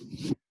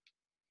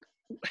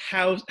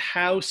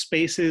how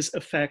spaces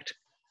affect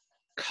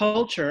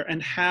culture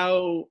and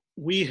how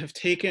we have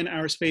taken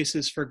our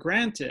spaces for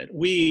granted.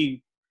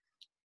 We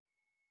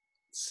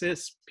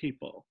cis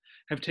people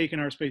have taken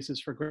our spaces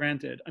for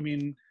granted. I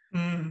mean,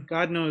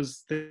 God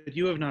knows that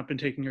you have not been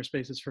taking your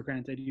spaces for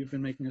granted. You've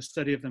been making a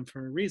study of them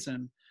for a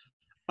reason.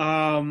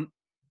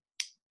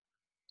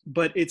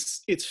 But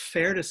it's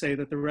fair to say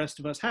that the rest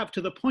of us have,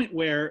 to the point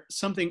where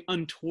something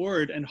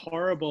untoward and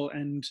horrible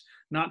and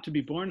not to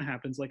be born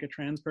happens, like a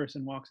trans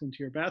person walks into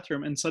your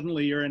bathroom and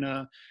suddenly you're in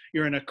a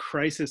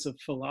crisis of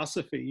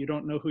philosophy. You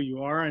don't know who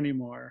you are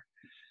anymore.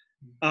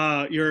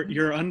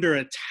 You're under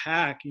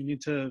attack. You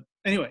need to,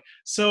 anyway.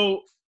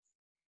 So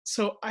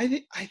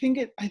I think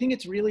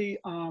it's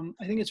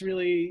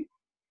really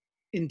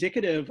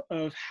indicative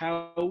of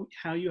how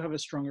you have a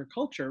stronger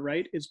culture,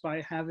 right? Is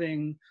by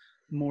having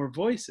more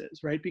voices,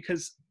 right?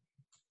 Because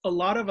a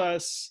lot of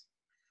us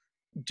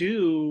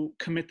do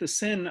commit the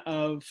sin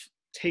of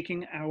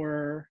taking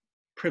our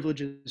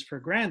privileges for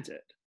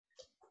granted.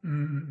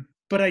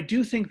 But I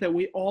do think that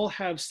we all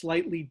have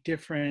slightly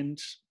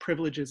different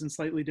privileges and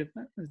slightly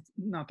different,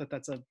 not that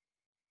that's a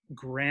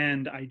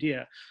grand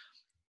idea.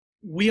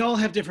 We all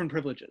have different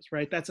privileges,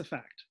 right? That's a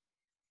fact.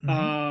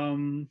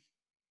 I've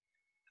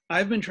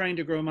been trying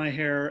to grow my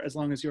hair as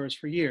long as yours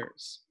for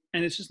years,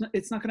 and it's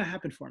not going to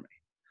happen for me.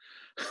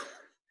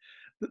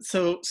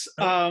 So,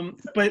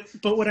 but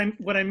what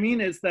I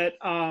mean is that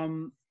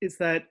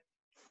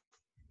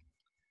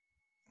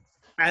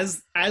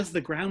as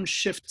the ground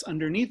shifts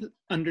underneath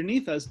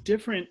us,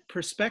 different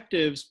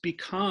perspectives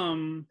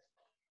become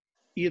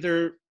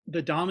either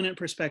the dominant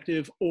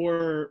perspective,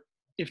 or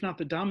if not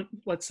the dominant,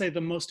 let's say the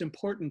most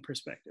important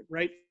perspective,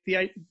 right?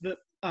 The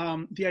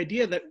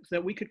idea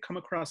that we could come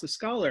across a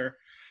scholar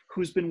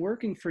who's been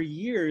working for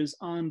years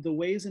on the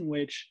ways in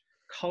which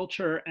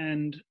culture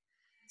and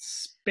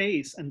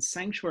space and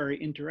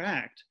sanctuary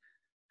interact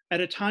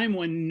at a time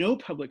when no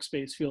public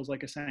space feels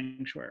like a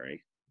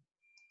sanctuary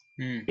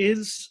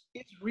is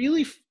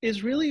really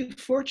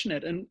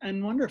fortunate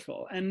and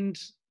wonderful. And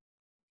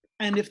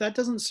if that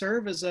doesn't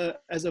serve as a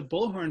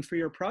bullhorn for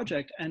your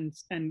project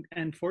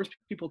and force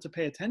people to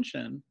pay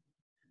attention,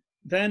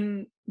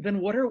 then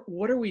what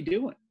are we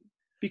doing?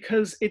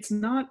 Because it's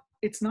not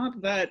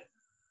that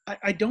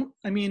I don't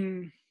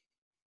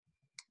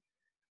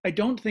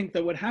think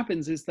that what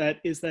happens is that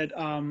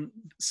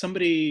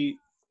somebody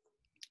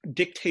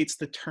dictates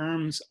the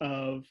terms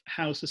of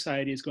how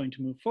society is going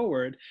to move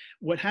forward.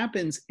 What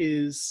happens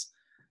is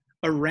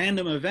a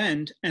random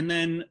event, and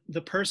then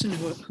the person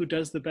who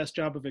does the best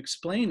job of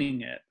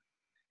explaining it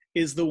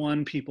is the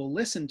one people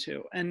listen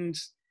to. And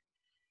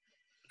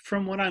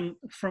from what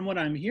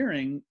I'm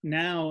hearing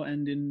now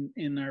and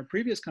in our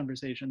previous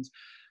conversations,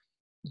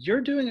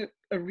 you're doing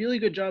a really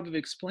good job of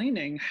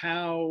explaining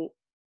how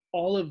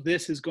all of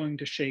this is going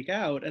to shake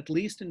out, at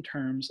least in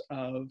terms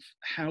of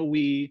how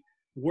we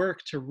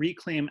work to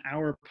reclaim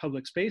our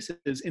public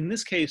spaces, in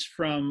this case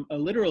from a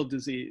literal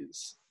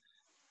disease,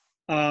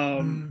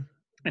 and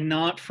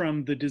not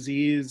from the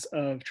disease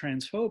of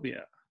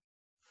transphobia.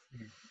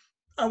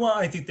 Well,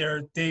 I think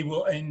they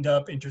will end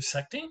up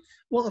intersecting.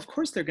 Well, of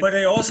course they're going to. But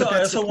I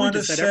also want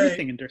to say that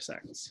everything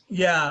intersects.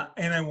 Yeah,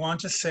 and I want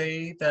to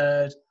say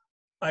that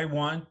I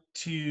want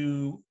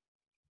to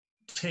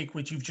take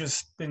what you've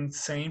just been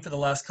saying for the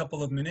last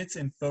couple of minutes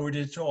and forward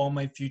it to all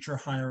my future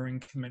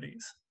hiring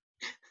committees.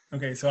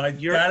 Okay, so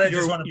you're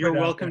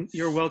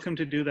welcome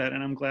to do that,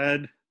 and I'm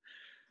glad.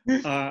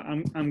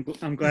 I'm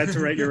glad to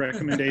write your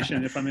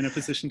recommendation if I'm in a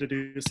position to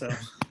do so.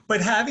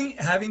 But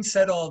having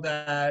said all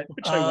that,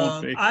 which I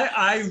won't be.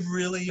 I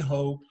really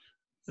hope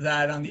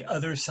that on the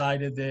other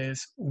side of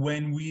this,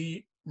 when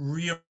we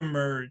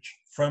reemerge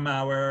from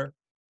our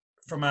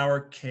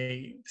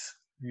caves,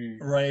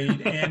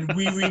 right, and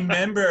we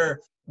remember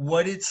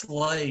what it's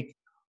like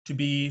to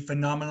be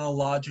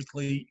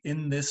phenomenologically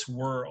in this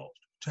world,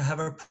 to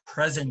have a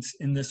presence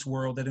in this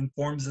world that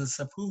informs us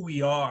of who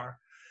we are.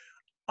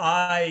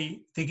 I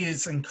think it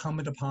is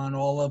incumbent upon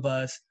all of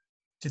us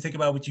to think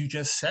about what you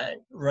just said,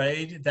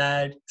 right?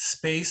 That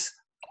space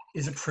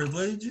is a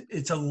privilege,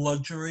 it's a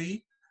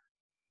luxury,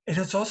 and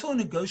it's also a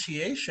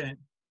negotiation.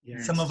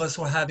 Yes. Some of us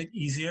will have it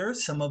easier,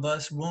 some of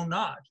us will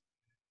not.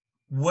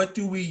 What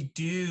do we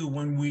do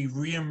when we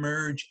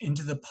reemerge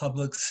into the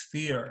public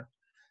sphere?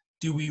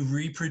 Do we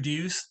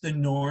reproduce the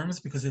norms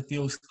because it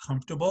feels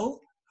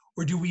comfortable?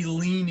 Or do we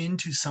lean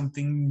into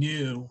something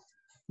new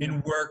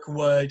and work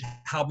what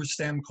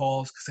Halberstam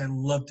calls, because I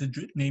love to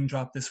name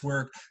drop this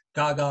work,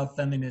 Gaga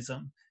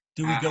feminism?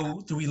 Do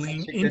we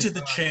lean into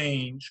the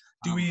change?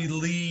 Do we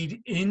lead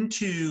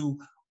into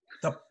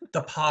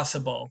the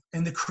possible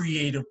and the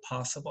creative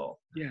possible?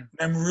 Yeah.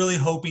 I'm really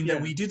hoping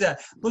that we do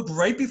that. Look,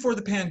 right before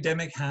the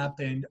pandemic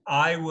happened,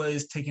 I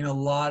was taking a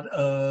lot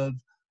of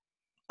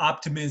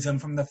optimism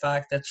from the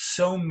fact that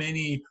so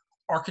many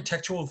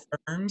architectural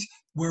firms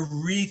were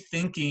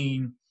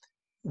rethinking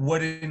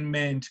what it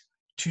meant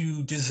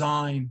to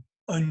design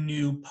a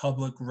new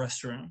public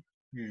restroom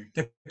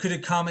that could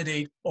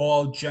accommodate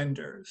all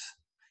genders.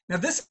 Now,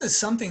 this is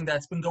something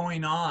that's been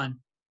going on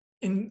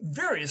in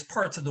various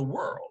parts of the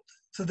world.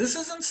 So this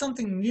isn't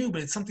something new,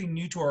 but it's something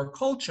new to our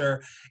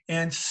culture.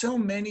 And so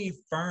many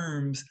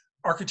firms,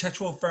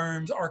 architectural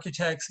firms,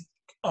 architects,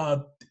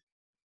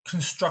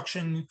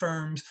 construction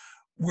firms,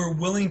 were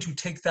willing to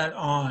take that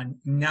on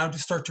now to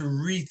start to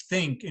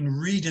rethink and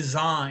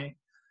redesign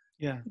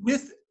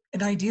with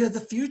an idea of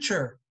the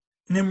future.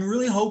 And I'm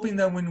really hoping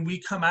that when we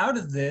come out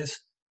of this,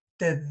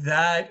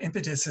 that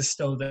impetus is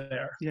still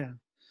there. Yeah.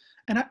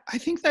 And I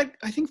think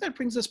that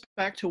brings us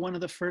back to one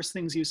of the first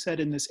things you said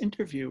in this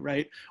interview,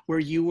 right? Where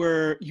you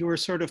were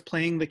sort of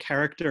playing the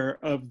character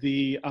of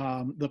the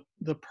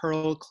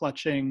pearl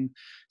clutching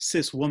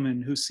cis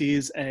woman who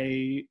sees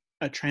a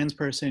trans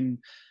person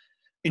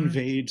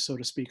invade, so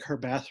to speak, her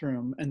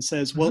bathroom and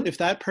says, well, if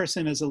that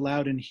person is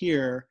allowed in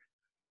here,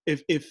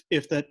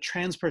 if that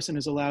trans person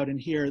is allowed in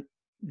here,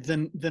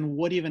 then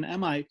what even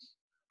am I?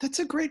 That's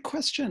a great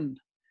question.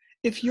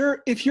 If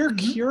you're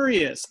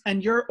curious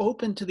and you're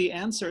open to the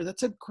answer,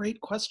 that's a great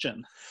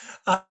question.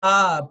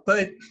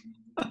 But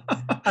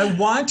I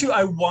want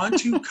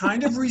to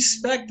kind of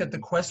respect that the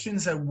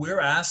questions that we're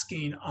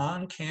asking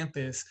on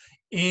campus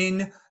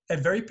in a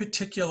very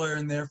particular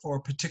and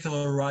therefore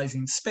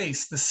particularizing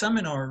space, the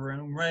seminar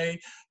room, right,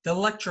 the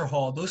lecture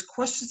hall, those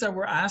questions that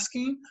we're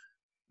asking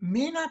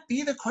may not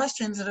be the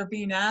questions that are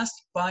being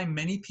asked by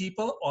many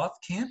people off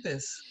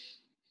campus.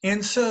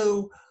 And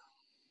so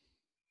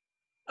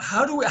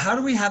how do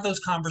we have those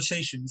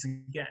conversations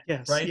again?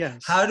 Yes, right?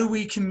 Yes. How do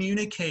we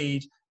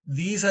communicate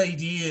these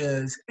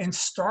ideas and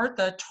start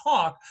that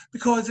talk?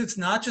 Because it's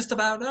not just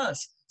about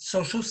us.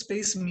 Social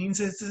space means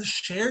it's a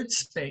shared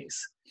space.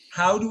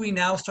 How do we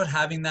now start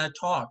having that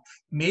talk?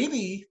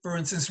 Maybe, for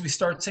instance, we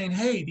start saying,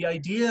 hey, the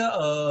idea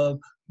of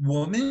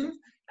woman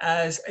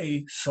as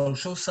a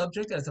social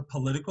subject, as a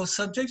political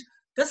subject,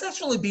 that's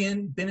actually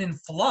been in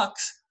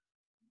flux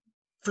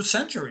for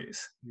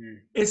centuries. Mm.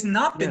 It's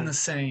not been Yeah. the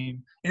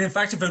same. And in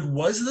fact, if it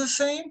was the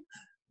same,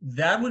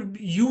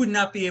 you would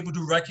not be able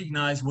to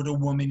recognize what a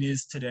woman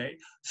is today.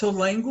 So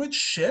language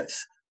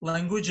shifts,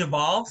 language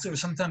evolves, or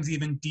sometimes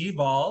even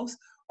devolves.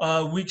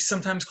 We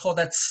sometimes call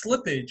that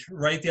slippage,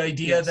 right? The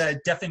idea Yes.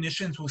 that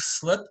definitions will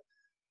slip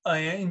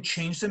and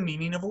change the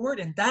meaning of a word.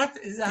 And that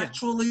is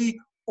actually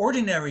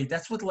ordinary.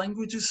 That's what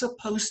language is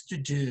supposed to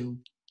do.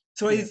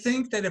 So I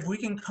think that if we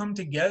can come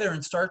together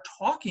and start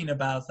talking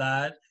about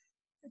that,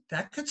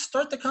 that could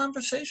start the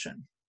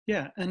conversation.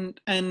 Yeah,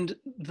 and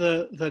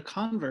the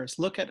converse.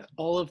 Look at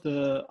all of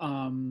the.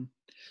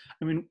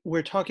 I mean,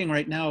 we're talking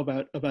right now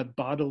about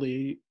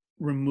bodily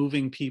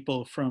removing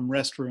people from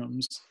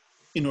restrooms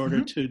in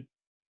order to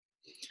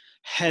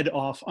head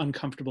off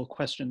uncomfortable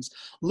questions.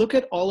 Look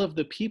at all of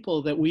the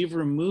people that we've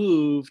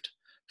removed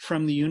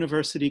from the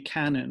university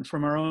canon,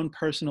 from our own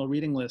personal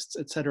reading lists,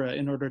 et cetera,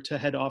 in order to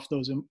head off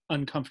those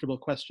uncomfortable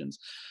questions.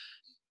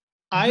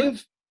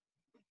 I've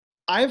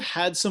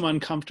had some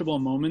uncomfortable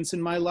moments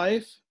in my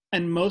life,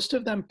 and most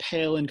of them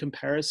pale in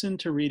comparison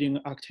to reading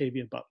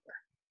Octavia Butler.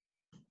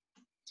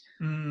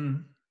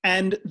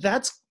 And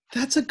that's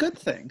a good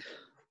thing.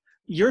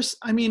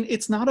 I mean,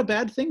 it's not a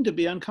bad thing to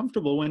be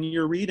uncomfortable when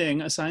you're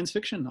reading a science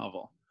fiction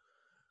novel.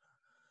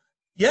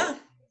 Yeah,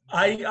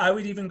 I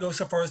would even go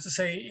so far as to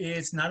say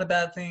it's not a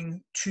bad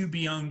thing to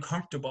be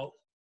uncomfortable.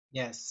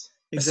 Yes.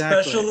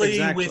 Especially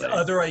with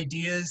other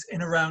ideas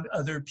and around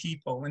other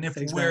people. And if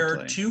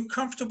we're too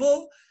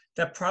comfortable,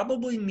 that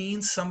probably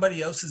means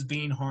somebody else is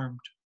being harmed.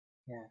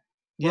 Yeah.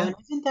 Well, and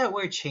isn't that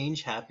where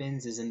change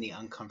happens, is in the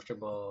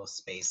uncomfortable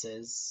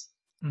spaces?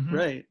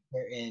 Right.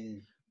 They're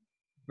in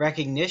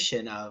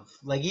recognition of,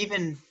 like,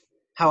 even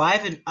how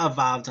I've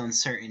evolved on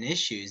certain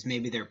issues,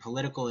 maybe they're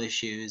political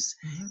issues,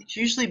 it's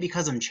usually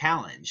because I'm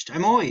challenged.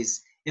 I'm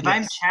always, if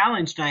I'm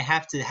challenged and I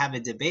have to have a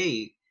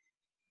debate,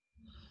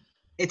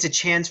 it's a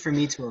chance for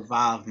me to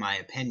evolve my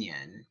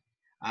opinion.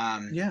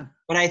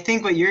 But I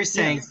think what you're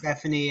saying,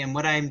 Stephanie, and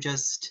what I'm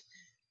just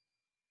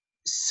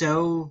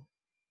so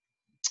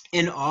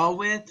in awe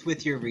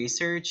with your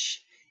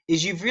research,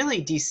 is you've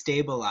really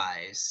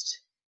destabilized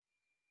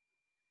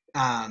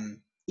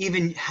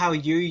even how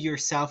you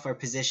yourself are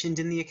positioned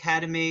in the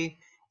academy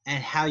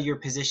and how you're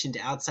positioned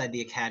outside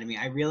the academy.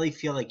 I really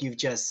feel like you've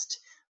just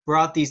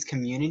brought these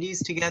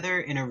communities together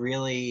in a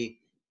really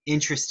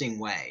interesting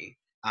way.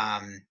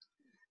 And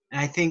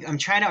I think I'm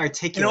trying to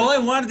articulate. And all I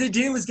wanted to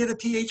do was get a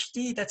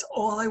PhD. That's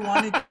all I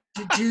wanted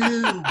to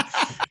do.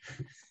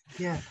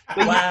 Yeah.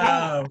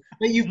 Wow.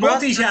 But you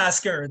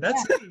multitasker.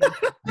 That's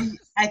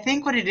I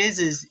think what it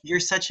is you're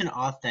such an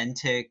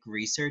authentic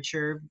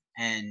researcher,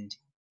 and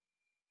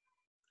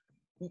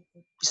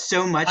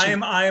so much.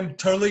 I am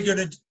totally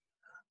gonna.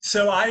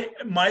 So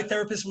my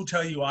therapist will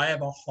tell you I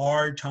have a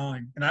hard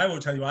time, and I will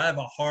tell you I have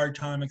a hard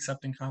time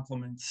accepting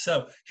compliments.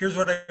 So here's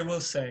what I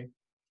will say: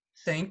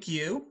 thank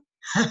you.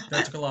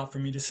 That took a lot for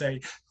me to say.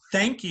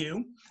 Thank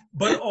you,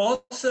 but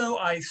also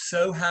I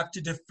so have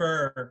to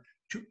defer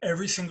to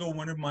every single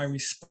one of my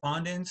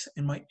respondents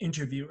and my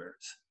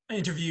interviewees,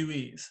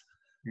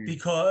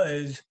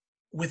 because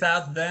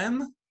without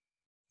them,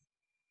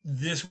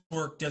 this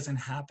work doesn't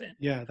happen.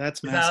 Yeah,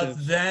 that's without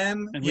massive.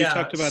 them. And we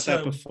talked about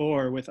that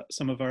before with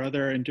some of our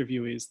other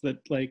interviewees, that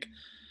like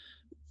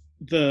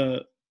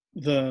the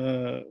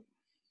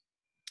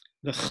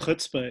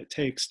chutzpah it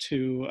takes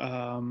to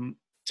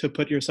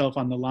put yourself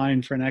on the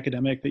line for an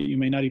academic that you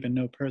may not even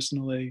know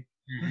personally.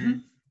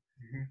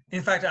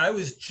 In fact, I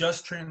was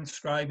just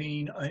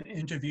transcribing an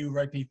interview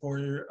right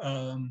before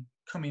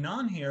coming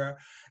on here,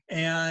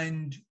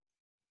 and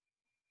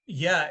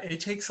yeah, it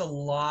takes a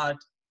lot.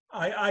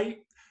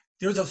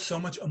 There's so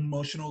much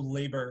emotional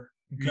labor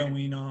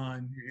going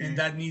on, and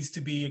that needs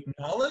to be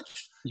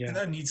acknowledged, and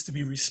that needs to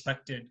be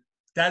respected.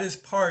 That is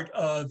part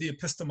of the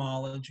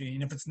epistemology,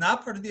 and if it's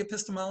not part of the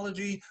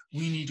epistemology,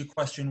 we need to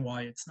question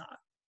why it's not.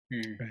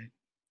 Right.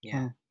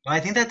 Yeah. Well, I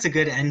think that's a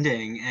good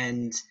ending,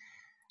 and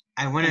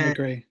I want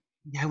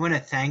to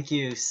thank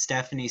you,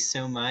 Stephanie,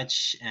 so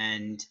much.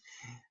 And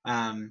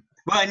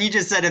well, and you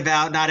just said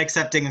about not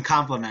accepting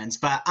compliments,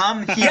 but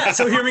yeah.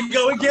 So here we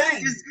go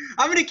again.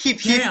 I'm going to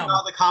keep heaping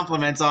all the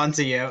compliments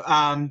onto you.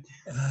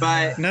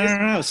 But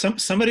no.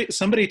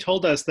 Somebody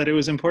told us that it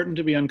was important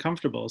to be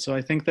uncomfortable, so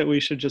I think that we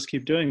should just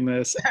keep doing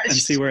this and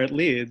see where it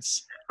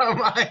leads. Oh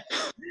my,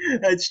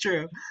 that's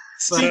true.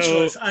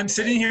 Speechless. I'm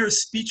sitting here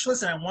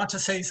speechless, and I want to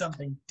say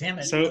something. Damn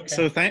it.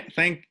 So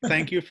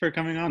thank you for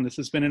coming on. This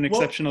has been an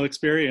exceptional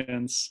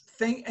experience.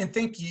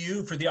 Thank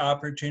you for the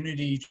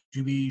opportunity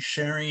to be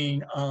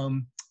sharing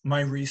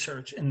my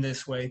research in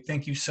this way.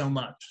 Thank you so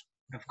much.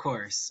 Of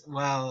course.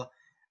 Well,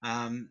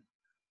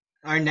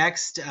 our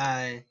next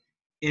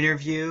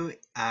interview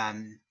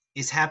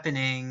is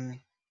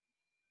happening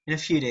in a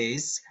few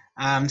days.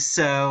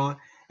 So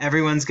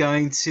everyone's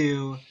going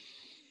to,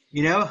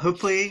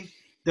 hopefully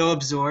they'll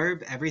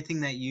absorb everything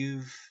that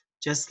you've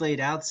just laid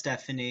out,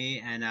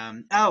 Stephanie. And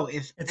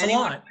if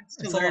anyone wants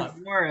to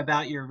learn more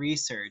about your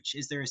research,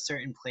 is there a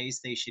certain place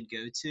they should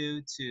go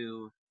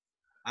to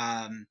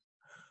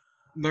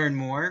learn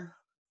more?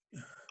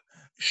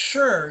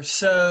 Sure.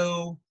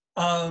 So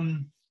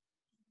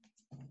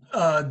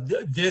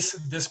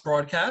this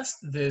broadcast,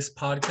 this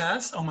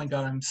podcast. Oh my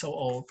God, I'm so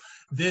old.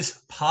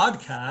 This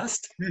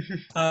podcast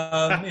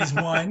is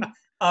one.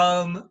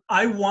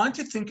 I want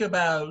to think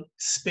about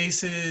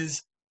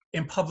spaces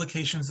and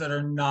publications that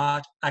are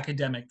not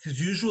academic, because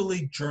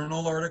usually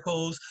journal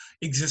articles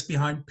exist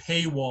behind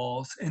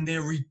paywalls and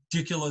they're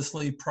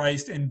ridiculously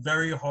priced and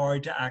very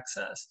hard to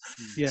access.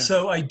 Yeah.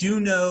 So I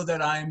do know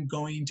that I'm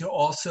going to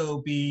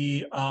also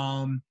be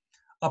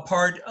a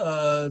part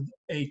of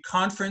a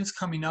conference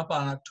coming up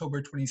on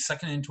October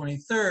 22nd and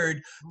 23rd,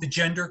 the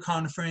Gender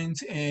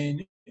Conference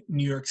in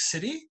New York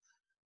City.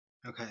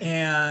 Okay.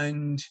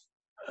 And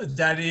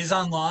that is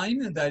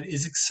online, that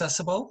is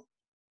accessible.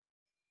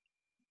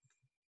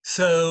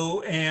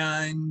 So,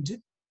 and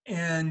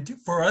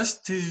for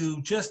us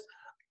to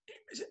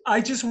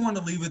I just want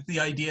to leave with the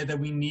idea that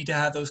we need to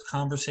have those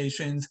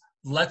conversations.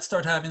 Let's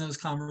start having those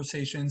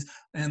conversations,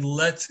 and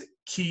let's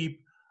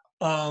keep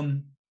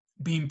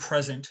being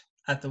present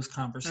at those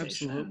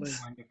conversations. Absolutely.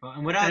 Wonderful.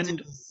 And what I'll do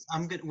is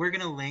we're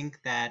going to link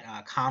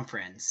that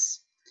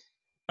conference.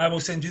 I will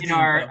send you in the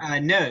our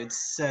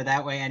notes, so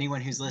that way anyone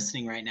who's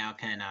listening right now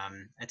can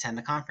attend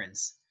the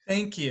conference.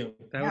 Thank you.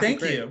 That would Thank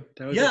be great. you.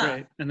 That would be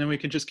great. And then we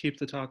can just keep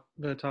the talk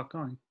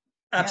going.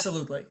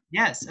 Absolutely.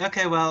 Yes.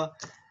 Okay. Well,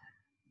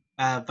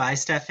 bye,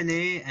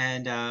 Stephanie,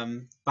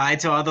 and bye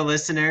to all the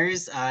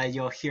listeners.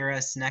 You'll hear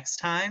us next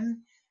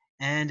time,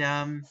 and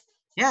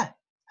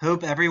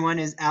hope everyone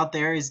is out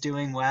there is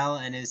doing well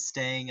and is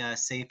staying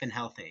safe and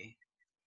healthy.